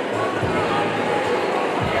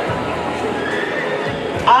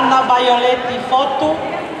 Ana Violetti Fotu,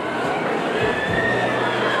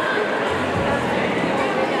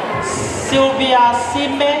 Silvia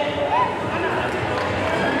Sime,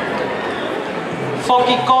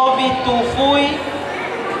 Fokikovi Tufui,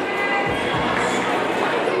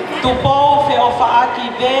 Tupou Feofaaki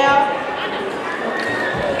Vea,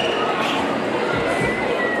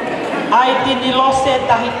 Aiti Nilose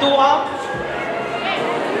Tahitua,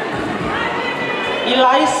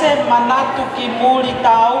 Ilaise Manatu Kimuli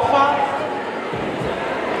Taufa,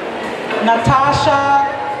 Natasha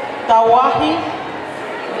Tawahi,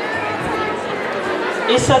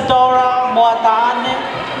 Isadora Moataane,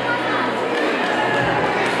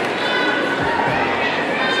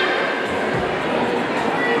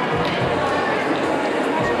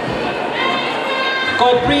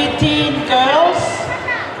 Koi preteen girls,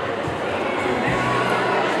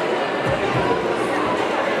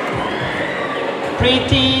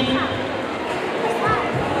 preteen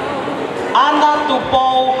Ana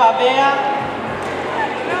Tupou Havea,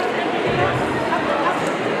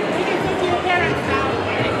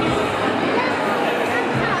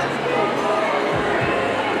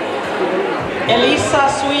 Elisa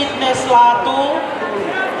Sweetness Latu,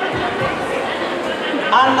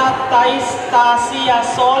 Ana Tasia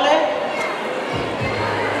Sole,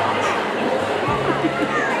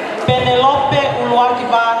 Penelope Uluaki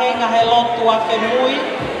Bahenga Helotu Afemui,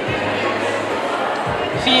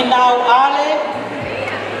 Finau Ale,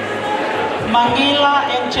 Mangila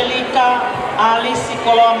Angelica Alice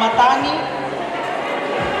Koloa Matangi,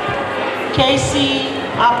 Casey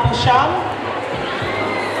Apusham,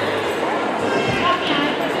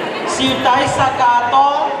 Siutaisa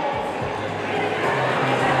Katoa,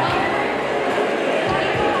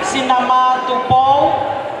 Sinama Tupou,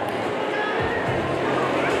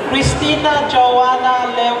 Christina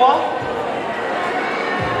Joanna Lewa,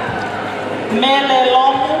 Mele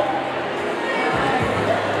Lomu,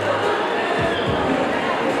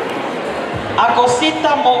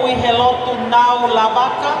 Agosita Moui Helotu Nau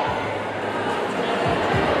Lavaka,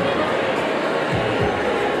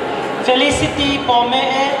 Felicity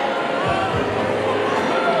Pomee,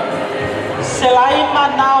 Selaima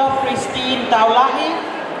Nau Christine Taulahi,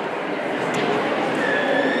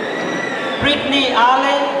 Brittany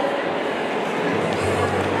Ale,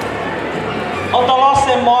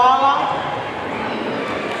 Otolose Moala,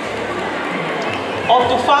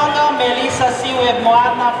 Otufanga Melissa Siwe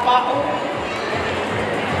Moana Pau,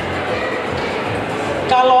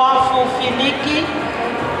 Kaloafu Finiki,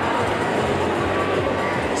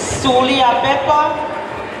 Sulia Pepa,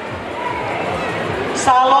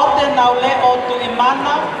 Salote Naule Otu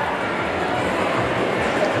Imana,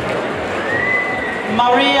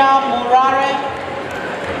 Maria Murare,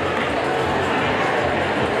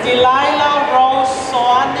 Delilah Rose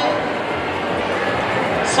Soane,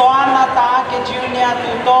 Soana Taake Junior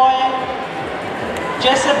Tutoe,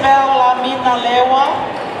 Jezebel Lamina Lewa,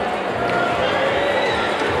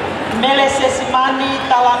 Mele Sesimani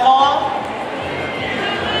Talanoa,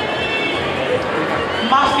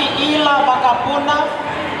 Mafi Ila Bakapuna,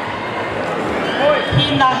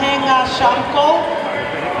 Hinahenga Shanko,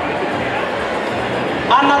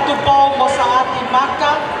 Anatupo Mosaati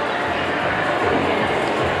Maka,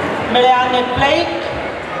 Meleane Blake,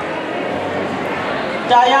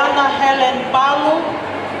 Diana Helen Palu,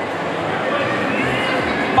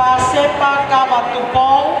 Pasepa Kawatupo,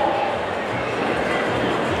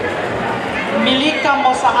 Milika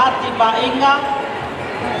Mosaati Bainga,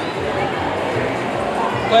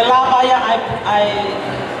 Kuelabaya I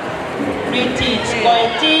pre-teens,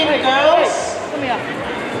 teen girls, Come here.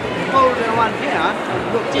 Hold the one here.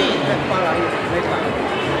 Look, teen.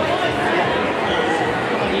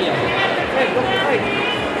 Hey, look, hey.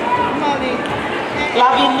 Mali.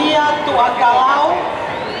 Lavinia Tuakalau,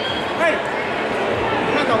 Hey.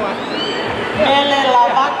 Another one. Mele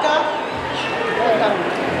Lavaka,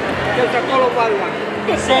 There's a color one.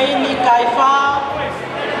 Zeini Kaifa,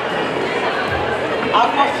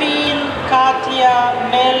 Aquafin, Katia,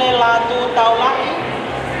 Mele Latu Taulaki,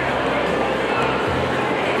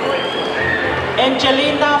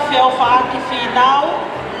 Angelina Feofaki Finau,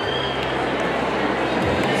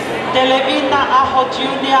 Televina Aho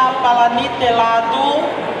Junior Palanite Ladu,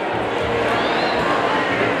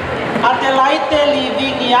 Adelaide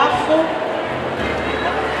Living Yafu,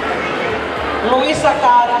 Luisa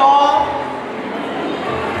Katoa,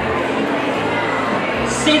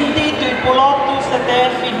 Cindy Tuipulotu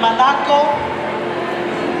Sedefi Manako,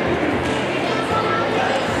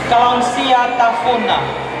 Kalansia Tafuna.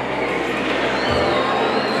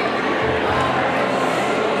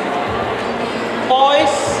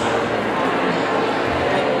 Boys,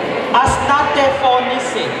 Asnate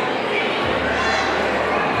Fonise.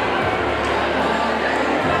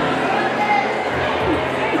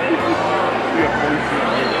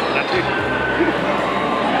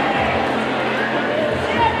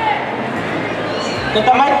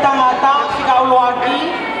 Ketamai tangata fika uluagi,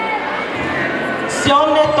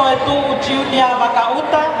 Sione Toetu Junior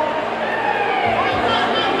Vakauta,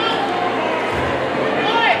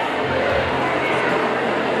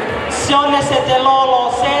 Sione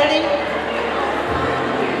Setelolo Seri,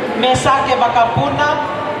 Mesake Vakapuna,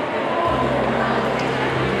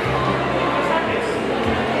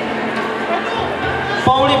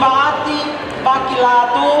 Pauli Baati,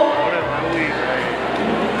 Bakilatu,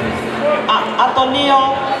 Antonio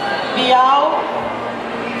Biao,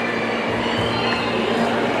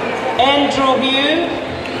 Andrew Hugh,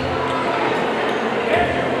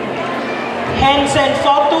 Hansen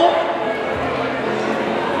Fotu,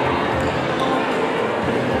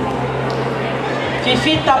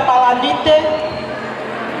 Fifita Palanite,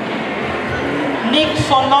 Nick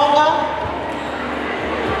Fononga,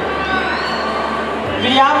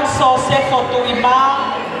 William Sose Fotu Ima,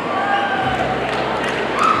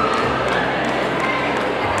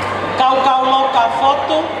 Kau Loka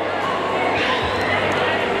Fotu,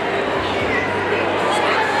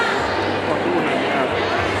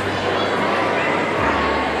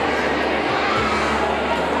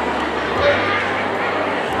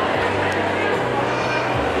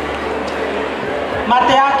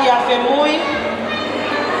 Mateaki Afemui,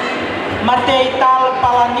 Mateital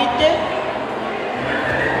Palanite,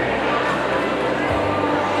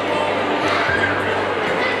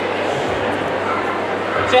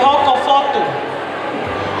 Ferroco Foto,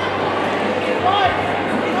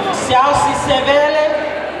 Cialci Sevele,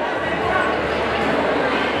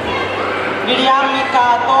 William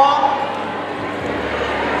Katoa,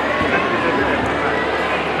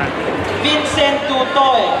 Vincent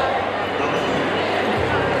Tutoe,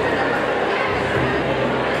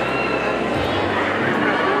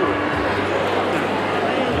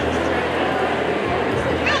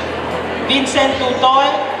 Vincent Tutoe,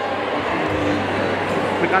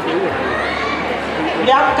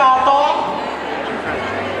 Liam Katoa,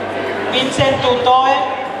 Vincent Tutoe,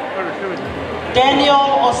 Daniel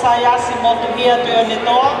Osayasi Motuhia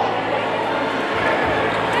Tuionitoa,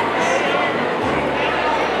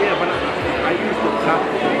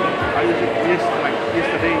 Yes, like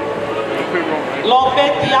yesterday, the pit road, right? Lope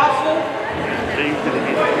Tiafu, They used to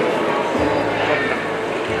hit.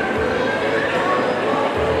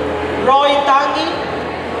 Roy Tangi,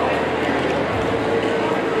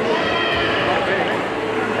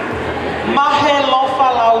 Mahe Lofa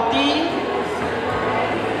Laudi,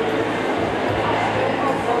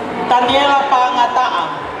 Daniela Pangataa,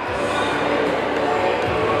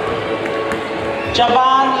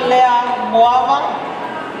 Javan Lea Moava,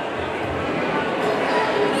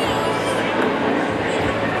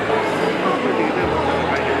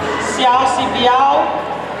 Xiao Sibiao,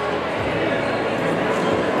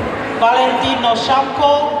 Valentino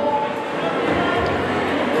Shamko,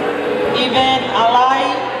 Ivan Alai,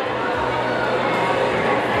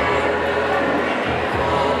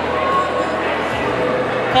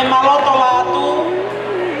 Hemaloto Latu,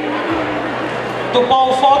 Tupou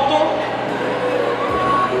Foto,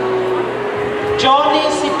 Johnny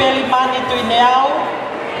Sipelimani Tuineau,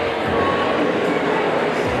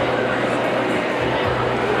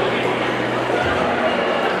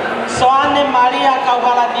 Soane Maria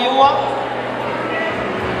Kauhalaniua,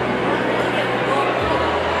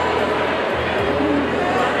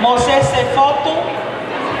 Moses Foto,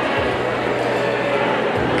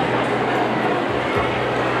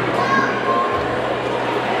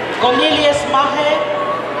 Cornelius Mahe,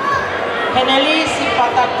 Henelisi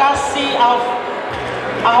Patakasi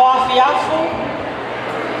Ahoafiafu,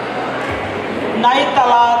 Naita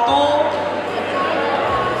Latu,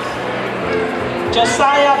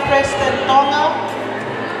 Josiah Preston Tonga,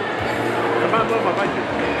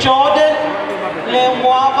 Jordan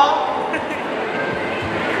Lemuava,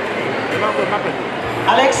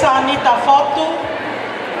 Alexa Anita Fotu,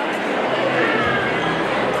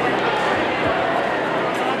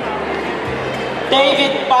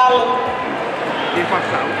 David Palu,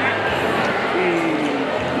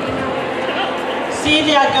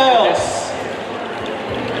 Senior Girls,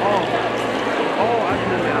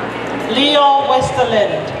 Leo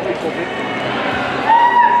Westerland,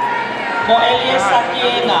 Moelia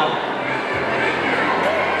Sakiena,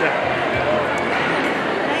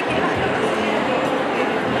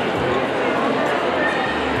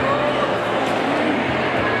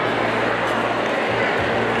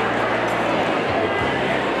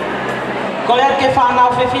 Koleat ke whanau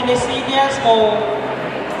whewhine seniors mo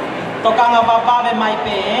tokanga wapawe mai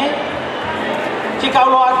pe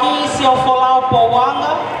Whikauloa ki si o wholau po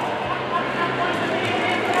wanga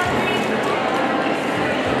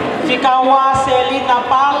Whikaua Selina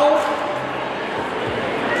Palu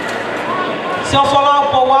si o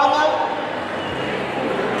wholau po wanga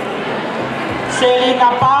Selina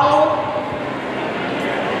Palu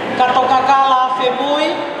Katokakala Whemui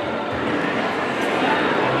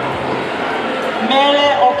Mele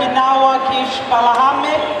Okinawa Kish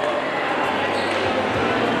Palahame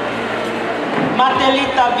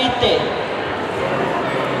Matelita Vite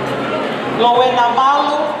Lowena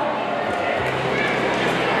Malu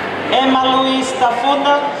Emma Louise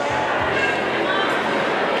Tafuna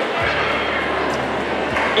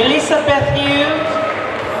Elizabeth Hughes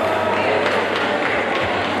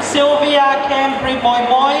Sylvia Cambry Moi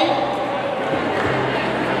Moi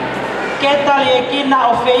Ketali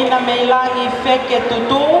Ekina Ofeina Meilangi Feke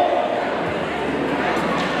Tutu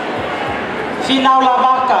Finau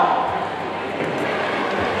Lavaka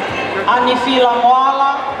Anifila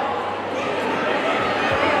Moala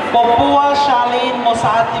Popua Charlene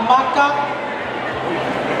Mosati Maka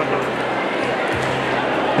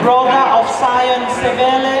Brother of Zion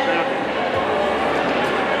Sevele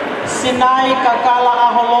Sinai Kakala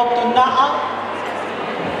Aholotu Naa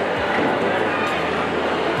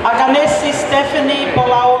Aganesi Stephanie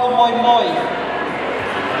Polaulu Moi Moi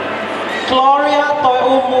Gloria Toi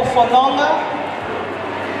Umu Fononga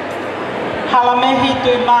Halamehi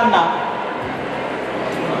Tuimana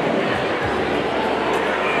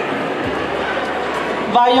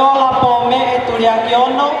Viola Pome e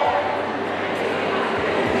Turiakiono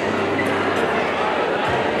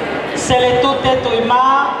Seletute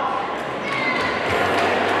Tuima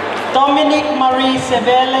Dominic Marie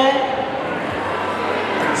Sevele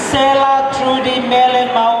Sela Trudy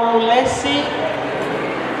Mele Maululesi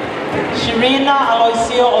Shirina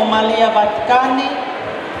Aloisio Omalia Vaticani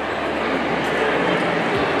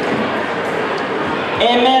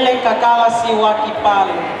Emele Kakala Siwaki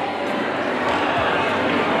Palu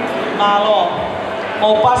Malo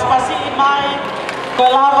o paspasi mai ko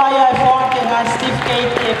lava ya forte na Steve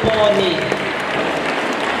Kate e Pony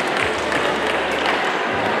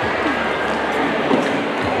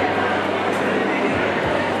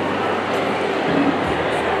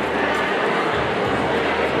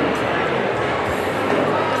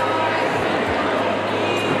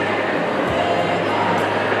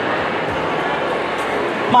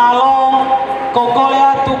Malo kokole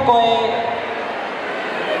atu koe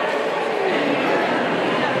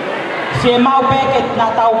se mau beke na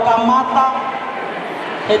tau kamata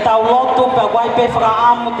e tau lotu pe wai pe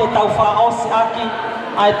whakaamu te tau whaosi aki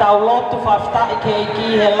ai tau lotu whaftai ke iki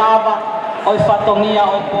he lava oi whatongia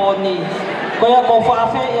oi pōni. Koia ko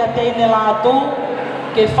whawhe ia tēne lātu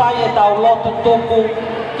ke whai e tau lotu tupu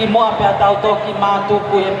ki mua pe a tau toki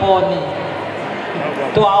mātupu e pōni.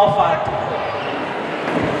 Tua o whatu.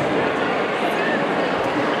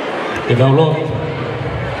 Te tau lotu.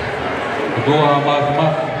 Kua mātima.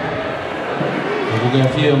 Kua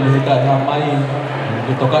FIA me hitai ha mai.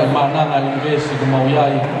 Ke tokai mananga investi ke mau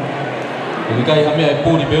iai. Ke kai ha mea e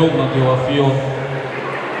pūri beunga ke wa FIA.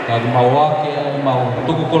 Ka ke mau ake, mau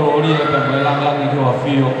tuku kolo ori e pe me lang ke wa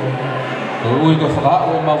FIA. Ko ui ko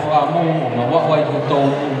whakaau e mau whakaamu, ma wakwai ke tō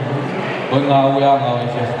mu. Koi ngā uianga o e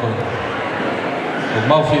whewhkoi. Ko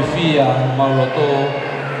mau FIA, mau loto,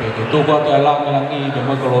 ke tōku atu e langi ke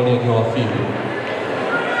mau kolo ori ke wa FIA.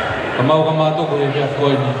 Ka mau ka mātuku e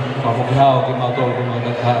whewhkoi ni, ma whakihao ke mau tōru ke mau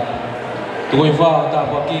takhaa. Tui wha ta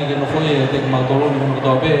paki ke no foi e te mau tolo ni mo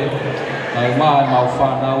to be ai mai mau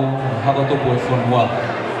fa nau ha ko to po fon wa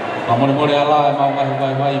pa mo mo le ala mau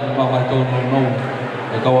ngai vai mau ngai to no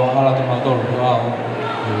e ka wa hala te mau tolo wa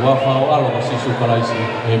wa fa o alo si su kala isi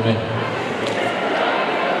amen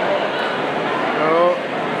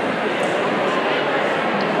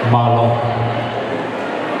malo